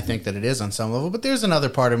 and I think that it is on some level. But there's another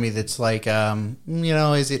part of me that's like,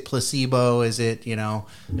 is it placebo? Is it,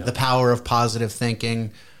 the power of positive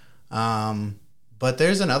thinking? But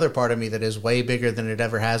there's another part of me that is way bigger than it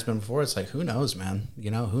ever has been before. It's like, who knows, man?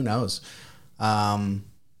 Who knows? I'm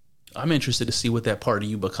interested to see what that part of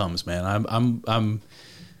you becomes, man. I'm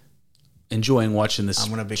enjoying watching this. I'm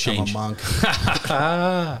going to become a monk.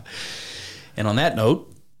 And on that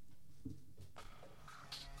note,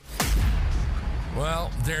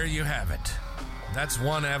 well, there you have it. That's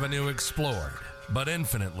one avenue explored, but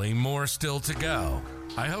infinitely more still to go.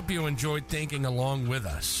 I hope you enjoyed thinking along with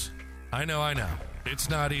us. I know. It's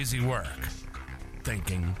not easy work.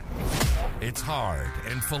 Thinking. It's hard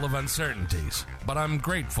and full of uncertainties, but I'm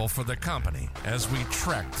grateful for the company as we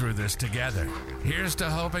trek through this together. Here's to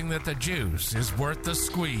hoping that the juice is worth the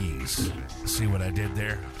squeeze. See what I did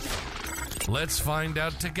there? Let's find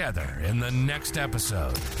out together in the next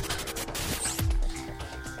episode.